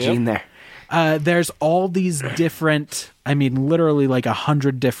the gene there. There's all these different, literally like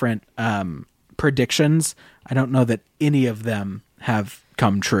 100 different predictions. I don't know that any of them have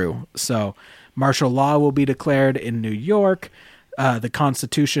come true. So martial law will be declared in New York. The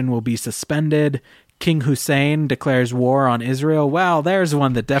Constitution will be suspended. King Hussein declares war on Israel. Well, there's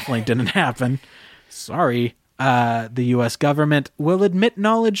one that definitely didn't happen. Sorry. The U.S. government will admit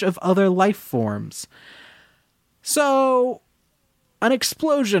knowledge of other life forms. So, an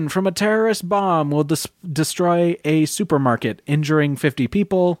explosion from a terrorist bomb will destroy a supermarket, injuring 50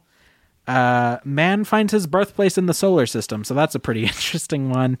 people. Man finds his birthplace in the solar system, so that's a pretty interesting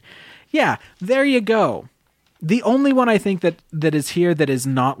one. Yeah, there you go. The only one I think that is here that is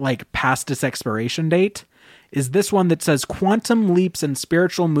not like past its expiration date is this one that says quantum leaps in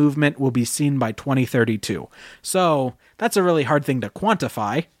spiritual movement will be seen by 2032. So that's a really hard thing to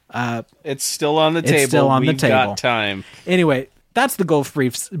quantify. It's still on the table. It's still on the We've table. got time. Anyway, that's the Gulf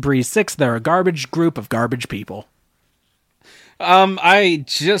Breeze 6. They're a garbage group of garbage people. I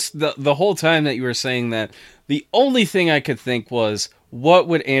just the whole time that you were saying that, the only thing I could think was, what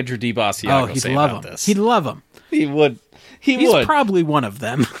would Andrew DiBasiago say about this? He'd love him. He would. He's probably one of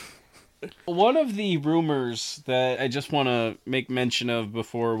them. One of the rumors that I just want to make mention of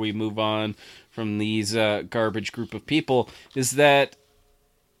before we move on from these garbage group of people is that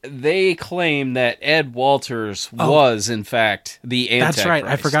they claim that Ed Walters was, in fact, the Antichrist. That's right.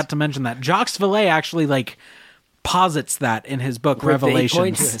 I forgot to mention that. Jacques Vallée actually, posits that in his book, Revelations. Were they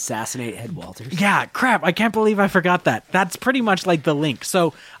going to assassinate Ed Walters? Yeah, crap. I can't believe I forgot that. That's pretty much like the link.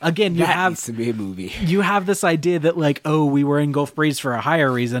 So, again, That needs to be a movie. You have this idea that, we were in Gulf Breeze for a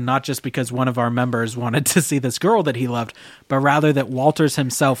higher reason, not just because one of our members wanted to see this girl that he loved, but rather that Walters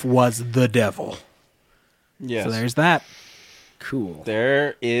himself was the devil. Yes. So there's that. Cool.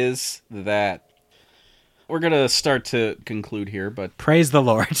 There is that. We're going to start to conclude here, but... Praise the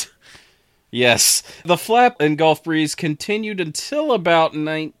Lord. Yes. The flap in Gulf Breeze continued until about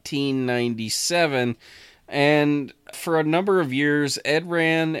 1997, and for a number of years, Ed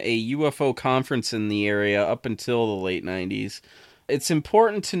ran a UFO conference in the area up until the late 90s. It's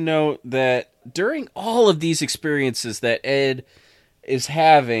important to note that during all of these experiences that Ed is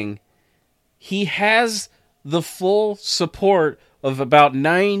having, he has the full support of about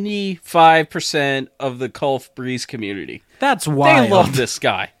 95% of the Gulf Breeze community. That's wild. They love this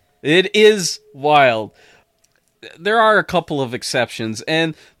guy. It is wild. There are a couple of exceptions,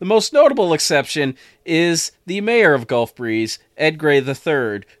 and the most notable exception is the mayor of Gulf Breeze, Ed Gray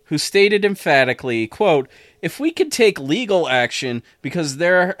III, who stated emphatically, quote, "If we could take legal action because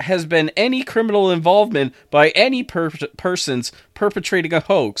there has been any criminal involvement by any persons perpetrating a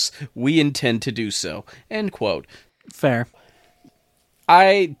hoax, we intend to do so," end quote. Fair.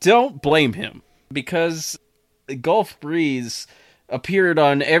 I don't blame him, because Gulf Breeze appeared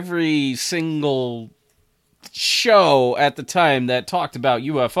on every single show at the time that talked about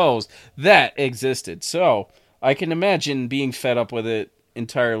UFOs that existed. So I can imagine being fed up with it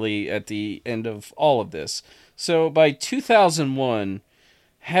entirely at the end of all of this. So by 2001,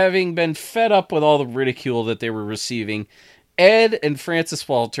 having been fed up with all the ridicule that they were receiving, Ed and Francis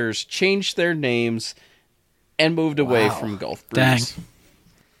Walters changed their names and moved away from Gulf Breeze. Dang.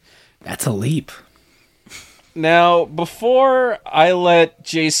 That's a leap. Now, before I let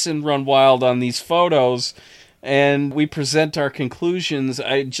Jason run wild on these photos and we present our conclusions,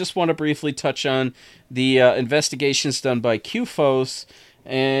 I just want to briefly touch on the investigations done by QFOS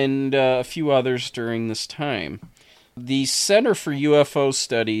and a few others during this time. The Center for UFO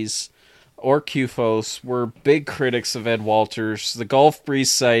Studies, or QFOS, were big critics of Ed Walters, the Gulf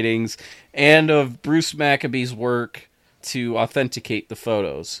Breeze sightings, and of Bruce Maccabee's work to authenticate the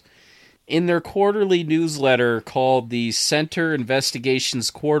photos. In their quarterly newsletter called the Center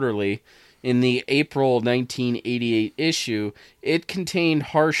Investigations Quarterly, in the April 1988 issue, it contained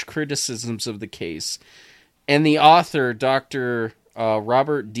harsh criticisms of the case. And the author, Dr.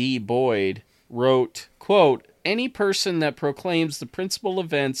 Robert D. Boyd, wrote, quote, "Any person that proclaims the principal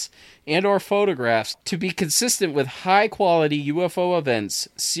events and or photographs to be consistent with high-quality UFO events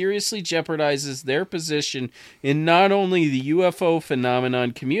seriously jeopardizes their position in not only the UFO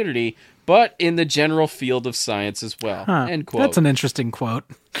phenomenon community, but in the general field of science as well." End quote. That's an interesting quote.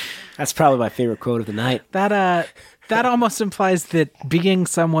 That's probably my favorite quote of the night. That almost implies that being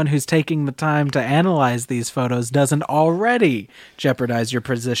someone who's taking the time to analyze these photos doesn't already jeopardize your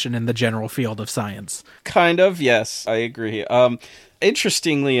position in the general field of science. Kind of, yes, I agree.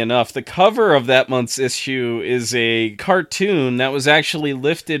 Interestingly enough, the cover of that month's issue is a cartoon that was actually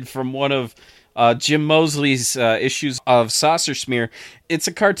lifted from one of Jim Mosley's issues of Saucer Smear. It's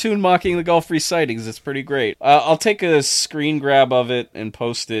a cartoon mocking the Gulf Breeze sightings. It's pretty great. I'll take a screen grab of it and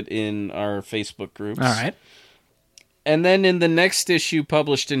post it in our Facebook groups. All right. And then in the next issue,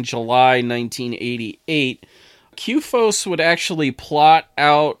 published in July 1988, QFOS would actually plot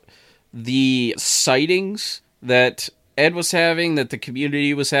out the sightings that Ed was having, that the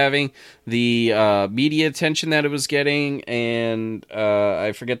community was having, the media attention that it was getting, and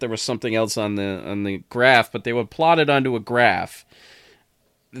I forget there was something else on the graph, but they would plot it onto a graph.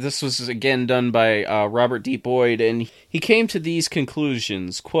 This was, again, done by Robert D. Boyd, and he came to these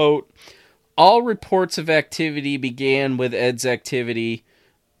conclusions, quote, "All reports of activity began with Ed's activity,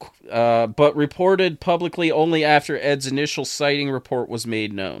 but reported publicly only after Ed's initial sighting report was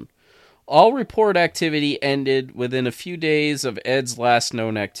made known. All report activity ended within a few days of Ed's last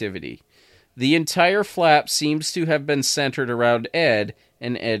known activity. The entire flap seems to have been centered around Ed,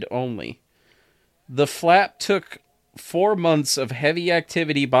 and Ed only. The flap took 4 months of heavy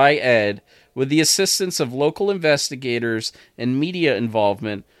activity by Ed, with the assistance of local investigators and media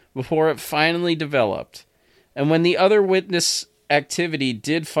involvement, before it finally developed. And when the other witness activity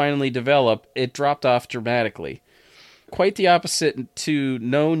did finally develop, it dropped off dramatically. Quite the opposite to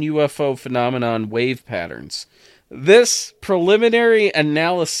known UFO phenomenon wave patterns. This preliminary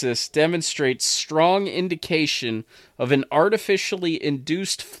analysis demonstrates strong indication of an artificially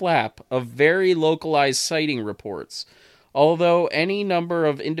induced flap of very localized sighting reports. Although any number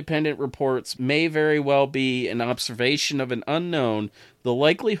of independent reports may very well be an observation of an unknown, the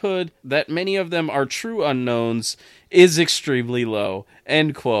likelihood that many of them are true unknowns is extremely low."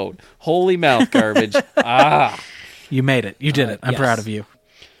 End quote. Holy mouth garbage. You made it. You did it. I'm yes. proud of you.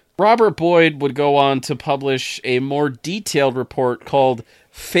 Robert Boyd would go on to publish a more detailed report called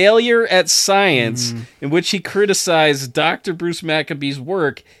Failure at Science, in which he criticized Dr. Bruce Maccabee's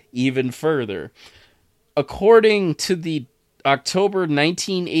work even further. According to the October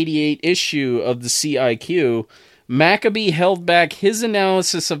 1988 issue of the CIQ, Maccabee held back his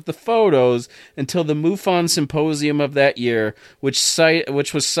analysis of the photos until the MUFON symposium of that year, which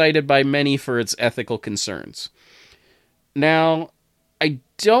was cited by many for its ethical concerns. Now, I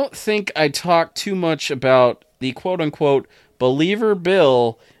don't think I talked too much about the quote-unquote Believer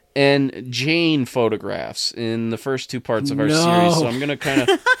Bill and Jane photographs in the first 2 parts of our series, so I'm going to kind of...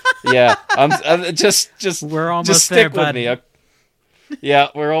 Yeah, I'm just We're almost just there, stick with bud. me. Yeah,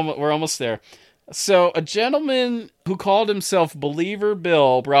 we're almost there. So, a gentleman who called himself Believer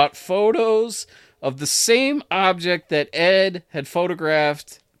Bill brought photos of the same object that Ed had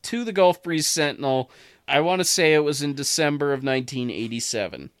photographed to the Gulf Breeze Sentinel. I want to say it was in December of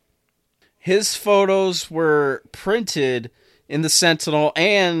 1987. His photos were printed in the Sentinel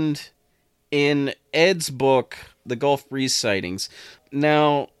and in Ed's book, The Gulf Breeze Sightings.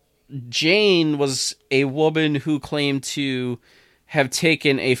 Now, Jane was a woman who claimed to have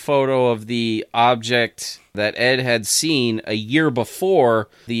taken a photo of the object that Ed had seen a year before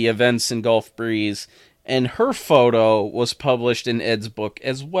the events in Gulf Breeze, and her photo was published in Ed's book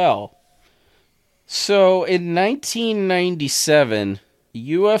as well. So, in 1997,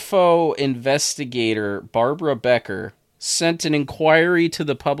 UFO investigator Barbara Becker sent an inquiry to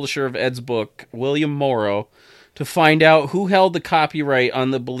the publisher of Ed's book, William Morrow, to find out who held the copyright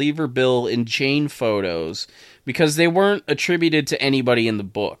on the Believer Bill and Jane photos, because they weren't attributed to anybody in the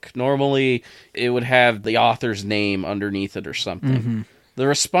book. Normally, it would have the author's name underneath it or something. Mm-hmm. The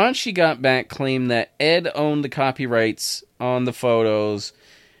response she got back claimed that Ed owned the copyrights on the photos,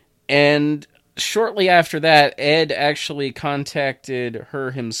 and shortly after that, Ed actually contacted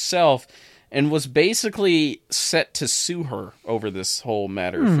her himself and was basically set to sue her over this whole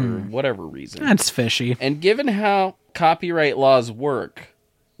matter for whatever reason. That's fishy. And given how copyright laws work,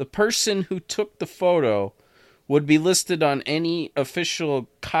 the person who took the photo would be listed on any official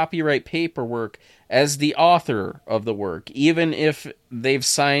copyright paperwork as the author of the work, even if they've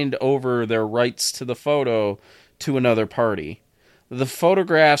signed over their rights to the photo to another party. The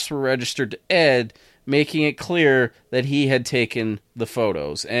photographs were registered to Ed, making it clear that he had taken the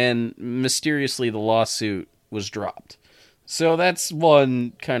photos, and mysteriously the lawsuit was dropped. So that's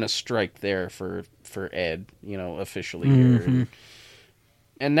one kind of strike there for Ed, officially here.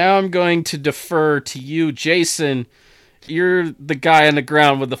 And now I'm going to defer to you, Jason. You're the guy on the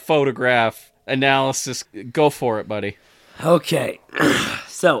ground with the photograph analysis. Go for it, buddy. Okay.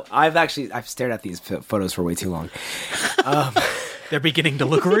 So I've stared at these photos for way too long. They're beginning to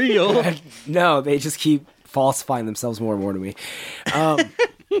look real. No, they just keep falsifying themselves more and more to me.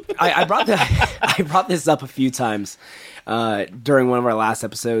 I brought this up a few times during one of our last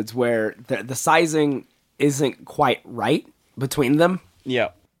episodes where the sizing isn't quite right between them. Yeah.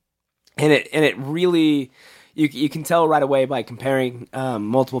 And it really, you can tell right away by comparing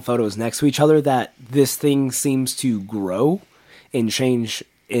multiple photos next to each other that this thing seems to grow and change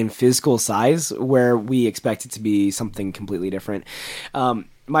in physical size where we expect it to be something completely different.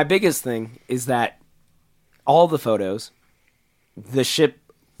 My biggest thing is that all the photos, the ship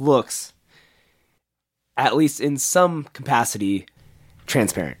looks, at least in some capacity,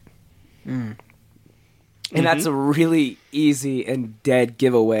 transparent. And that's a really easy and dead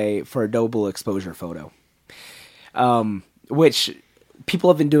giveaway for a double exposure photo. Which people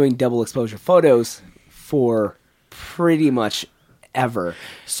have been doing double exposure photos for pretty much ever.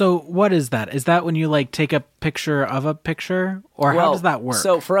 So what is that? Is that when you like take a picture of a picture, or how does that work?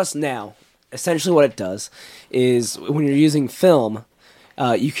 So for us now, essentially what it does is when you're using film,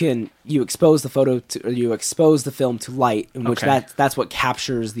 you expose the photo to, or you expose the film to light, in which that's what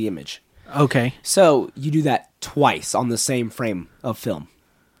captures the image. Okay. So you do that twice on the same frame of film.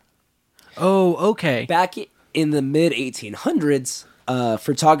 Oh, okay. Back in the mid 1800s,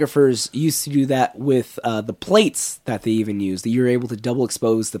 photographers used to do that with the plates that they even used. That you're able to double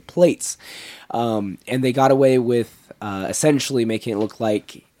expose the plates, and they got away with essentially making it look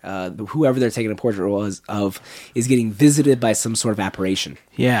like whoever they're taking a portrait of is getting visited by some sort of apparition.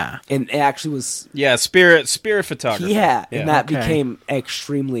 Yeah, and it actually was spirit photography. Yeah, and that became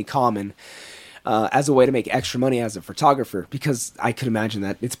extremely common. As a way to make extra money as a photographer, because I could imagine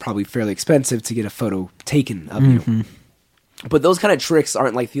that it's probably fairly expensive to get a photo taken of you. But those kind of tricks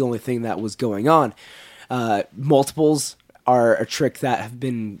aren't like the only thing that was going on. Multiples are a trick that have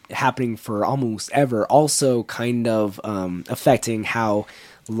been happening for almost ever, also kind of affecting how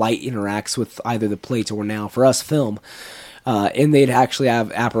light interacts with either the plate or now, for us, film. And they'd actually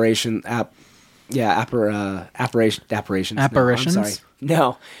have apparitions. Apparitions? No, I'm sorry.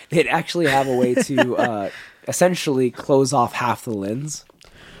 No, they'd actually have a way to essentially close off half the lens.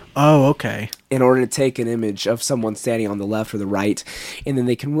 Oh, okay. In order to take an image of someone standing on the left or the right, and then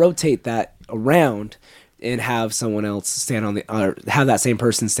they can rotate that around and have someone else stand on have that same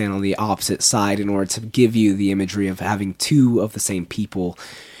person stand on the opposite side in order to give you the imagery of having two of the same people.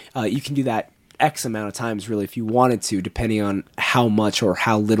 You can do that X amount of times, really, if you wanted to, depending on how much or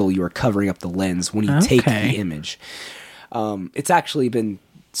how little you are covering up the lens when you take the image. It's actually been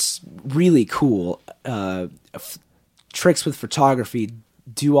really cool. Tricks with photography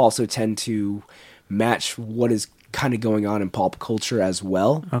do also tend to match what is kind of going on in pop culture as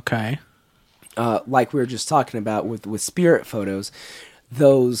well. Okay. Like we were just talking about with spirit photos,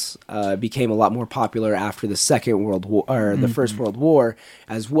 those became a lot more popular after the Second World War, or the First World War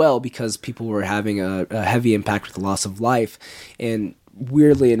as well, because people were having a heavy impact with the loss of life. And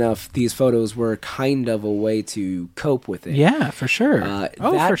weirdly enough, these photos were kind of a way to cope with it. Yeah, for sure.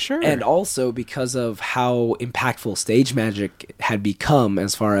 For sure. And also because of how impactful stage magic had become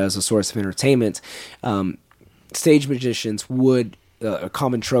as far as a source of entertainment, stage magicians would, a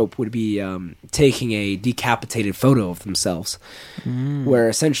common trope would be taking a decapitated photo of themselves, where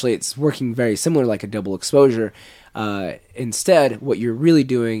essentially it's working very similar like a double exposure. Instead, what you're really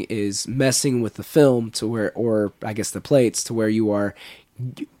doing is messing with the film to where, or I guess the plates, to where you are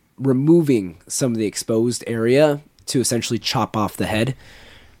removing some of the exposed area to essentially chop off the head.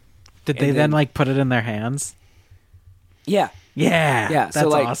 Did they then like put it in their hands? Yeah. Yeah. That's so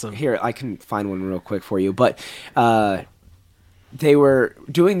like, awesome. Here, I can find one real quick for you, but they were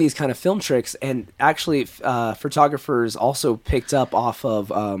doing these kind of film tricks, and actually photographers also picked up off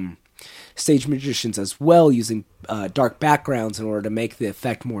of stage magicians as well, using dark backgrounds in order to make the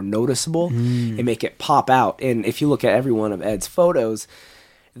effect more noticeable and make it pop out. And if you look at every one of Ed's photos,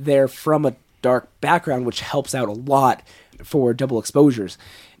 they're from a dark background, which helps out a lot for double exposures.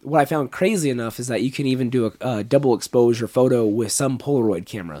 What I found crazy enough is that you can even do a double exposure photo with some Polaroid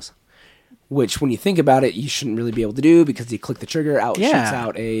cameras, which when you think about it, you shouldn't really be able to do, because you click the trigger, shoots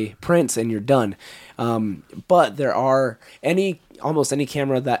out a print, and you're done. But there are almost any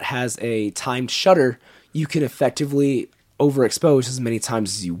camera that has a timed shutter, you can effectively overexpose as many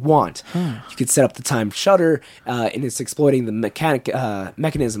times as you want. You could set up the timed shutter, and it's exploiting the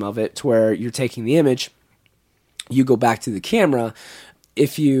mechanism of it, to where you're taking the image, you go back to the camera.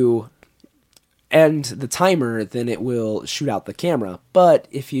 If you end the timer, then it will shoot out the camera. But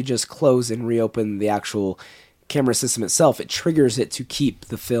if you just close and reopen the actual camera system itself, it triggers it to keep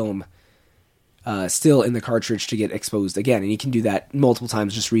the film still in the cartridge to get exposed again. And you can do that multiple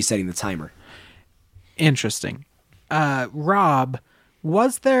times, just resetting the timer. Interesting. Rob,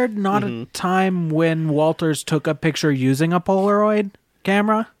 was there not a time when Walters took a picture using a Polaroid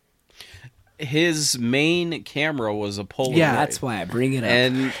camera? His main camera was a Polaroid. Yeah, that's why I bring it up.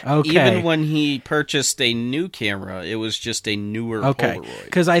 And even when he purchased a new camera, it was just a newer Polaroid.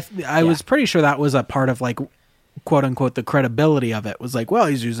 Because I was pretty sure that was a part of, like, quote unquote, the credibility of it was like, well,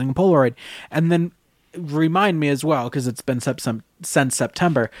 he's using a Polaroid. And then remind me as well, because it's been since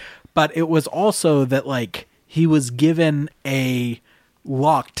September, but it was also that, like, he was given a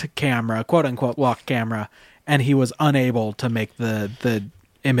locked camera, quote unquote locked camera, and he was unable to make the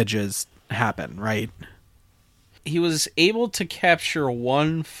images happen, right? He was able to capture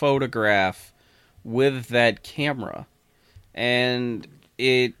one photograph with that camera, and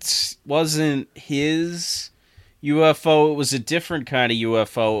it wasn't his UFO. It was a different kind of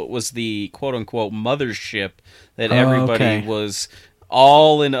UFO. It was the quote-unquote mothership that everybody was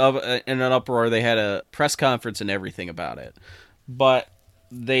all in an uproar. They had a press conference and everything about it, but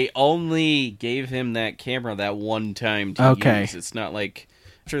they only gave him that camera that one time to use. It's not like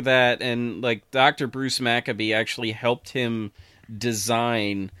after that, and like Dr. Bruce Maccabee actually helped him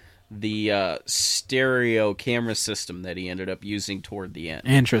design the stereo camera system that he ended up using toward the end.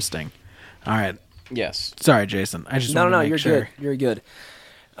 Interesting. All right. Yes. Sorry, Jason. I just wanted to make sure. You're good.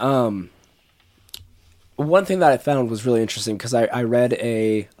 One thing that I found was really interesting because I read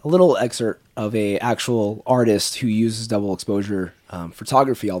a little excerpt of a actual artist who uses double exposure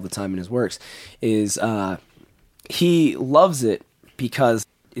photography all the time in his works. Is he loves it because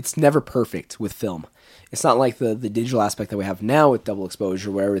it's never perfect with film. It's not like the digital aspect that we have now with double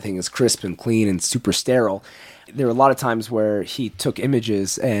exposure where everything is crisp and clean and super sterile. There were a lot of times where he took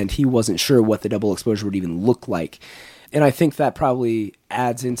images and he wasn't sure what the double exposure would even look like. And I think that probably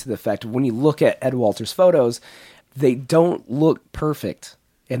adds into the fact of when you look at Ed Walters' photos, they don't look perfect,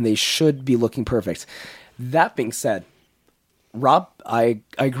 and they should be looking perfect. That being said, Rob, I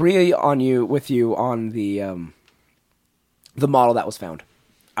agree with you on the model that was found.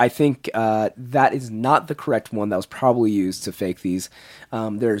 I think that is not the correct one that was probably used to fake these.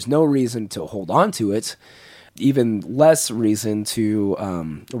 There's no reason to hold on to it. Even less reason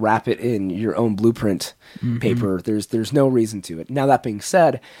to wrap it in your own blueprint paper. There's no reason to it. Now, that being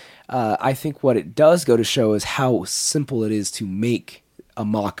said, I think what it does go to show is how simple it is to make a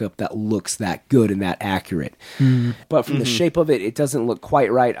mock-up that looks that good and that accurate. But from the shape of it, it doesn't look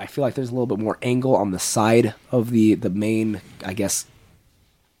quite right. I feel like there's a little bit more angle on the side of the main, I guess,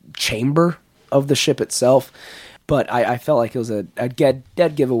 chamber of the ship itself. But I felt like it was a dead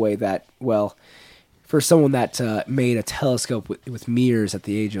giveaway that, well, for someone that made a telescope with mirrors at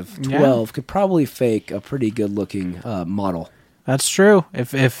the age of 12, could probably fake a pretty good-looking model. That's true.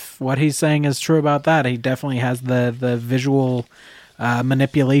 If what he's saying is true about that, he definitely has the visual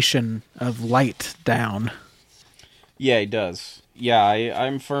manipulation of light down. Yeah, he does. Yeah,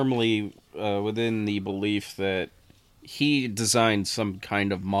 I'm firmly within the belief that he designed some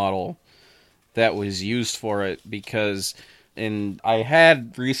kind of model that was used for it because... And I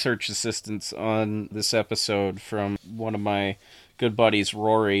had research assistance on this episode from one of my good buddies,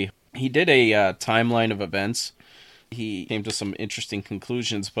 Rory. He did a timeline of events. He came to some interesting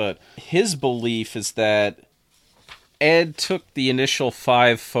conclusions, but his belief is that Ed took the initial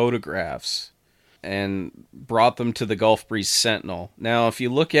 5 photographs and brought them to the Gulf Breeze Sentinel. Now, if you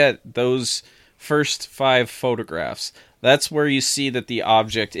look at those first 5 photographs, that's where you see that the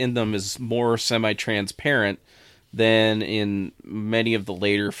object in them is more semi-transparent than in many of the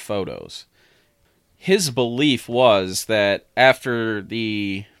later photos. His belief was that after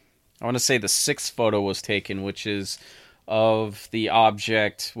I want to say the 6th photo was taken, which is of the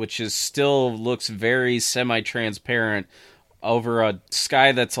object, which is still looks very semi-transparent over a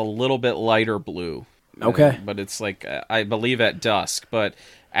sky that's a little bit lighter blue. Okay. But it's like, I believe at dusk. But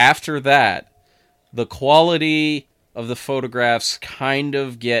after that, the quality of the photographs kind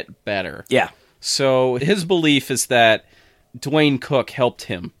of get better. Yeah. So his belief is that Dwayne Cook helped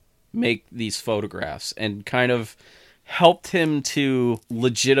him make these photographs and kind of helped him to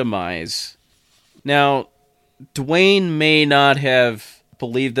legitimize. Now, Dwayne may not have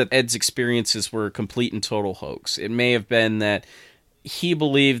believed that Ed's experiences were a complete and total hoax. It may have been that he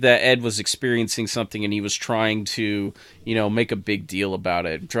believed that Ed was experiencing something and he was trying to, make a big deal about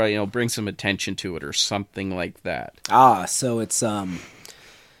it, try, bring some attention to it or something like that. So it's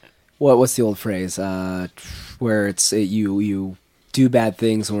what's the old phrase? Where you do bad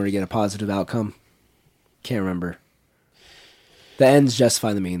things in order to get a positive outcome. Can't remember. The ends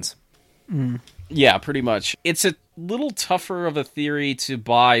justify the means. Yeah, pretty much. It's a little tougher of a theory to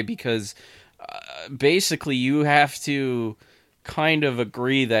buy because basically you have to kind of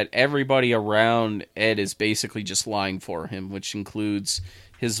agree that everybody around Ed is basically just lying for him, which includes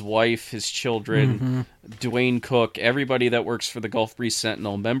his wife, his children, Dwayne Cook, everybody that works for the Gulf Breeze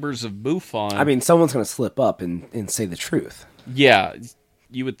Sentinel, members of MUFON. I mean, someone's going to slip up and say the truth. Yeah,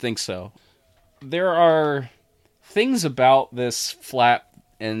 you would think so. There are things about this flap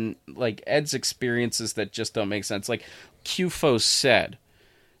and like Ed's experiences that just don't make sense. Like QFO said,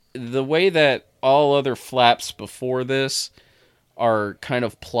 the way that all other flaps before this are kind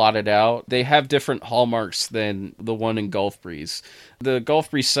of plotted out, they have different hallmarks than the one in Gulf Breeze. The Gulf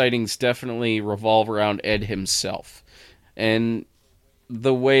Breeze sightings definitely revolve around Ed himself. And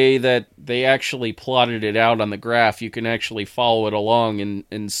the way that they actually plotted it out on the graph, you can actually follow it along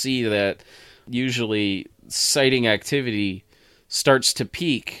and see that usually sighting activity starts to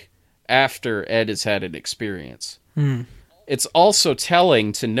peak after Ed has had an experience. It's also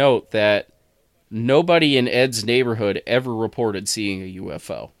telling to note that nobody in Ed's neighborhood ever reported seeing a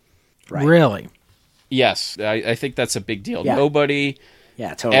UFO. Right. Really? Yes, I think that's a big deal. Yeah. Nobody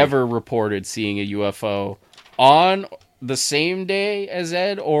Totally. ever reported seeing a UFO on the same day as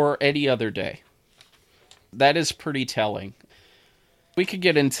Ed or any other day. That is pretty telling. We could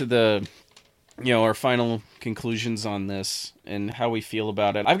get into the, our final conclusions on this and how we feel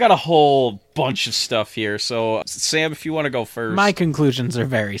about it. I've got a whole bunch of stuff here, so Sam, if you want to go first. My conclusions are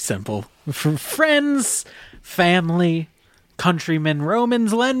very simple. For friends, family, countrymen,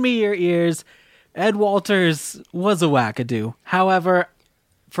 Romans, lend me your ears. Ed Walters was a wackadoo. However,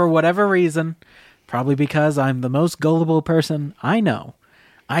 for whatever reason, probably because I'm the most gullible person I know,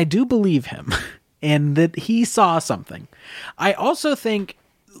 I do believe him and that he saw something. I also think,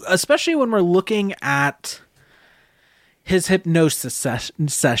 especially when we're looking at his hypnosis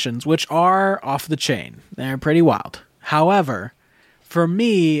sessions, which are off the chain, they're pretty wild. However, for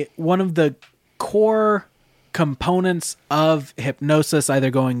me, one of the core components of hypnosis, either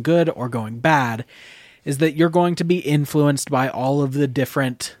going good or going bad, is that you're going to be influenced by all of the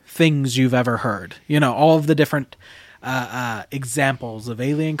different things you've ever heard. All of the different examples of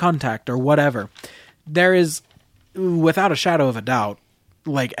alien contact or whatever. There is, without a shadow of a doubt,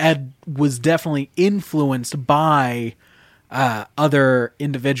 like Ed was definitely influenced by other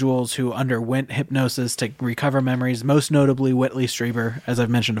individuals who underwent hypnosis to recover memories, most notably Whitley Strieber, as I've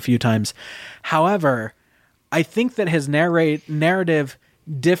mentioned a few times. However, I think that his narrative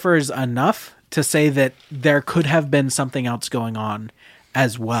differs enough to say that there could have been something else going on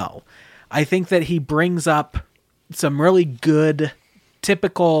as well. I think that he brings up some really good,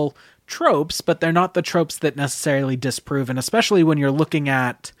 typical tropes, but they're not the tropes that necessarily disprove. And especially when you're looking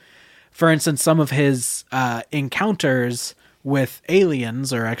at, for instance, some of his encounters with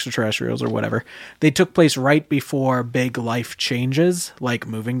aliens or extraterrestrials or whatever, they took place right before big life changes, like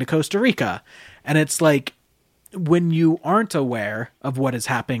moving to Costa Rica. And it's like, when you aren't aware of what is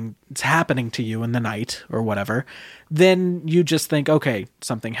happening to you in the night or whatever, then you just think, okay,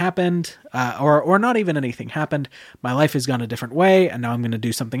 something happened, or not even anything happened. My life has gone a different way, and now I'm going to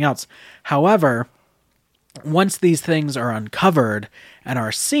do something else. However, once these things are uncovered and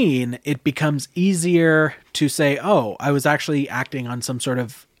are seen, it becomes easier to say, oh, I was actually acting on some sort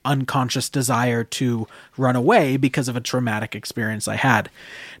of unconscious desire to run away because of a traumatic experience I had.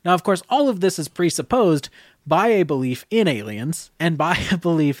 Now, of course, all of this is presupposed by a belief in aliens and by a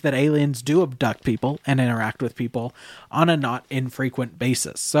belief that aliens do abduct people and interact with people on a not infrequent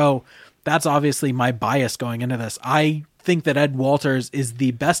basis. So that's obviously my bias going into this. I think that Ed Walters is the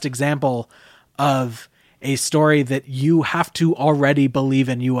best example of a story that you have to already believe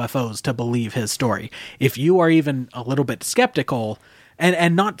in UFOs to believe his story. If you are even a little bit skeptical,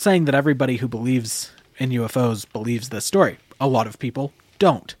 and not saying that everybody who believes in UFOs believes this story. A lot of people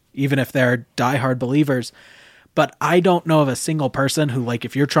don't, even if they're diehard believers. But I don't know of a single person who, like,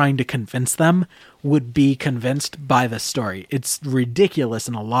 if you're trying to convince them, would be convinced by this story. It's ridiculous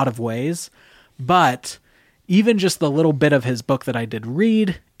in a lot of ways, but even just the little bit of his book that I did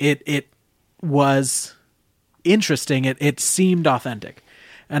read, it was interesting. It seemed authentic.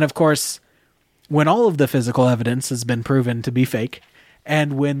 And of course, when all of the physical evidence has been proven to be fake,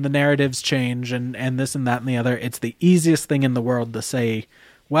 and when the narratives change and this and that and the other, it's the easiest thing in the world to say,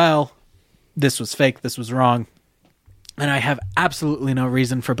 well, this was fake, this was wrong. And I have absolutely no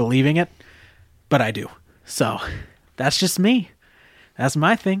reason for believing it, but I do. So that's just me. That's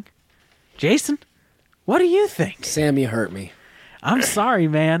my thing. Jason, what do you think? Sam, you hurt me. I'm sorry,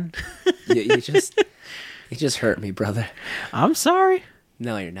 man. You just hurt me, brother. I'm sorry.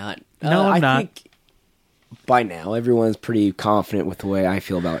 No, you're not. No, I'm not. I think by now everyone's pretty confident with the way I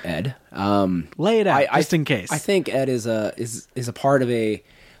feel about Ed. Lay it out, just in case. I think Ed is a part of a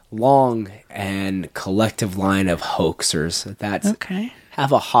long and collective line of hoaxers that Okay.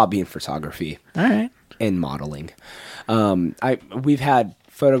 have a hobby in photography All right. and modeling. We've had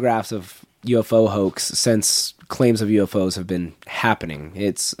photographs of UFO hoax since claims of UFOs have been happening.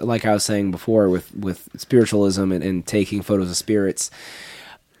 It's like I was saying before with spiritualism and taking photos of spirits,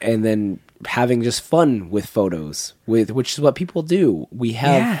 and then having just fun with photos, which is what people do. We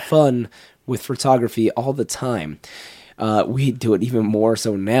have fun with photography all the time. We do it even more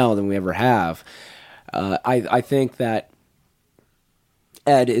so now than we ever have. I think that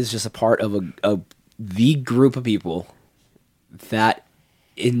Ed is just a part of the group of people that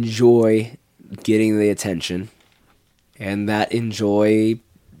enjoy getting the attention and that enjoy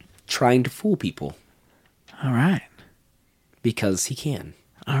trying to fool people. All right. Because he can.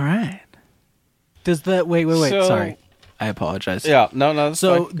 All right. Does the wait? So- Sorry, I apologize. Yeah, no. That's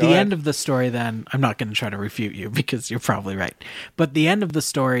So fine. Go the ahead. end of the story, then I'm not going to try to refute you because you're probably right. But the end of the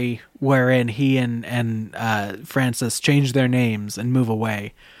story, wherein he and Francis change their names and move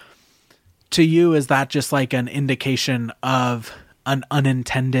away, to you, is that just like an indication of an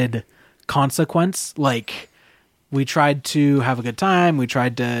unintended consequence? Like, we tried to have a good time, we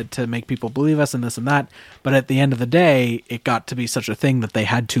tried to make people believe us and this and that, but at the end of the day, it got to be such a thing that they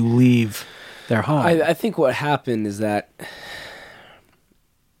had to leave their home. I think what happened is that,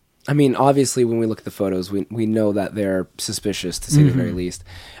 I mean, obviously when we look at the photos, we know that they're suspicious, to say the very least.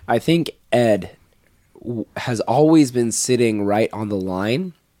 I think Ed has always been sitting right on the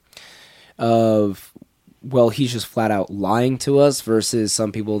line of, well, he's just flat out lying to us, versus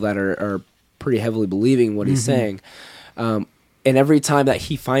some people that are pretty heavily believing what he's saying. And every time that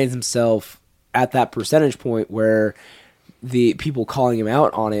he finds himself at that percentage point where the people calling him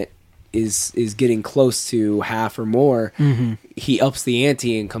out on it is getting close to half or more, he ups the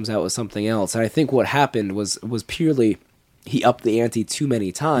ante and comes out with something else. And I think what happened was purely he upped the ante too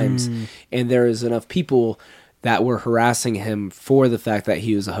many times, and there is enough people that were harassing him for the fact that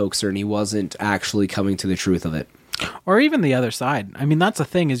he was a hoaxer and he wasn't actually coming to the truth of it. Or even the other side. I mean, that's the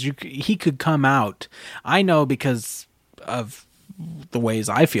thing, is he could come out. I know, because of the ways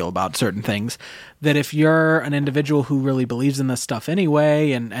I feel about certain things, that if you're an individual who really believes in this stuff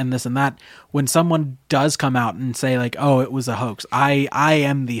anyway, and this and that, when someone does come out and say like, oh, it was a hoax, I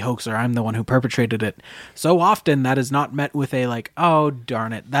am the hoaxer, I'm the one who perpetrated it, so often that is not met with a like, oh,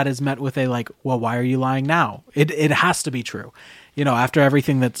 darn it. That is met with a like, well, why are you lying now? It has to be true. You know, after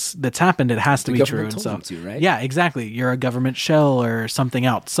everything that's happened, it has to be true. government And told so, them to, right? yeah, exactly. You're a government shell or something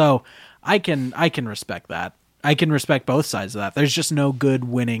else. So I can respect that. I can respect both sides of that. There's just no good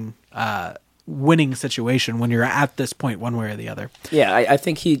winning situation when you're at this point, one way or the other. Yeah, I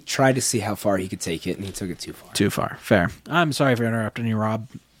think he tried to see how far he could take it, and he took it too far. Too far. Fair. I'm sorry for interrupting you, Rob.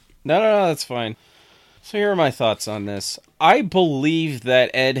 No, that's fine. So here are my thoughts on this. I believe that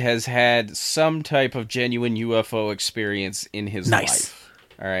Ed has had some type of genuine UFO experience in his life.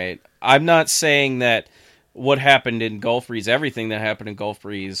 All right. I'm not saying that what happened in Gulf Breeze, everything that happened in Gulf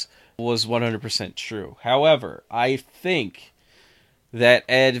Breeze, was 100% true. However, I think that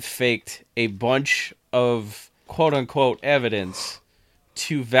Ed faked a bunch of quote-unquote evidence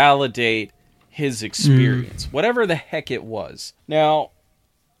to validate his experience, whatever the heck it was. Now,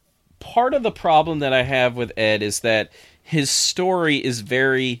 part of the problem that I have with Ed is that his story is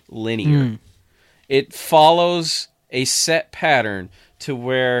very linear. It follows a set pattern to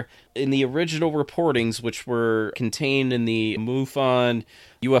where in the original reportings, which were contained in the MUFON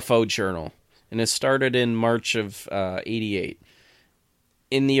UFO Journal, and it started in March of 88.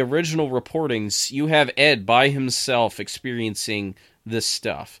 In the original reportings, you have Ed by himself experiencing this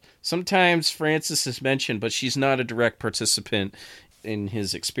stuff. Sometimes Frances is mentioned, but she's not a direct participant in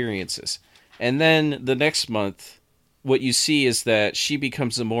his experiences. And then the next month, what you see is that she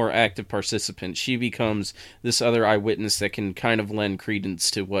becomes a more active participant. She becomes this other eyewitness that can kind of lend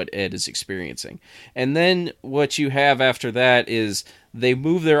credence to what Ed is experiencing. And then what you have after that is they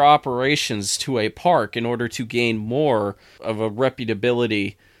move their operations to a park in order to gain more of a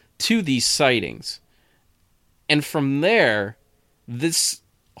reputability to these sightings. And from there, this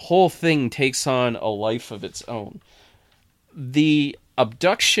whole thing takes on a life of its own. The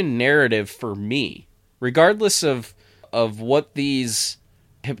abduction narrative for me, regardless of what these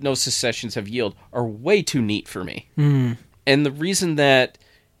hypnosis sessions have yielded, are way too neat for me. And the reason that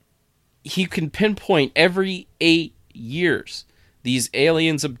he can pinpoint every 8 years, these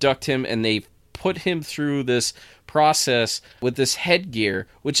aliens abduct him and they put him through this process with this headgear,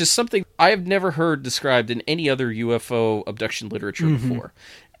 which is something I have never heard described in any other UFO abduction literature before.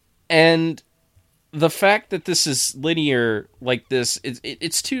 And the fact that this is linear like this,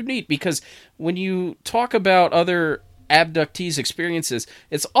 it's too neat, because when you talk about other abductees' experiences,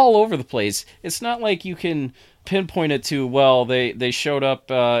 it's all over the place. It's not like you can pinpoint it to, well, they showed up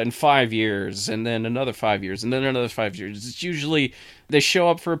in 5 years, and then another 5 years, and then another 5 years. It's usually they show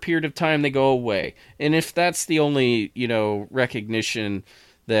up for a period of time, they go away. And if that's the only, recognition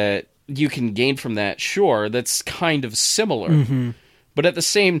that you can gain from that, sure, that's kind of similar. Mm-hmm. But at the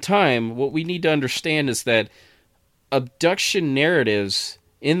same time, what we need to understand is that abduction narratives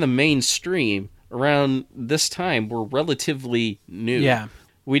in the mainstream around this time were relatively new. Yeah.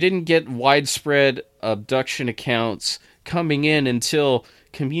 We didn't get widespread abduction accounts coming in until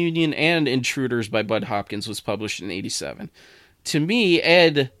Communion and Intruders by Bud Hopkins was published in 1987. To me,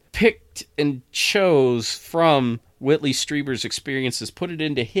 Ed picked and chose from Whitley Strieber's experiences, put it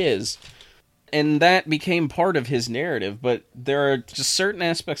into his, and that became part of his narrative. But there are just certain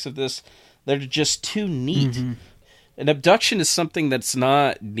aspects of this that are just too neat. Mm-hmm. An abduction is something that's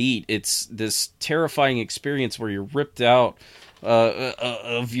not neat. It's this terrifying experience where you're ripped out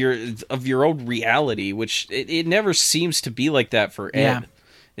of your own reality, which it never seems to be like that for Ed. Yeah.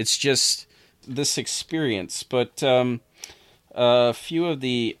 It's just this experience. But a few of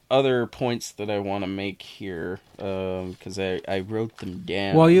the other points that I want to make here, because I wrote them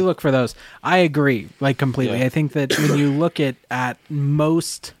down. Well, you look for those. I agree, completely. Yeah. I think that when you look at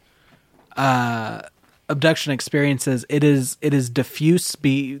most abduction experiences, it is diffuse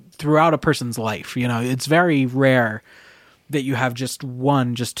throughout a person's life. It's very rare that you have just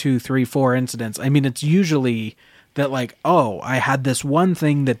 2, 3, 4 incidents. I mean, it's usually that I had this one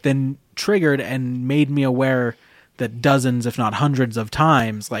thing that then triggered and made me aware that dozens, if not hundreds of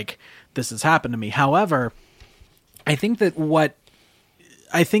times, this has happened to me. However, I think that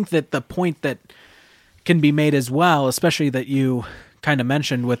the point that can be made as well, especially that you kind of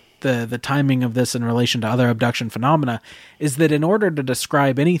mentioned with the timing of this in relation to other abduction phenomena, is that in order to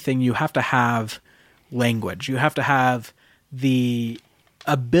describe anything, you have to have language. You have to have the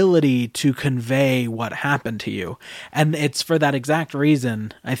ability to convey what happened to you. And it's for that exact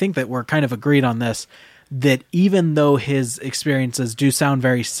reason, I think that we're kind of agreed on this, that even though his experiences do sound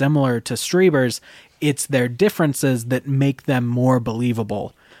very similar to Strieber's, it's their differences that make them more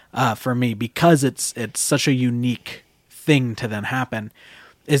believable for me, because it's such a unique thing to then happen,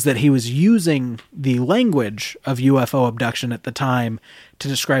 is that he was using the language of UFO abduction at the time to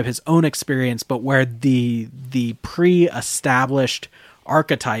describe his own experience, but where the pre-established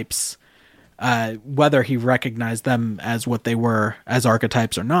archetypes, whether he recognized them as what they were as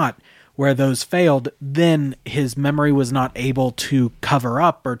archetypes or not, where those failed, then his memory was not able to cover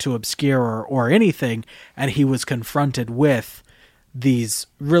up or to obscure or anything, and he was confronted with these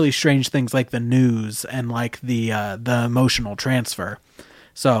really strange things like the news and the emotional transfer.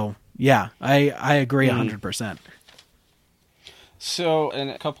 So yeah, I agree 100%. So, and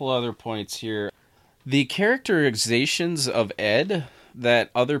a couple other points here. The characterizations of Ed that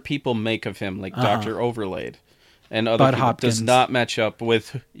other people make of him, like Dr. Overlaid and other Bud people, Hopkins, does not match up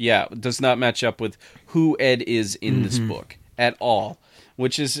with who Ed is in this book at all,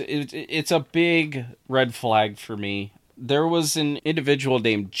 which is it's a big red flag for me. There was an individual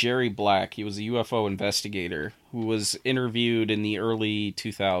named Jerry Black. He was a UFO investigator who was interviewed in the early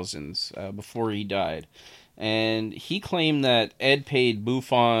 2000s before he died. And he claimed that Ed paid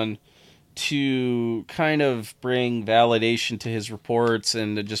MUFON to kind of bring validation to his reports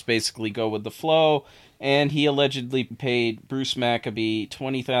and to just basically go with the flow. And he allegedly paid Bruce Maccabee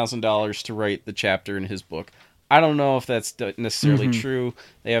 $20,000 to write the chapter in his book. I don't know if that's necessarily true.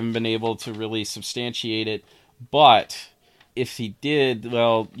 They haven't been able to really substantiate it. But if he did,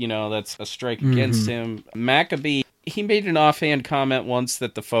 well, that's a strike against him. Maccabee, he made an offhand comment once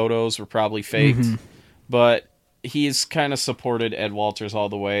that the photos were probably faked. But he's kind of supported Ed Walters all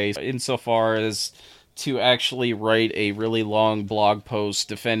the way, insofar as to actually write a really long blog post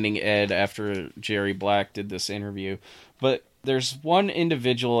defending Ed after Jerry Black did this interview. But there's one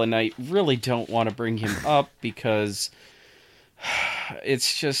individual, and I really don't want to bring him up because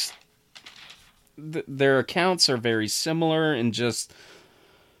it's just their accounts are very similar in just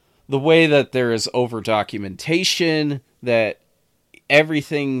the way that there is over documentation, that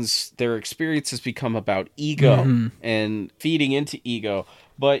their experiences become about ego and feeding into ego.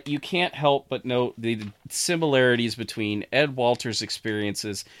 But you can't help but note the similarities between Ed Walters'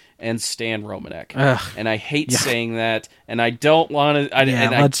 experiences and Stan Romanek. And I hate saying that, and I don't want to.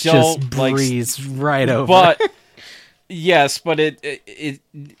 Let's just breeze right over. But yes, but it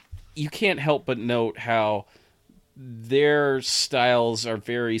you can't help but note how their styles are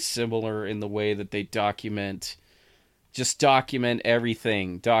very similar in the way that they document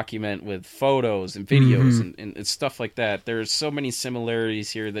everything, document with photos and videos and stuff like that. There's so many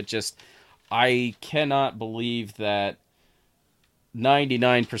similarities here that just I cannot believe that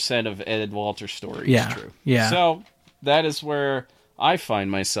 99% of Ed Walter's story is true. Yeah. So that is where I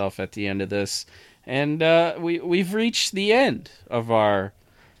find myself at the end of this. And we've reached the end of our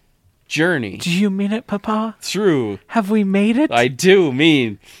journey. Do you mean it, Papa? Through. Have we made it? I do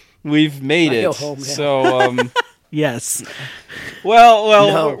mean we've made it. Home now. So, Yes. well,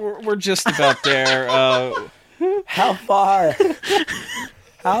 No. we're just about there. How far?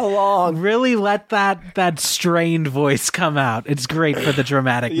 How long? Really let that strained voice come out. It's great for the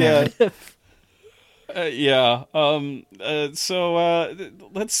dramatic narrative. Yeah. So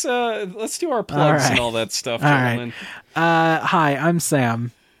let's do our plugs and all that stuff, gentlemen. Hi, I'm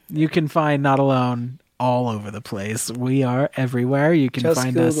Sam. You can find Not Alone all over the place. We are everywhere. You can Just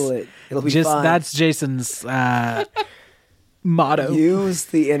find Google us. it. It'll be fine. That's Jason's motto. Use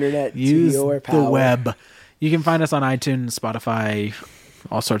the internet Use to your power. the web. You can find us on iTunes, Spotify,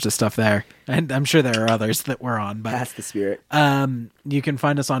 all sorts of stuff there. And I'm sure there are others that we're on, but That's the spirit. you can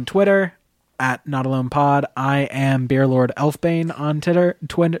find us on Twitter at Not Alone Pod. I am Beerlord Elfbane on Tinder.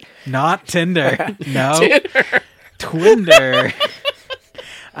 Not Tinder. No. Twinder.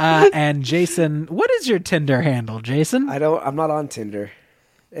 And Jason, what is your Tinder handle, Jason? I'm not on Tinder.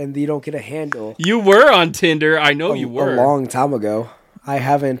 And you don't get a handle. You were on Tinder. I know you were. A long time ago. I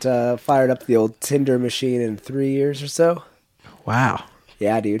haven't fired up the old Tinder machine in 3 years or so. Wow.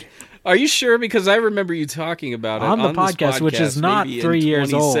 Yeah, dude. Are you sure? Because I remember you talking about it On the this podcast, which is not maybe 3 in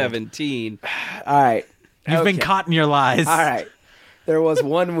years old. 2017. All right. You've been Okay. caught in your lies. All right. There was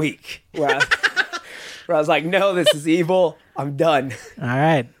 1 week where I was like, no, this is evil. I'm done. All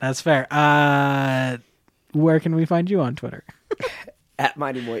right. That's fair. Where can we find you on Twitter? At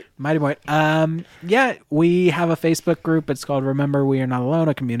Mighty Moit. Mighty Boy. Yeah, we have a Facebook group. It's called Remember We Are Not Alone,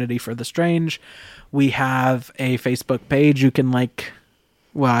 a community for the strange. We have a Facebook page. You can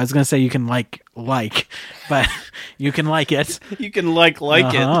well, I was going to say you can like, but you can like it. You can like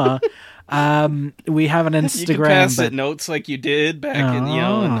it. We have an Instagram. You can pass but it notes like you did back in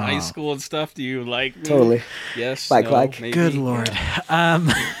high school and stuff. Do you like me? Totally. Yes. Like. Maybe? Good Lord.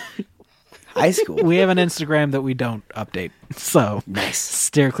 High school. We have an Instagram that we don't update. So Nice.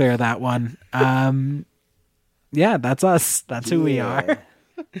 steer clear of that one. Yeah, that's us. That's who we are.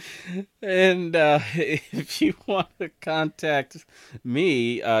 And if you want to contact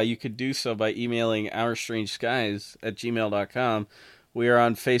me, you could do so by emailing ourstrangeskies@gmail.com. We are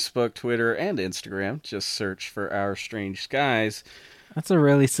on Facebook, Twitter, and Instagram. Just search for Our Strange Skies. That's a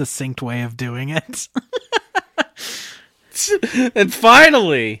really succinct way of doing it. And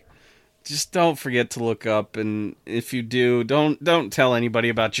finally, just don't forget to look up, and if you do, don't tell anybody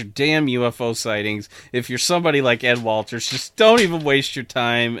about your damn UFO sightings. If you're somebody like Ed Walters, just don't even waste your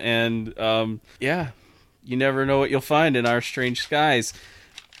time, and you never know what you'll find in Our Strange Skies.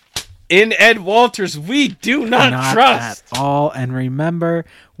 In Ed Walters, we do not trust at all. And remember,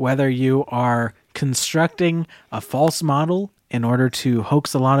 whether you are constructing a false model in order to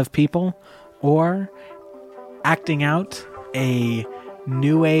hoax a lot of people, or acting out a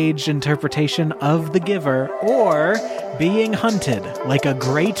New Age interpretation of the Giver, or being hunted like a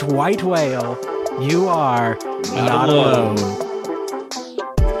great white whale, you are not alone.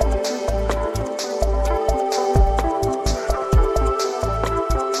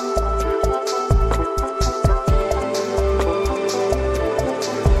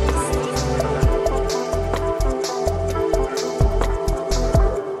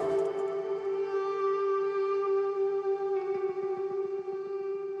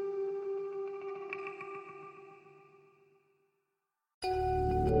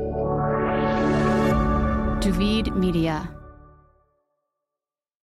 Duvid Media.